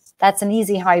 fine, that's an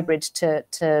easy hybrid to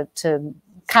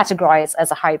categorize as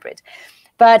a hybrid.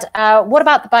 But what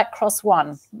about the backcross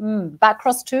 1?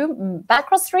 Backcross 2?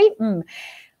 Backcross 3?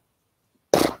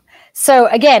 So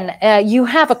again, you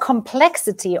have a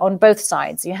complexity on both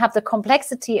sides. You have the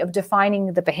complexity of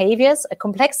defining the behaviors, a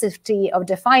complexity of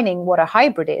defining what a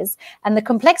hybrid is, and the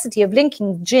complexity of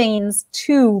linking genes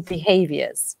to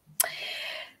behaviors.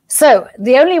 So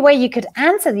the only way you could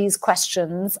answer these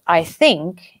questions, I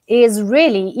think, is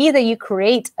really either you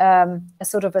create a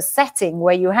sort of a setting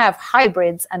where you have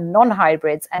hybrids and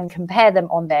non-hybrids and compare them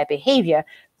on their behavior,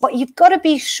 but you've got to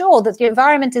be sure that the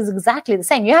environment is exactly the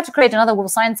same. You have to create another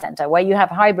Wolf Science Center where you have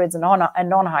hybrids and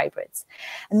non-hybrids.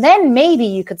 And then maybe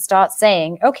you could start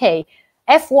saying, okay,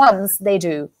 F1s, they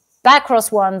do.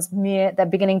 Backcross ones, they're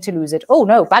beginning to lose it. Oh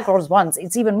no, backcross ones,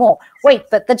 it's even more. Wait,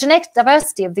 but the genetic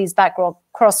diversity of these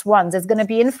backcross ones is going to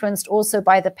be influenced also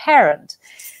by the parent.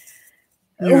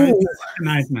 Yeah, it's a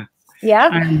nightmare. Yeah.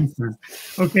 I understand.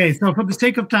 Okay, so for the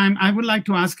sake of time, I would like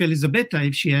to ask Elisabetta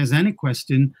if she has any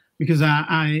question, because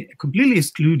I completely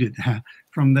excluded her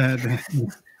from the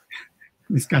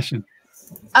discussion.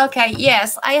 Okay,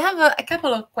 yes, I have a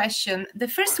couple of questions. The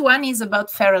first one is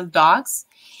about feral dogs.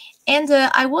 And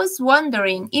I was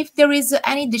wondering if there is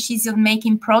any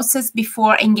decision-making process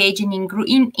before engaging in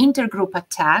intergroup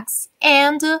attacks,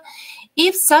 and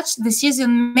if such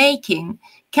decision-making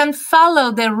can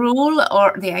follow the rule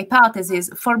or the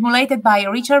hypothesis formulated by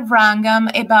Richard Wrangham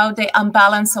about the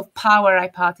imbalance of power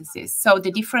hypothesis, so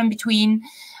the difference between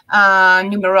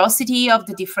numerosity of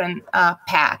the different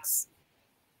packs.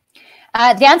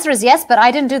 The answer is yes, but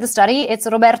I didn't do the study. It's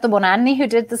Roberto Bonanni who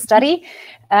did the study.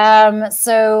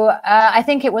 I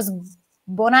think it was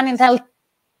Bonanni until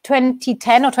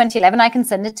 2010 or 2011. I can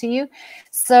send it to you.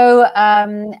 So,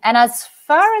 and as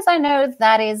far as I know,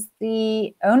 that is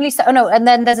the only, oh no, and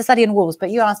then there's a study in wolves, but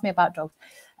you asked me about dogs.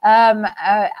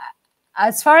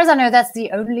 As far as I know, that's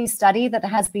the only study that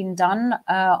has been done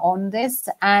on this.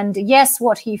 And yes,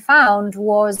 what he found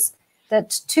was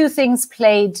that two things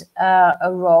played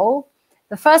a role.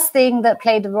 The first thing that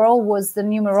played a role was the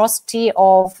numerosity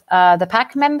of the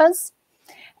pack members.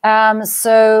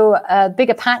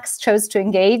 Bigger packs chose to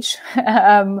engage.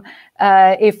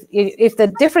 If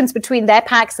the difference between their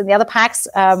packs and the other packs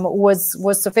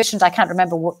was sufficient, I can't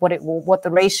remember what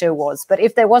the ratio was. But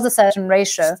if there was a certain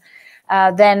ratio,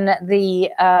 then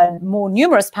the more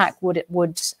numerous pack would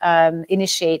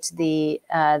initiate the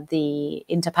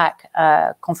interpack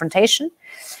confrontation.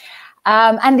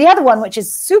 And the other one, which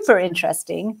is super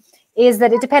interesting, is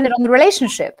that it depended on the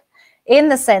relationship, in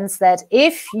the sense that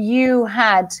if you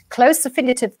had close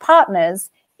affiliative partners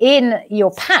in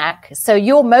your pack, so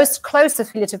your most close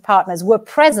affiliative partners were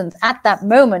present at that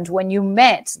moment when you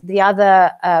met the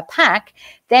other pack,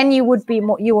 then you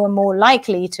were more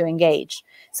likely to engage.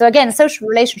 So again, social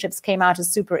relationships came out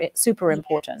as super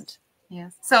important.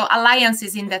 Yes. So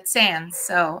alliances in that sense.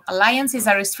 So alliances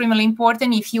are extremely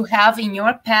important. If you have in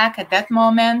your pack at that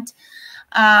moment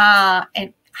a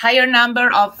higher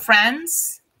number of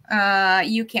friends,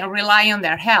 you can rely on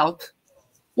their help.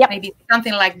 Yeah. Maybe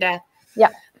something like that. Yeah.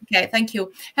 Okay, thank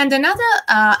you. And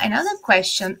another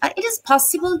question. It is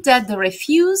possible that the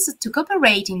refuse to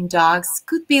cooperate in dogs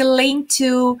could be linked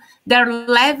to their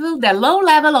low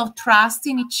level of trust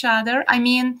in each other. I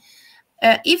mean,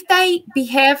 if they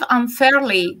behave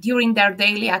unfairly during their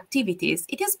daily activities,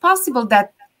 it is possible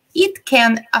that it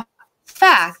can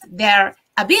affect their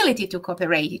ability to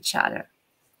cooperate each other.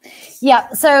 Yeah,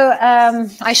 so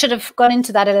I should have gone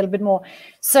into that a little bit more.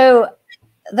 So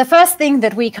the first thing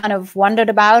that we kind of wondered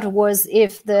about was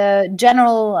if the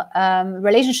general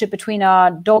relationship between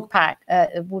our dog pack,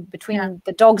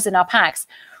 the dogs in our packs,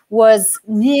 was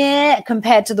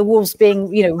compared to the wolves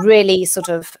being, really sort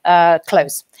of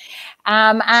close.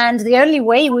 And the only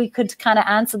way we could kind of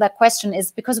answer that question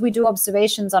is because we do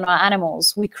observations on our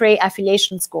animals, we create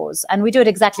affiliation scores, and we do it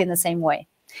exactly in the same way.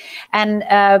 And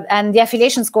the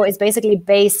affiliation score is basically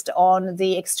based on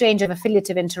the exchange of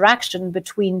affiliative interaction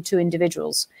between two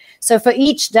individuals. So for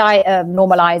each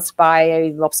normalized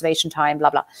by observation time,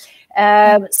 blah,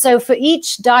 blah. So for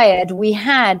each dyad, we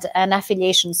had an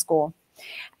affiliation score.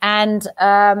 And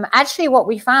actually what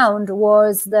we found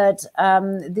was that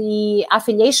the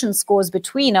affiliation scores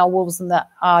between our wolves and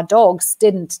our dogs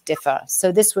didn't differ.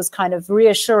 So this was kind of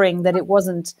reassuring that it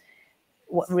wasn't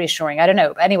reassuring. I don't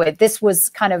know. Anyway, this was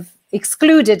kind of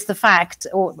excluded the fact,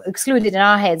 or excluded in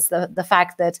our heads, the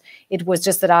fact that it was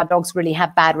just that our dogs really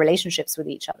have bad relationships with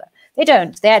each other. They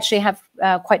don't. They actually have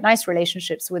quite nice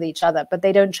relationships with each other, but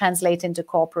they don't translate into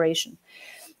cooperation.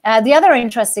 The other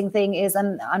interesting thing is,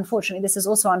 and unfortunately this is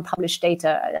also unpublished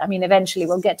data, I mean, eventually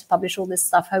we'll get to publish all this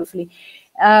stuff, hopefully,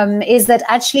 is that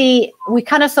actually we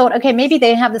kind of thought, okay, maybe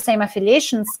they have the same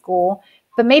affiliation score,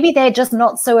 but maybe they're just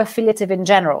not so affiliative in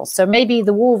general. So maybe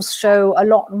the wolves show a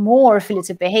lot more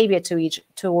affiliative behavior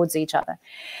towards each other.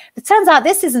 It turns out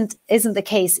this isn't the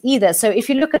case either. So if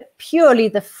you look at purely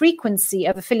the frequency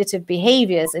of affiliative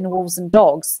behaviors in wolves and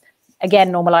dogs,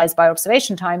 again, normalized by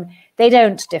observation time, they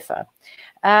don't differ.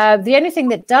 The only thing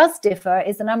that does differ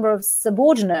is the number of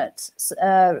subordinate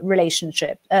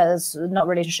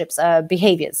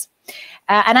behaviors.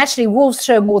 And actually, wolves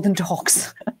show more than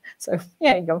dogs. So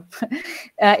there you go.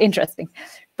 Interesting.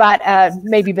 But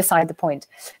maybe beside the point.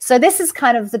 So this is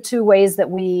kind of the two ways that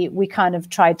we kind of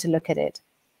tried to look at it.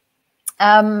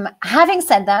 Having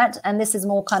said that, and this is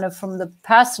more kind of from the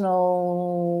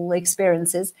personal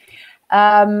experiences,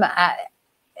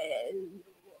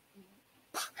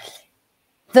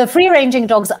 the free-ranging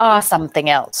dogs are something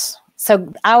else.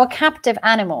 So our captive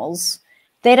animals,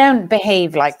 they don't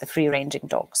behave like the free-ranging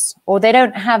dogs, or they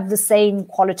don't have the same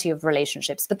quality of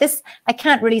relationships. But this, I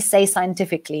can't really say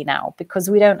scientifically now because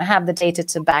we don't have the data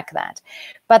to back that.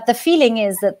 But the feeling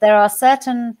is that there are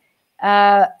certain,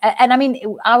 and I mean,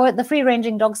 the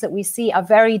free-ranging dogs that we see are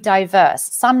very diverse.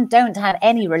 Some don't have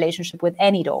any relationship with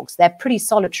any dogs. They're pretty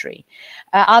solitary.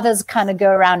 Others kind of go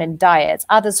around in dyads.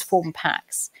 Others form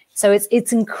packs. So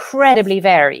it's incredibly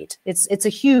varied.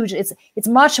 It's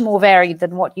much more varied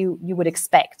than what you would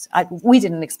expect. We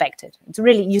didn't expect it. It's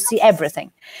really, you see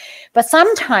everything. But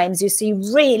sometimes you see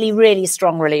really, really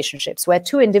strong relationships where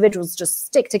two individuals just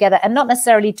stick together, and not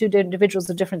necessarily two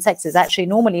individuals of different sexes. Actually,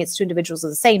 normally it's two individuals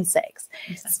of the same sex,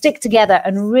 stick together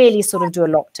and really sort of do a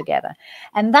lot together.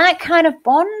 And that kind of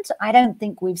bond, I don't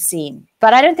think we've seen.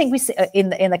 But I don't think we see in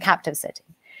the captive setting.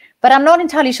 But I'm not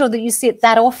entirely sure that you see it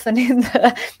that often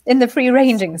in the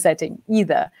free-ranging setting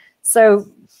either. So,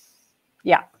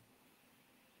 yeah.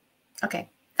 Okay,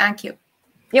 thank you.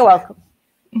 You're welcome.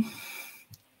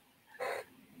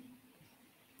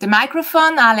 The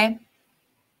microphone, Ale.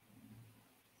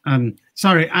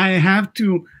 Sorry, I have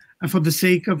to, for the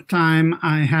sake of time,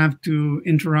 I have to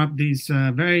interrupt this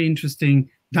very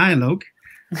interesting dialogue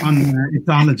on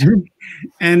ethology,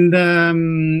 and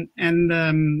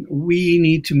we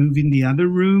need to move in the other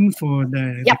room for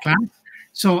the class.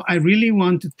 So I really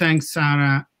want to thank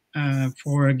Sarah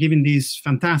for giving this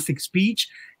fantastic speech,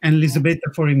 and Elisabetta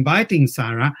for inviting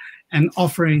Sarah and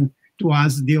offering to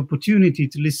us the opportunity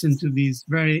to listen to these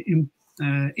very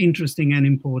interesting and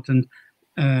important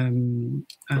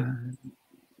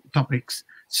topics.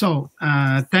 So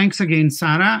thanks again,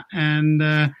 Sarah, and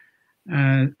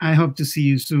I hope to see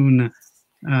you soon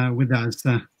with us.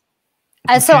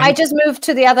 Okay. So I just moved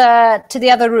to the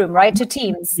other room, right? To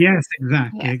Teams. Yes,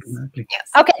 exactly, yes. exactly. Yes.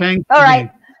 Okay. Thanks all right.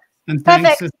 Again. And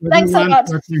perfect. Thanks a lot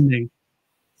for attending.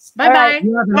 Bye bye.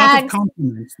 You have a lot of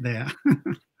compliments there.